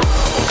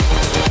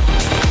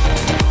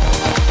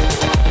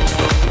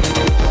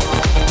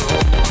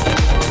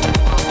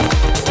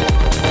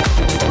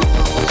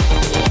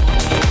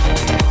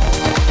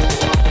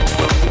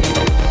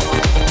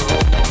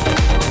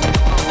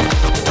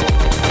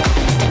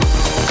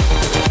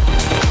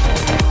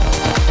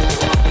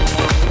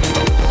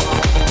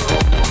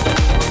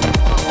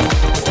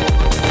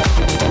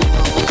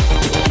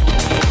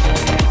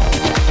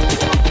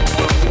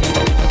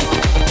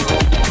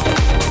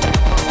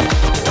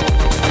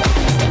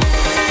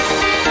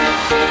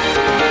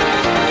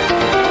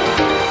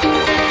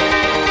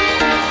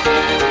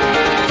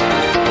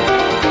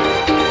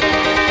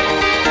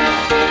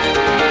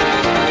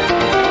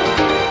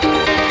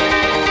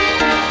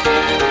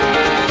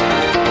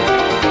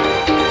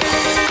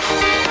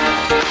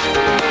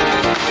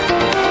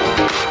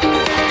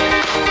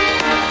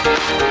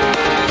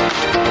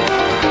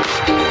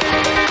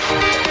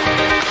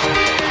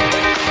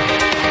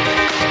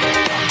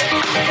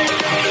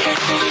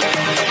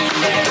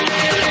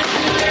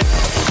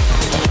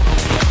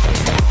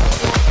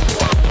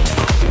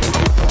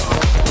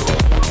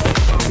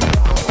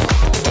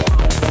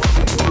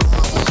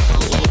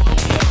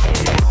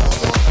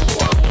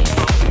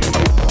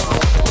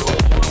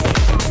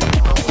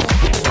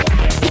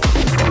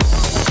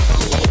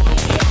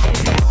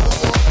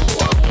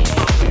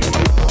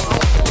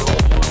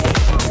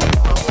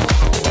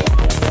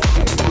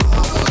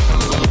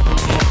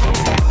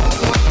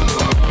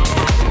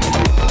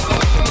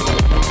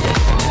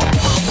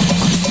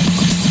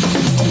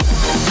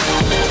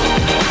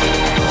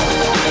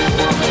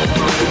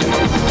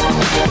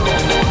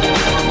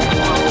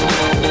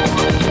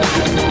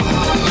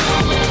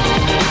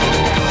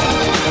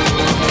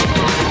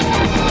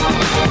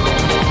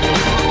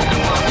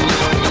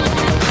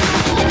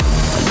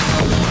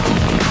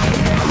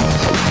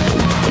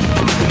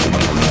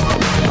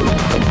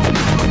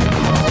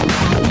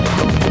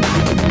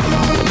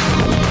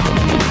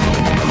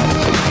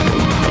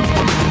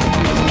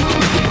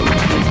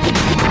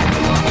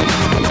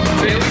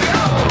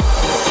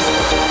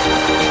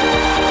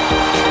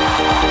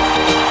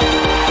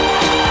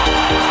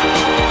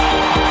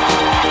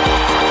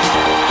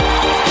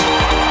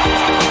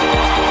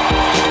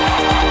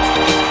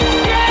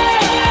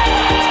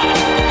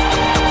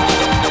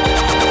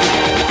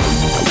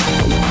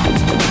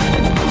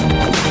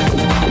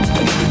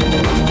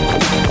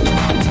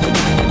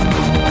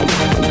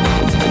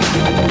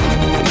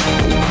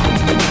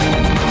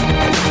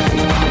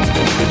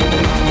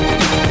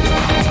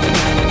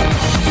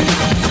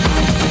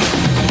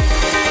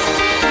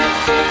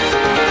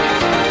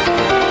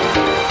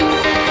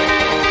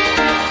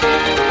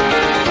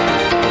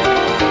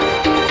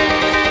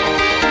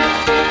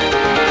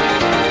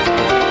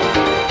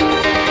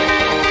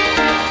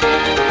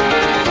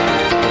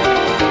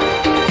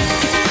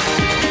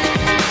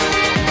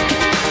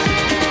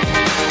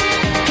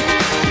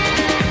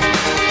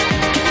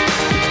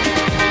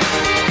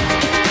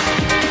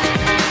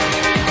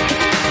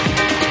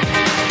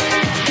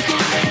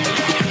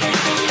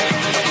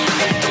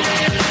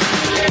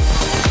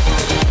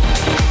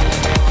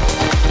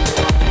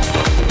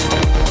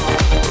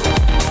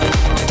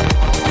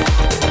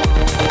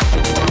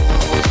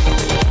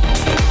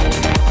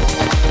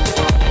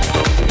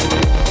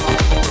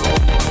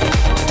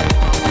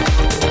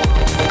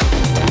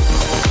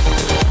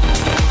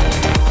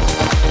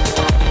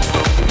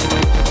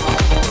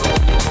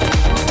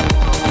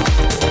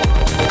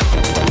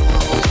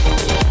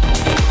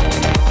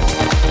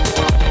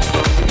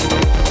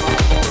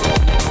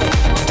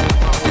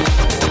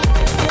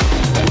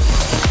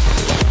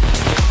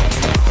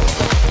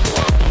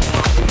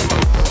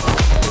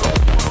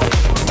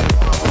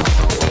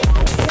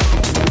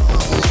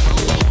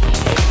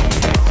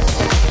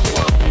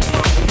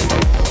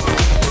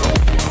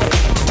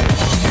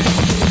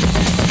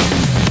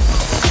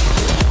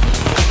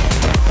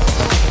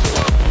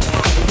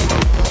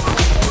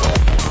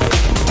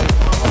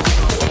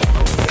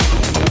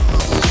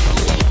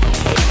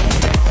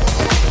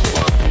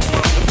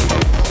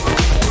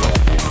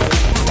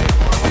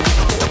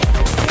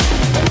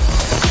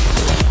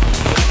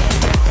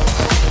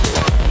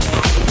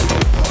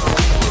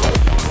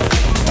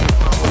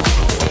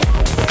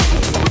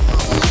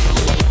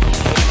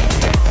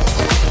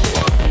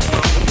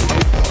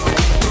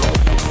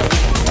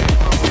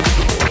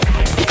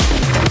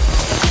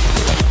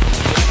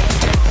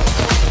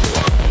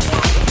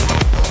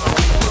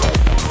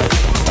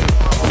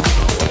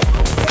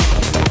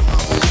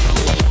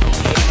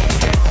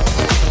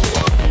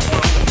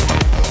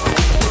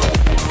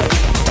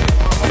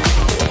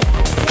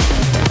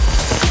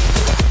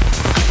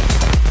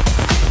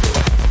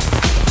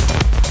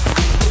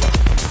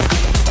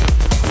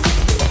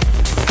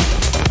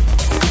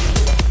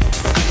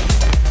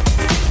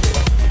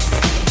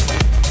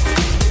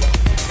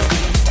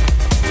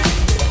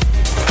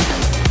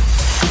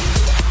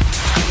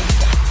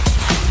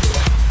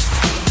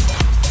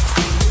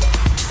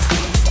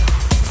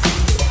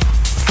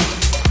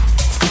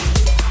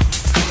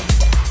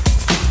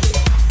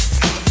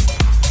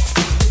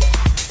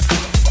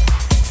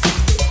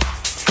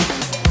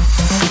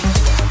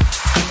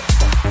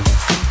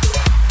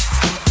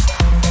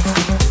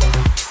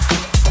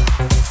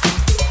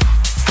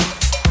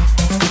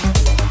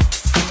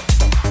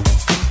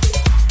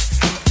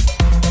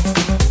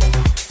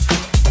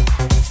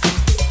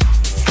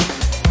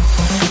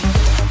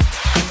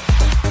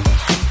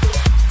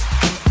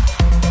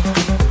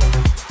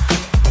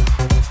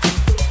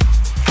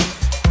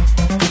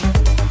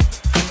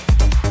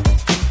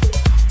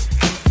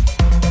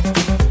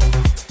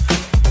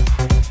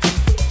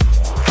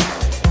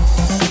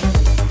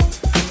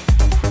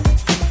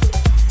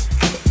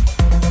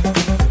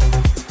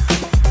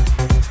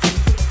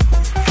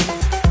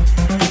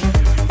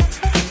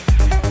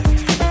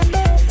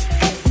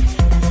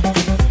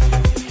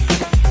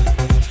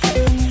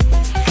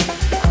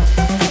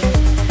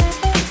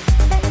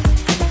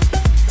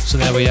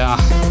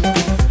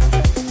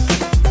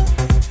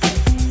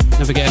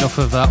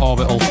 of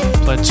Orbital.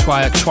 Played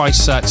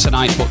twice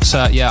tonight,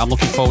 but yeah, I'm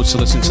looking forward to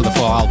listening to the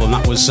full album.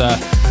 That was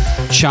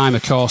Chime,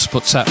 of course,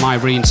 but my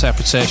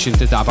reinterpretation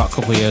did that about a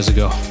couple of years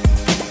ago.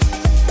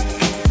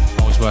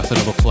 Always worth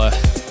another play.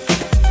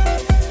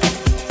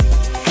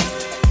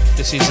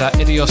 This is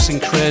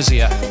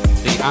Idiosyncrasia,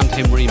 the And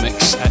Him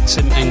remix,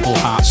 Tim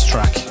Englehart's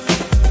track.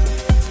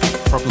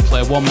 Probably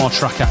play one more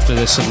track after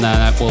this, and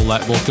then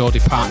we'll go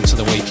departing to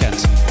the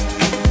weekend.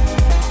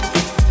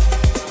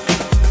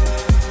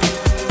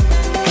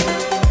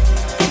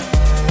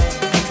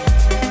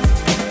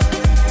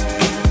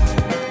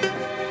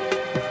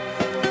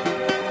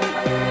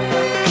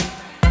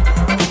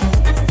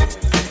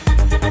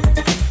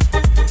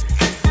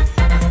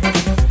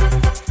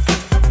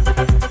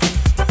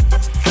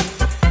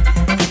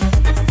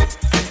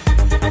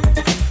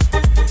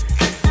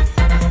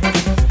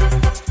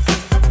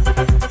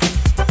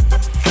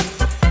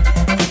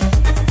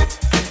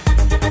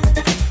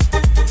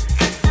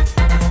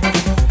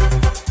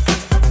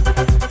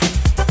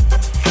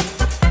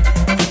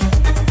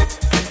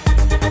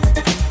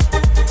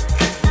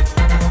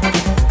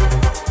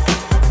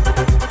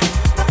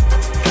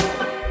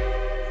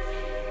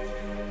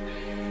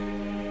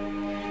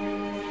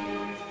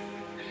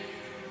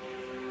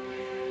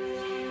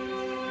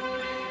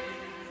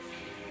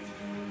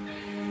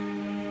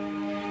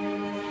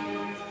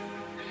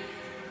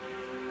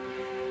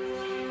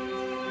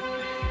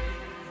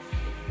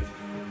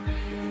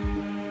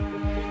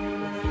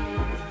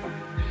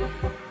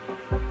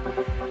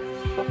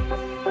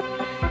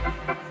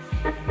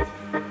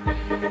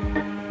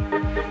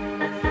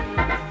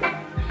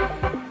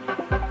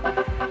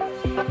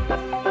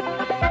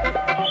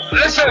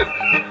 Listen,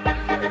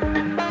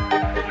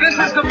 this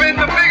has been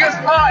the biggest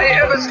party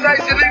ever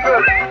staged in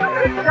England.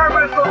 There's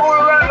cameras from all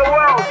around the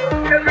world,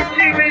 every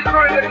TV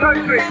crew in the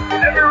country,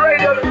 every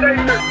radio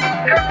station.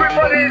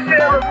 Everybody is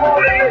here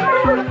reporting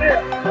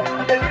this.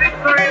 It's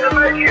history in the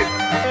making.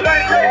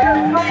 Let's take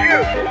it from you.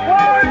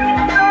 One,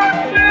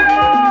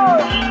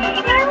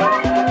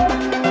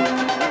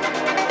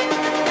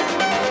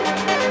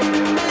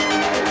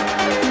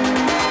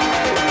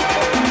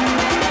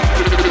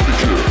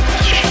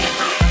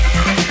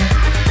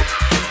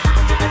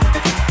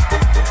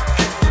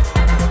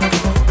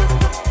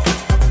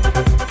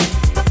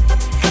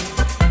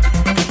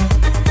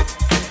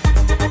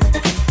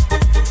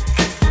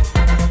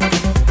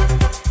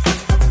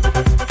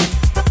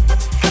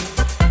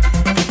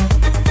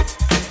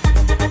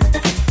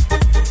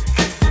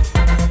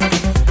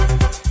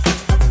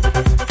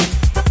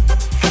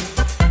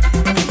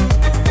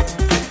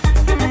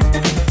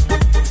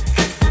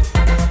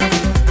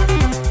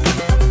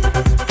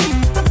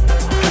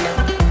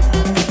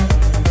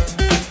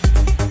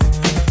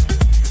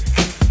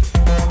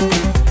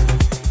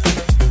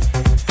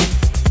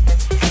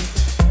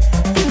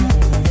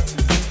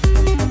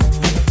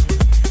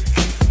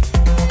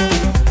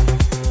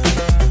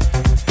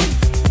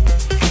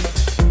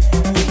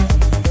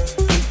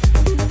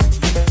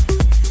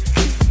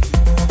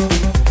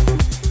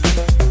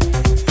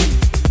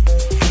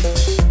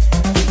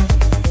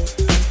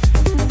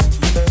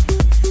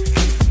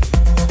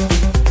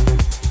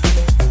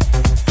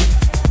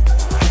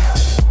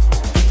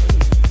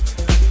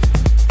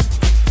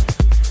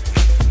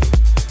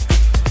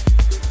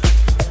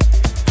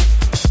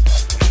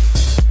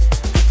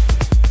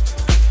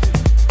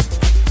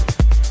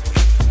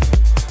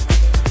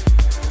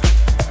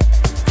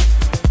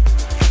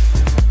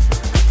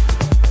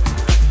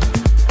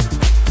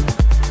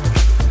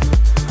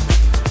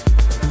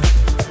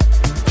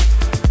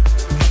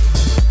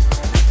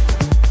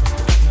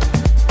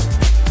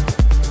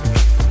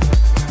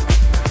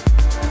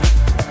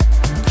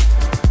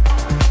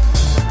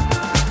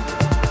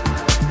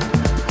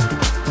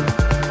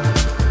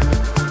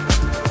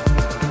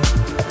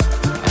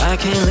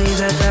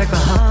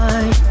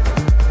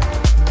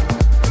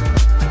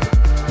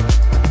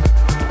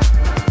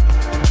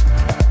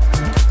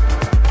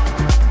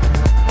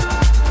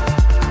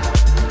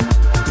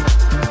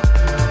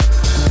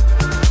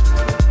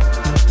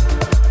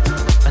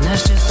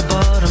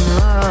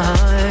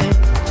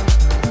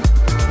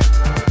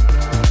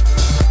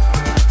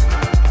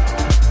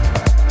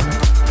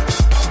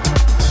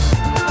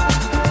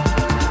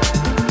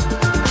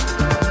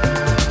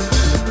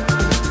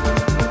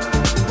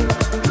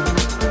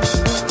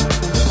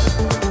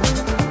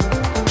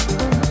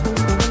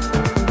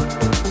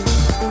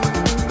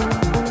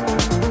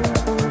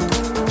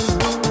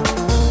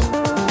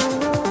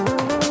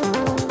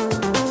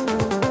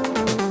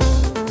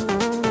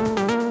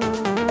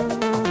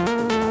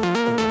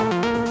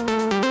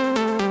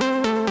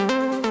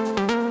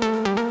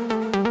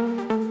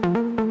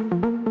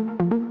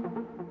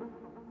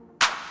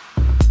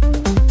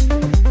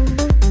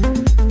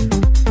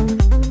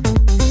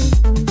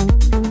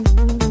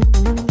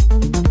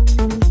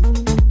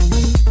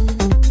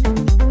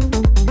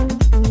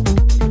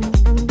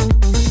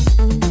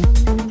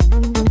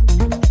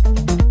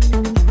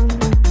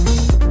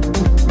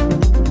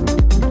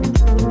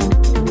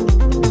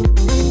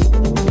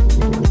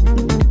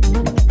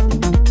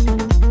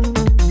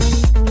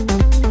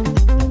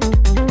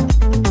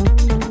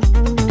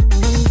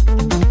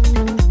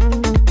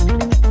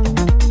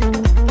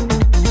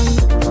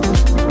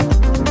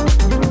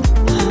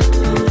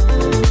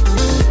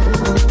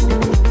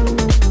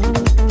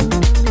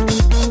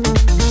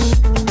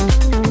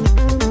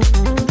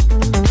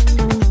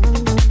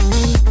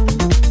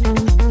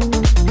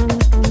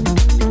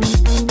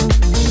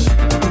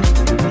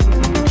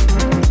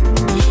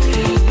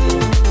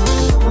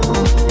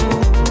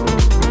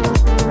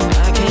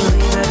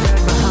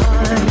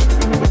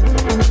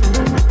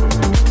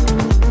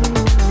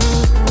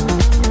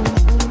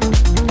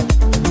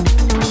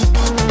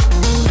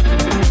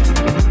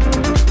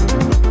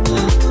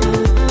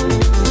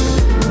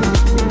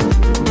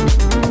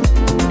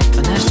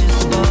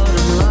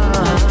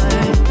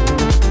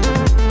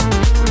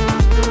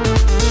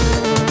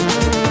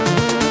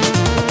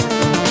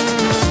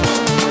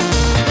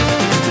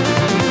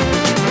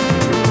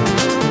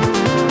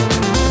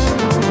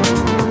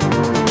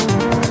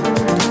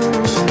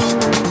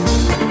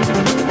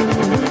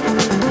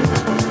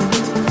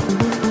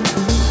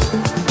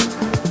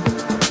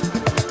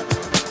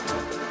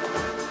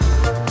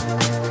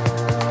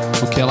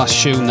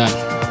 last tune then.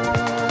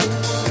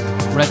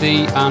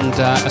 Ready and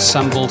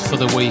assembled for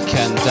the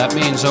weekend.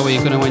 Me and Zoe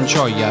are going to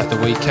enjoy the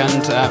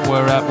weekend.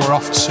 We're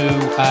off to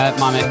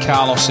my mate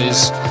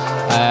Carlos's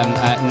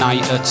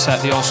night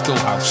at the old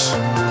schoolhouse.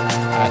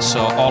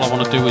 So all I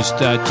want to do is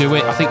do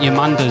it. I think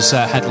Yomanda's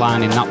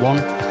headlining that one.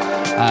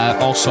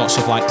 All sorts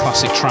of like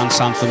classic trance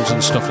anthems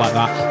and stuff like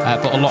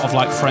that. But a lot of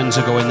like friends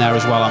are going there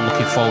as well. I'm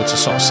looking forward to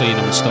sort of seeing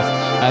them and stuff.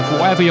 But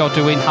whatever you're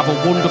doing, have a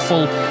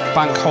wonderful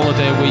bank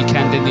holiday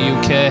weekend in the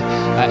UK.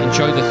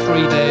 Enjoy the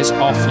 3 days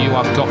off. You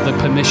have got the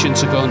permission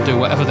to go and do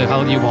whatever the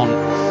hell you want.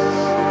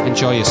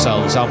 Enjoy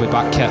yourselves. I'll be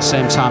back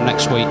same time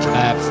next week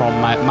from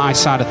my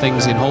side of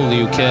things in whole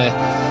the UK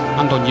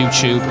and on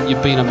YouTube.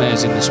 You've been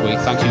amazing this week.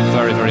 Thank you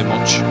very, very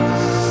much.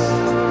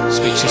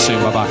 Speak to you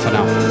soon. Bye-bye for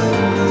now.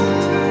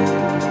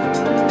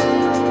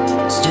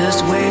 It's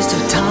just a waste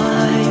of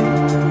time.